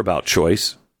it's never about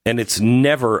choice and it's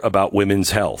never about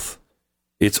women's health.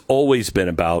 It's always been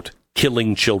about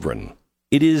killing children.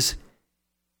 It is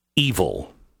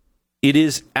evil. It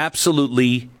is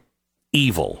absolutely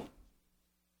evil.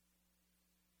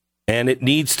 And it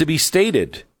needs to be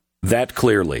stated that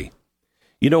clearly.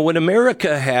 You know, when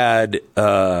America had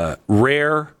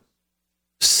rare,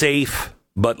 safe,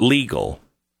 but legal,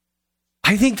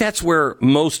 I think that's where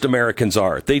most Americans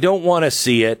are. They don't want to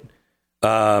see it,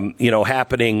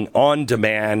 happening on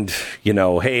demand.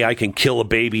 Hey, I can kill a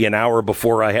baby an hour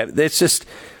before I have.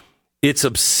 It's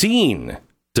obscene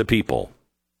to people.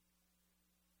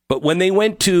 But when they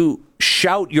went to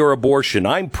shout your abortion,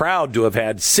 I'm proud to have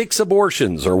had 6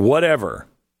 abortions or whatever.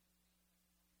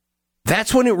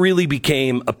 That's when it really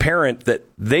became apparent that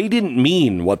they didn't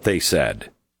mean what they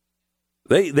said.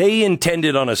 They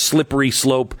intended on a slippery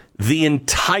slope the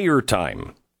entire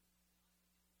time.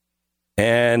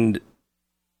 And,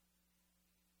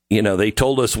 they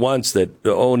told us once that,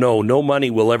 oh, no money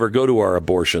will ever go to our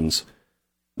abortions.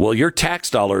 Well, your tax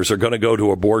dollars are going to go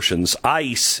to abortions.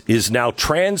 ICE is now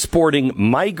transporting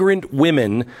migrant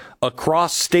women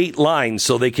across state lines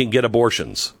so they can get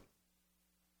abortions.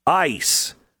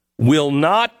 ICE will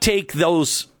not take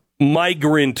those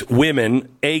migrant women,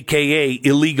 a.k.a.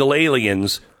 illegal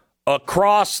aliens,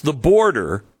 across the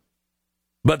border,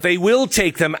 but they will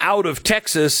take them out of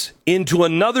Texas into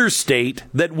another state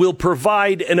that will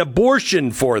provide an abortion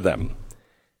for them.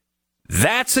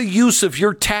 That's a use of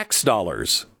your tax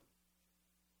dollars.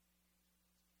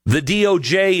 The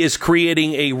DOJ is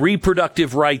creating a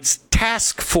reproductive rights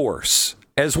task force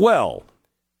as well.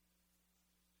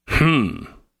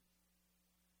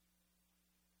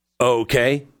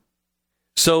 Okay.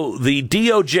 So the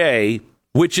DOJ,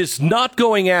 which is not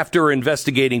going after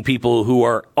investigating people who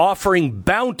are offering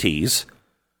bounties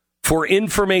for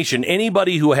information,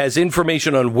 anybody who has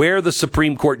information on where the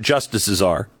Supreme Court justices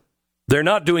are, they're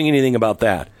not doing anything about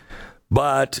that.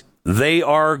 But they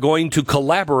are going to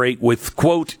collaborate with,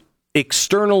 quote,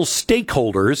 external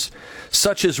stakeholders,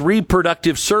 such as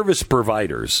reproductive service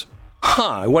providers.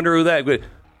 I wonder who that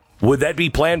would that be.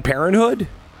 Planned Parenthood?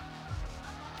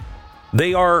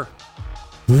 They are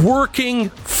working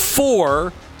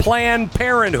for Planned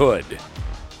Parenthood.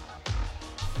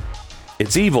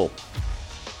 It's evil.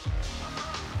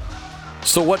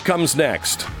 So what comes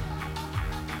next?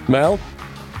 Well,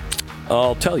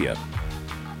 I'll tell you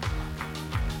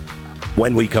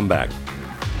when we come back.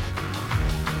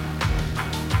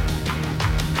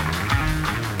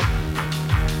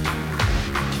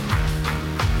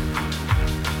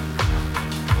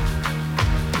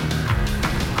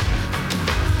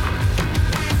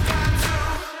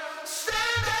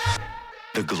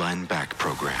 the Glenn Beck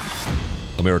Program.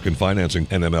 American Financing,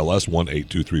 NMLS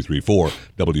 182334,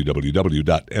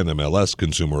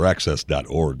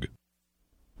 www.nmlsconsumeraccess.org.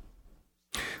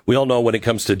 We all know when it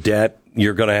comes to debt,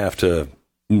 you're going to have to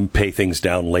pay things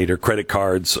down later. Credit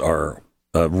cards are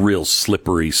a real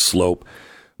slippery slope.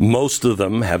 Most of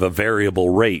them have a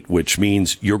variable rate, which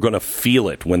means you're going to feel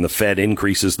it when the Fed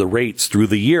increases the rates through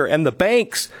the year. And the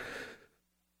banks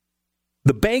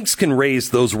can raise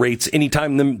those rates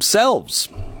anytime themselves.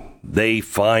 They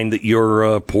find that you're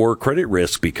a poor credit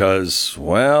risk because,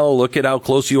 well, look at how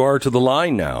close you are to the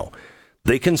line now.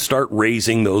 They can start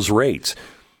raising those rates.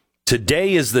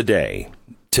 Today is the day.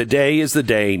 Today is the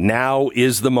day. Now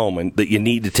is the moment that you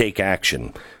need to take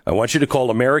action. I want you to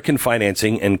call American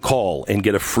Financing and call and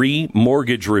get a free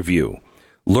mortgage review.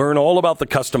 Learn all about the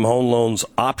custom home loans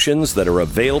options that are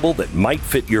available that might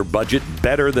fit your budget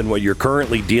better than what you're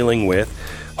currently dealing with.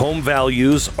 Home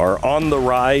values are on the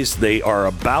rise. They are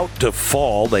about to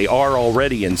fall. They are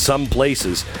already in some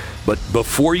places. But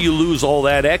before you lose all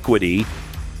that equity,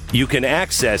 you can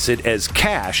access it as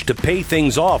cash to pay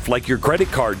things off like your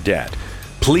credit card debt.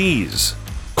 Please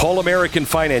call American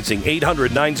Financing,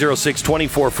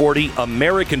 800-906-2440,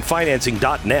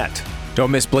 AmericanFinancing.net.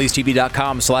 Don't miss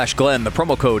BlazeTV.com/Glenn. The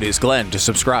promo code is Glenn to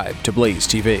subscribe to Blaze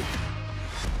TV.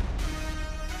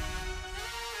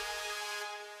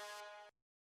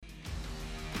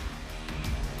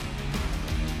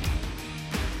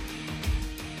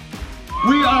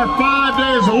 We are 5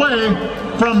 days away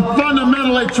from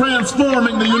fundamentally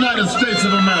transforming the United States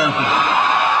of America.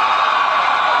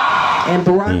 And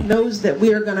Barack knows that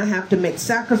we are going to have to make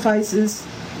sacrifices.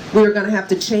 We are going to have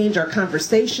to change our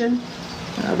conversation.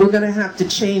 We're going to have to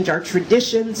change our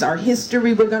traditions, our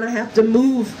history. We're going to have to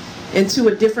move into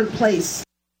a different place.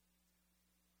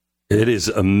 It is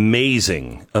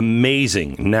amazing,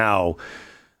 amazing now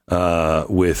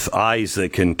with eyes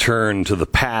that can turn to the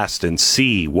past and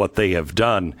see what they have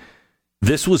done.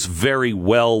 This was very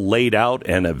well laid out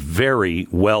and a very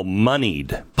well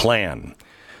moneyed plan.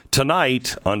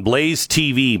 Tonight on Blaze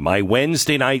TV, my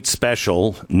Wednesday night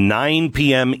special, 9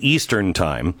 p.m. Eastern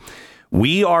Time,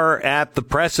 we are at the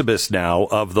precipice now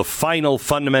of the final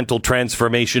fundamental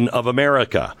transformation of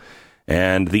America.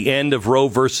 And the end of Roe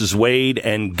versus Wade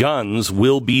and guns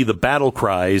will be the battle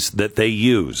cries that they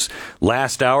use.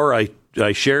 Last hour, I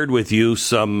shared with you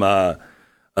some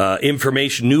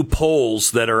information, new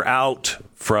polls that are out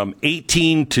from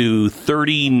 18 to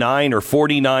 39 or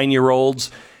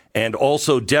 49-year-olds, and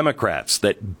also Democrats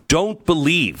that don't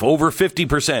believe, over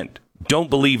 50%, don't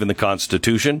believe in the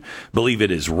Constitution, believe it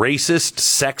is racist,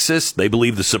 sexist. They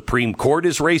believe the Supreme Court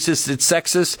is racist, it's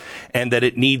sexist, and that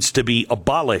it needs to be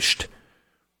abolished.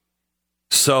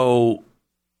 So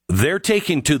they're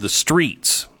taking to the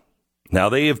streets. Now,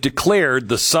 they have declared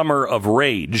the summer of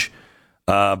rage,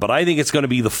 but I think it's going to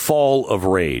be the fall of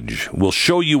rage. We'll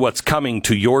show you what's coming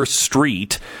to your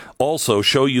street. Also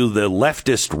show you the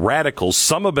leftist radicals,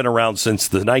 some have been around since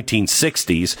the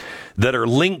 1960s, that are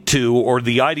linked to or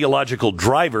the ideological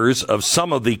drivers of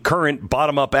some of the current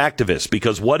bottom-up activists.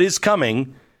 Because what is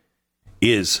coming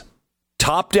is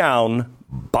top-down,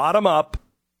 bottom-up,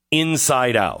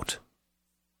 inside-out.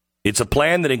 It's a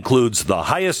plan that includes the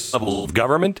highest level of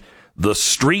government, the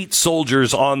street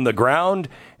soldiers on the ground,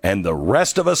 and the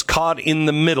rest of us caught in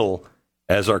the middle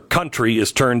as our country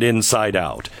is turned inside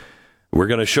out. We're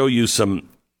going to show you some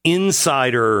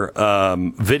insider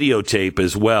videotape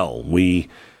as well. We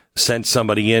sent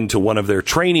somebody into one of their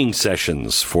training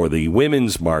sessions for the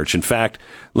Women's March. In fact,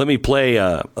 let me play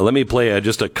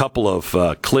just a couple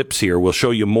of clips here. We'll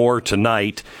show you more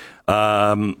tonight.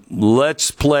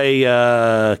 Let's play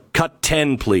cut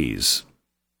 10, please.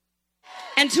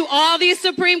 And to all these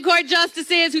Supreme Court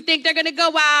justices who think they're going to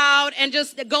go out and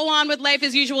just go on with life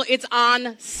as usual, it's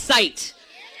on sight.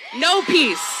 No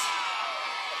peace.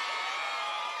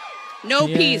 No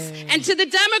peace. And to the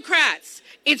Democrats,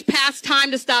 it's past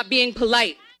time to stop being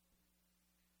polite.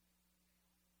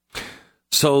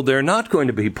 So they're not going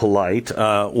to be polite.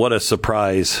 What a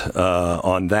surprise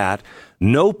on that.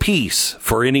 No peace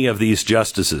for any of these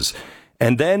justices.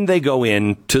 And then they go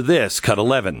into this, cut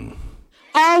 11.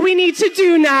 All we need to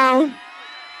do now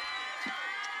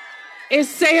is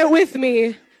say it with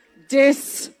me.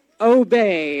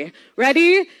 Disobey.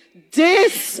 Ready?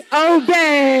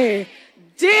 Disobey.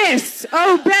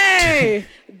 Disobey.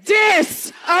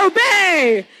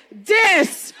 Disobey.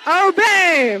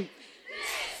 Disobey.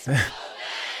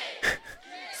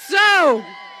 So,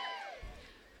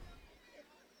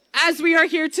 as we are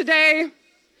here today,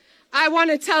 I want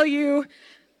to tell you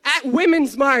at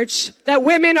Women's March that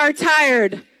women are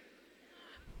tired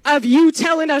of you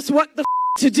telling us what the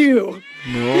to do.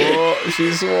 No,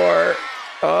 she swore.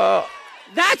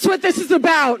 That's what this is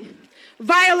about.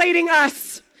 Violating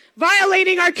us,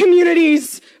 violating our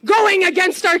communities, going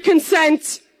against our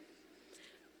consent.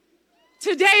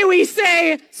 Today we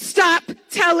say, stop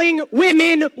telling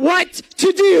women what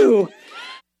to do.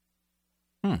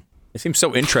 They seem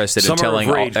so interested in Summer telling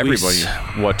of Rage, everybody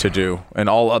what to do and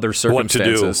all other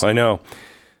circumstances. What to do.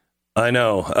 I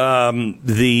know.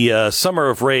 The Summer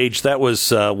of Rage, that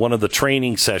was one of the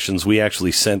training sessions. We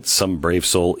actually sent some brave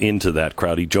soul into that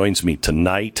crowd. He joins me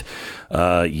tonight.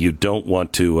 You don't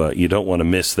want to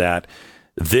miss that.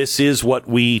 This is what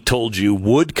we told you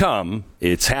would come.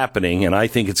 It's happening, and I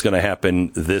think it's going to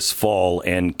happen this fall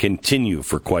and continue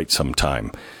for quite some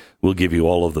time. We'll give you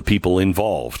all of the people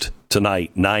involved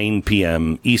tonight, 9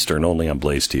 p.m. Eastern, only on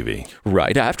Blaze TV.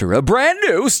 Right after a brand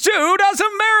new Stu Does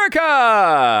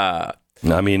America.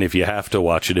 I mean, if you have to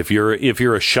watch it, if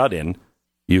you're a shut-in,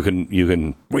 you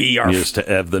can just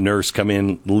have the nurse come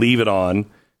in, leave it on,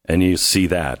 and you see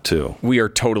that too. We are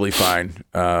totally fine.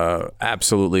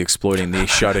 Absolutely exploiting the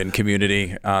shut-in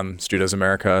community on Stu Does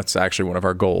America. It's actually one of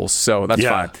our goals, so that's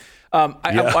fine.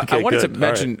 I wanted to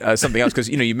mention something else because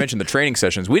you mentioned the training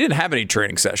sessions. We didn't have any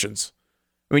training sessions.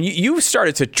 I mean, you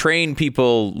started to train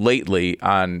people lately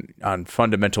on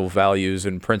fundamental values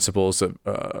and principles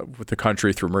with the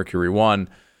country through Mercury One,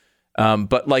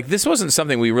 but like this wasn't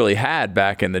something we really had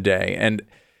back in the day. And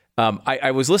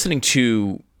I was listening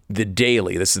to The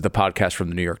Daily. This is the podcast from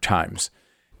the New York Times,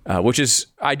 which is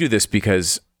I do this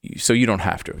because. So you don't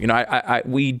have to.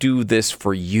 We do this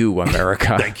for you,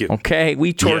 America. Thank you. Okay?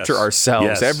 We torture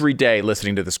ourselves every day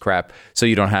listening to this crap, so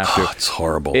you don't have to. It's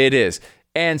horrible. It is.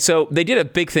 And so they did a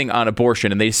big thing on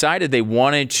abortion, and they decided they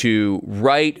wanted to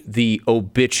write the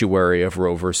obituary of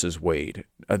Roe versus Wade.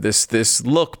 This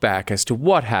look back as to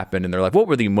what happened in their life. What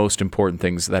were the most important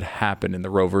things that happened in the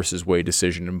Roe versus Wade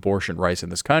decision, abortion rights in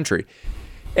this country?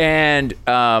 And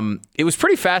it was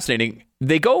pretty fascinating.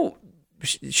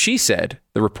 She said,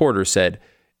 the reporter said,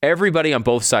 everybody on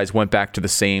both sides went back to the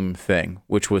same thing,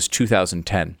 which was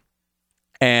 2010.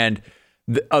 And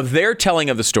of their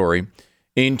telling of the story,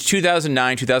 in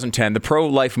 2009, 2010, the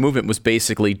pro-life movement was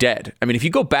basically dead. I mean, if you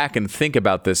go back and think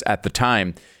about this at the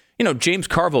time, James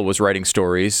Carville was writing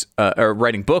stories or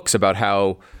writing books about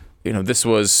how, this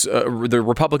was the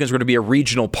Republicans were going to be a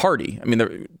regional party. I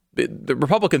mean, the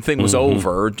Republican thing was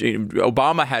over.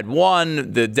 Obama had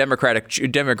won. The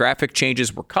demographic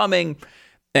changes were coming,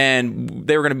 and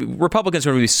Republicans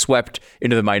were going to be swept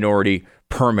into the minority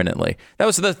permanently.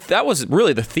 That was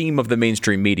really the theme of the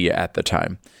mainstream media at the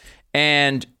time.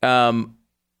 And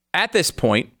at this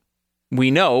point, we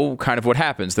know kind of what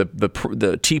happens.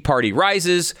 The Tea Party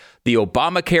rises. The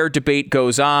Obamacare debate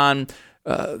goes on.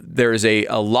 There's a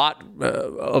lot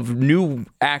of new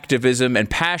activism and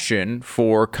passion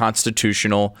for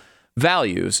constitutional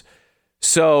values.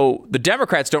 So the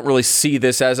Democrats don't really see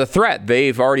this as a threat.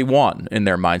 They've already won in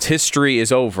their minds. History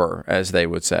is over, as they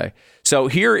would say. So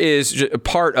here is a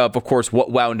part of course,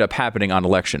 what wound up happening on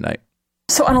election night.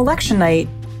 So on election night,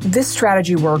 this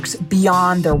strategy works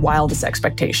beyond their wildest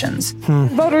expectations.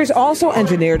 Voters also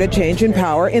engineered a change in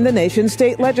power in the nation's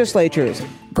state legislatures.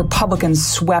 Republicans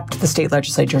swept the state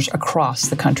legislatures across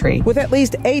the country. With at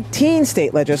least 18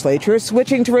 state legislatures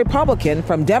switching to Republican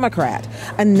from Democrat,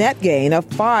 a net gain of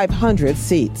 500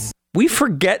 seats. We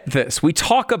forget this. We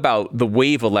talk about the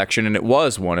wave election, and it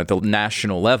was one at the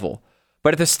national level.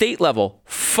 But at the state level,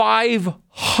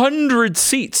 500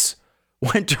 seats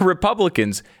went to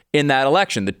Republicans in that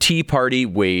election, the Tea Party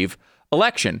wave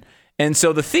election. And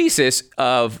so the thesis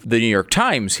of the New York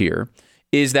Times here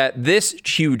is that this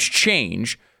huge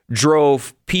change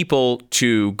drove people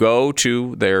to go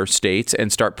to their states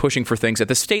and start pushing for things at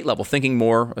the state level, thinking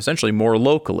essentially more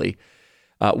locally,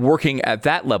 working at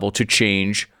that level to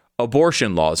change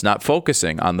abortion laws, not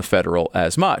focusing on the federal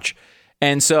as much.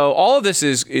 And so all of this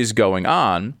is going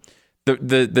on.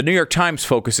 The New York Times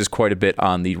focuses quite a bit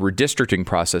on the redistricting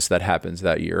process that happens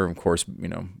that year. Of course,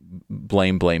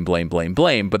 blame.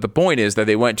 But the point is that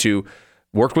they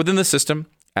worked within the system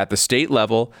at the state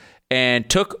level and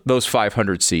took those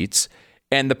 500 seats,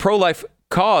 and the pro-life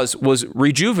cause was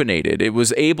rejuvenated. It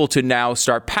was able to now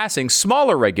start passing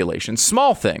smaller regulations,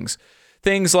 small things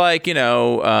like, you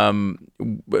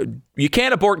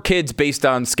can't abort kids based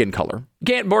on skin color. You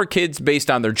can't abort kids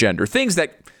based on their gender. Things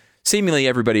that seemingly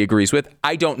everybody agrees with.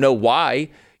 I don't know why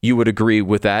you would agree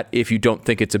with that if you don't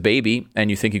think it's a baby and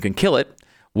you think you can kill it.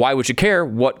 Why would you care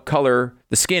what color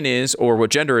the skin is or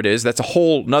what gender it is? That's a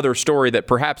whole nother story that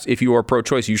perhaps if you are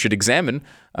pro-choice, you should examine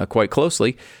quite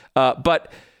closely.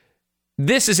 But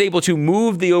this is able to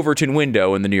move the Overton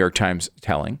window in the New York Times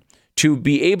telling to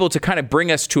be able to kind of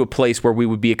bring us to a place where we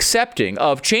would be accepting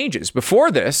of changes.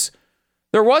 Before this,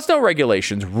 there was no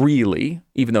regulations really,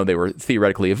 even though they were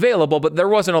theoretically available, but there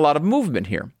wasn't a lot of movement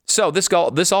here. So this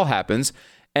all happens,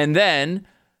 and then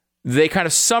they kind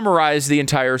of summarize the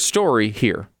entire story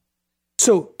here.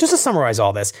 So just to summarize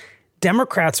all this,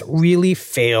 Democrats really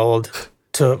failed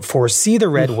to foresee the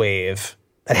red wave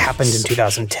that happened in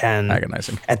 2010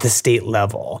 Agonizing. At the state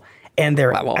level. And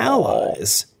their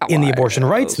allies in the abortion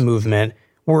rights movement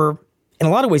were, in a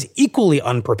lot of ways, equally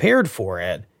unprepared for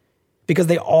it because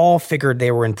they all figured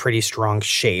they were in pretty strong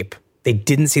shape. They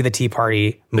didn't see the Tea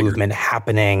Party movement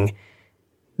happening.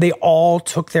 They all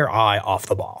took their eye off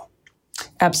the ball.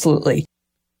 Absolutely.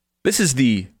 This is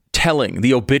the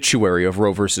obituary of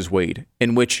Roe versus Wade,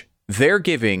 in which they're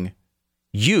giving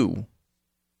you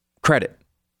credit.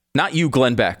 Not you,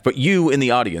 Glenn Beck, but you in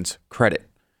the audience, credit.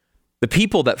 The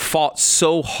people that fought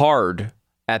so hard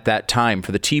at that time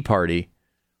for the Tea Party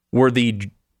were the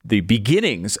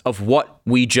beginnings of what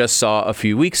we just saw a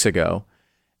few weeks ago.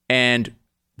 And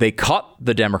they caught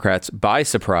the Democrats by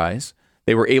surprise.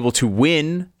 They were able to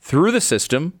win through the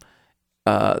system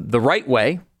the right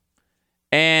way.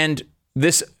 And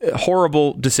this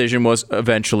horrible decision was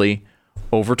eventually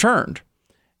overturned.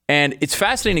 And it's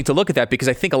fascinating to look at that because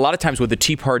I think a lot of times with the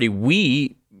Tea Party,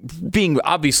 we, being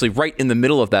obviously right in the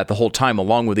middle of that the whole time,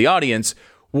 along with the audience,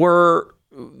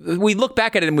 we look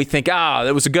back at it and we think,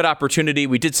 that was a good opportunity.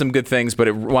 We did some good things, but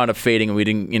it wound up fading and we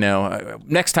didn't,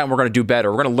 next time we're going to do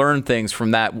better. We're going to learn things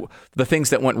from that, the things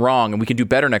that went wrong, and we can do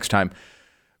better next time.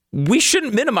 We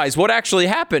shouldn't minimize what actually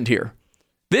happened here.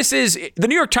 The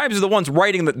New York Times is the ones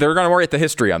writing that they're going to write the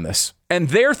history on this. And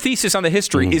their thesis on the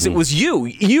history is it was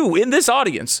you in this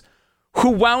audience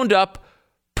who wound up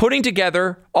putting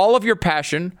together all of your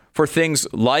passion for things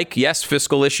like, yes,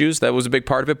 fiscal issues. That was a big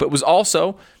part of it. But it was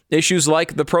also issues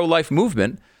like the pro-life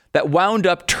movement that wound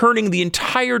up turning the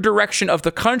entire direction of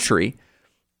the country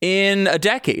in a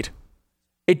decade.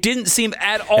 It didn't seem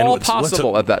at all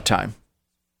possible at that time.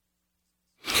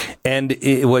 And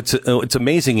what's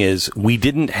amazing is we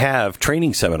didn't have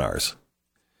training seminars.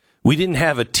 We didn't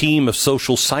have a team of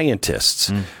social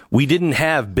scientists. We didn't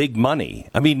have big money.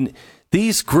 I mean,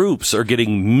 these groups are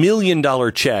getting $1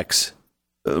 million checks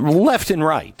left and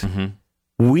right.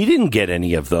 Mm-hmm. We didn't get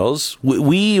any of those.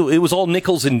 It was all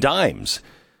nickels and dimes.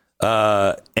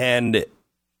 And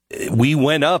we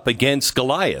went up against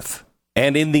Goliath.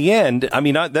 And in the end, I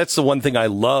mean, that's the one thing I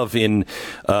love in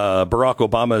Barack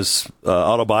Obama's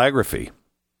autobiography.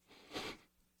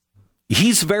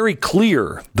 He's very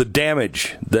clear the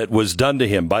damage that was done to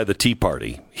him by the Tea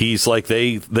Party. He's like,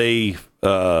 they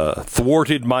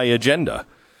thwarted my agenda.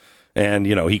 And,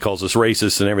 he calls us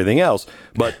racist and everything else.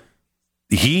 But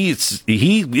he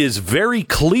is very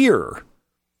clear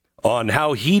on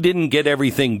how he didn't get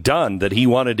everything done that he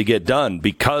wanted to get done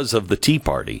because of the Tea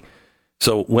Party.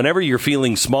 So whenever you're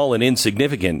feeling small and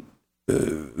insignificant,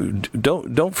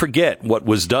 don't forget what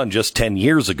was done just 10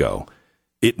 years ago.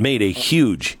 It made a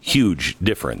huge, huge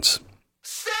difference.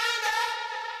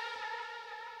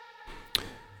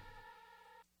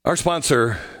 Our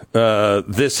sponsor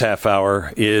this half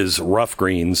hour is Rough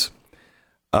Greens.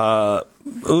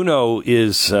 Uno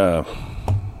is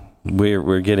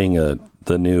we're getting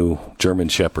the new German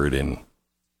Shepherd in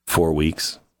 4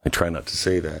 weeks. I try not to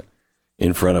say that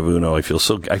in front of Uno. I feel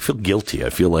guilty. I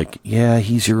feel like, yeah,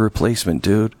 he's your replacement,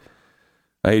 dude.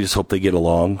 I just hope they get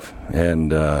along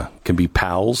and can be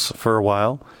pals for a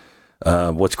while.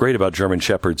 What's great about German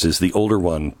Shepherds is the older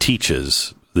one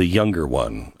teaches the younger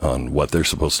one on what they're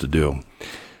supposed to do.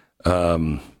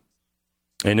 And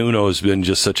Uno has been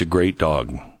just such a great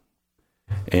dog.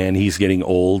 And he's getting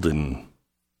old and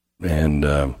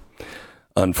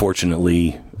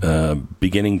unfortunately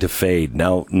beginning to fade.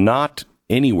 Now, not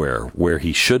anywhere where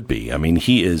he should be. I mean,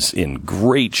 he is in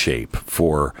great shape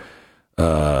for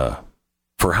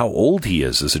how old he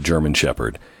is as a German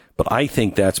Shepherd. But I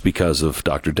think that's because of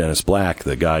Dr. Dennis Black,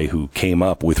 the guy who came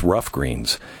up with Rough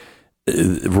Greens.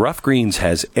 Rough Greens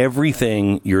has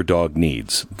everything your dog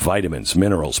needs. Vitamins,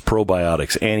 minerals,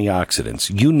 probiotics,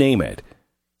 antioxidants, you name it.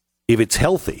 If it's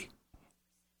healthy,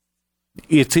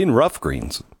 it's in Rough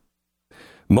Greens.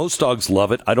 Most dogs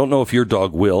love it. I don't know if your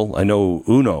dog will. I know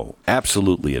Uno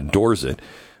absolutely adores it.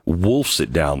 Wolfs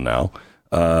it down now.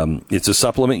 It's a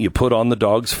supplement you put on the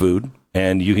dog's food,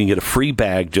 and you can get a free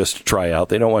bag just to try out.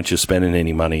 They don't want you spending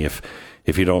any money if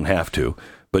you don't have to.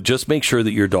 But just make sure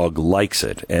that your dog likes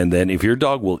it. And then if your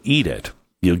dog will eat it,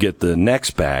 you'll get the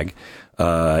next bag.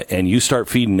 and you start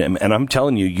feeding them, and I'm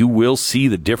telling you, you will see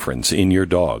the difference in your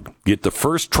dog. Get the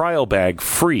first trial bag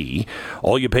free.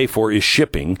 All you pay for is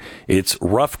shipping. It's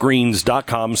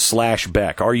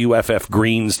roughgreens.com/Beck,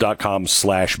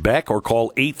 ruffgreens.com/Beck, or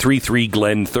call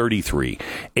 833-GLEN-33.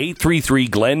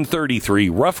 833-GLEN-33,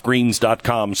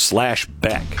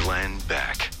 roughgreens.com/Beck. Glenn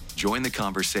Beck. Join the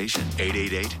conversation.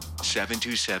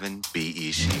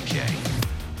 888-727-BECK.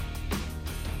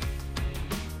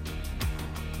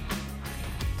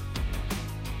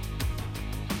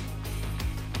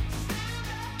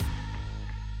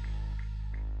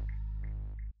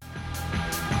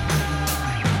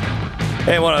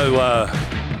 Hey, I want to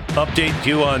update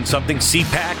you on something.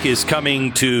 CPAC is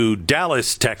coming to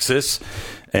Dallas, Texas,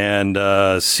 and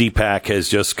CPAC has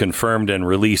just confirmed and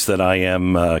released that I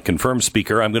am confirmed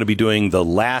speaker. I'm going to be doing the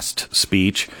last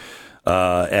speech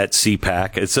at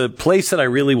CPAC. It's a place that I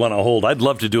really want to hold. I'd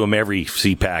love to do them every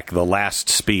CPAC, the last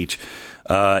speech,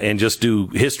 and just do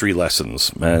history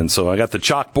lessons. And so I got the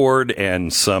chalkboard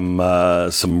and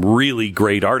some really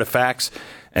great artifacts,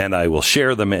 and I will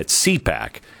share them at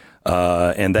CPAC.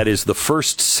 And that is the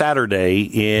first Saturday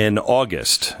in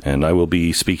August, and I will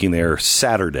be speaking there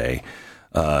Saturday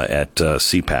at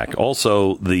CPAC.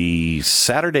 Also, the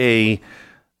Saturday,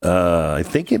 I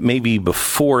think it may be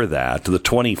before that, the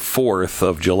 24th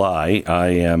of July, I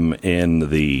am in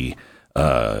the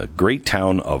great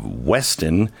town of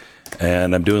Weston,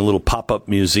 and I'm doing a little pop-up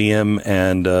museum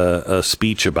and a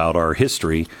speech about our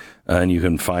history, and you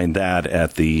can find that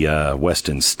at the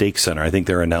Weston Stake Center. I think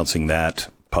they're announcing that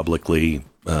publicly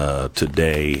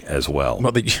today as well.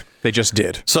 Well, they just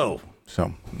did. So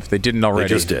if they didn't already,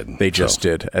 they just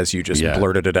did, as you just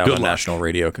blurted it out on national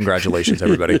radio. Congratulations,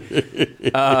 everybody.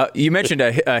 You mentioned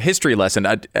a history lesson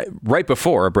right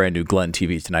before a brand new Glenn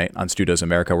TV tonight on Stu Does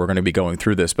America. We're going to be going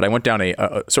through this, but I went down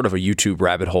a sort of a YouTube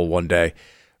rabbit hole one day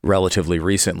relatively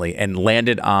recently and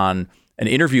landed on an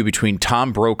interview between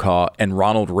Tom Brokaw and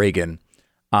Ronald Reagan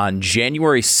on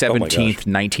January 17th,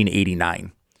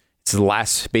 1989.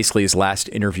 It's basically his last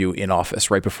interview in office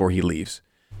right before he leaves.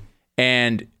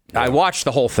 And I watched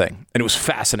the whole thing, and it was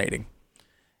fascinating.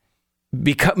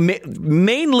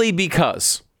 Mainly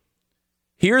because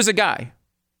here's a guy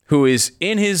who is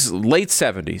in his late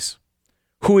 70s,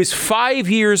 who is 5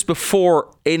 years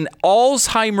before an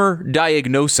Alzheimer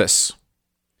diagnosis.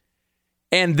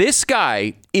 And this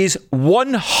guy is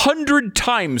 100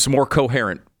 times more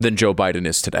coherent than Joe Biden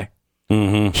is today.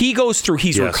 Mm-hmm. He goes through,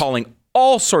 he's recalling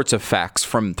all sorts of facts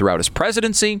from throughout his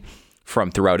presidency,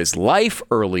 from throughout his life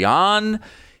early on.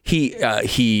 He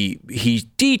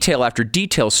detail after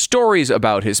detail, stories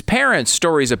about his parents,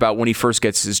 stories about when he first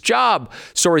gets his job,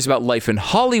 stories about life in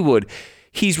Hollywood.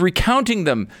 He's recounting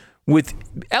them with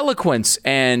eloquence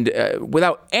and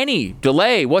without any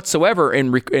delay whatsoever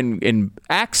in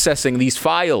accessing these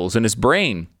files in his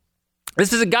brain.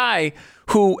 This is a guy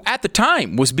who, at the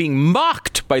time, was being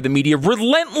mocked by the media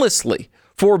relentlessly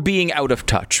for being out of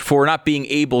touch, for not being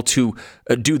able to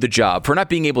do the job, for not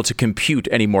being able to compute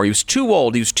anymore. He was too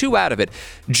old. He was too out of it.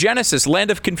 Genesis,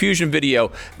 Land of Confusion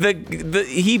video.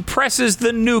 He presses the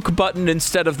nuke button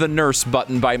instead of the nurse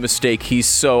button by mistake. He's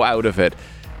so out of it.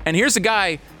 And here's a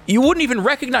guy, you wouldn't even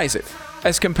recognize it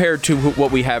as compared to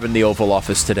what we have in the Oval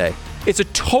Office today. It's a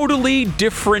totally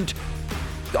different,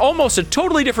 almost a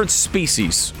totally different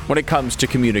species when it comes to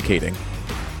communicating.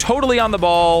 Totally on the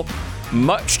ball.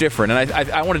 Much different.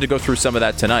 And I wanted to go through some of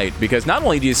that tonight because not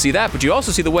only do you see that, but you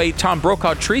also see the way Tom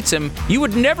Brokaw treats him. You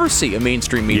would never see a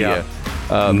mainstream media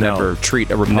member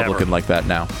treat a Republican like that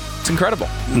now. It's incredible.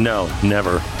 No,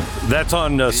 never. That's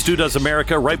on Stu Does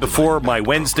America right before my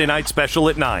Wednesday night special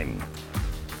at 9.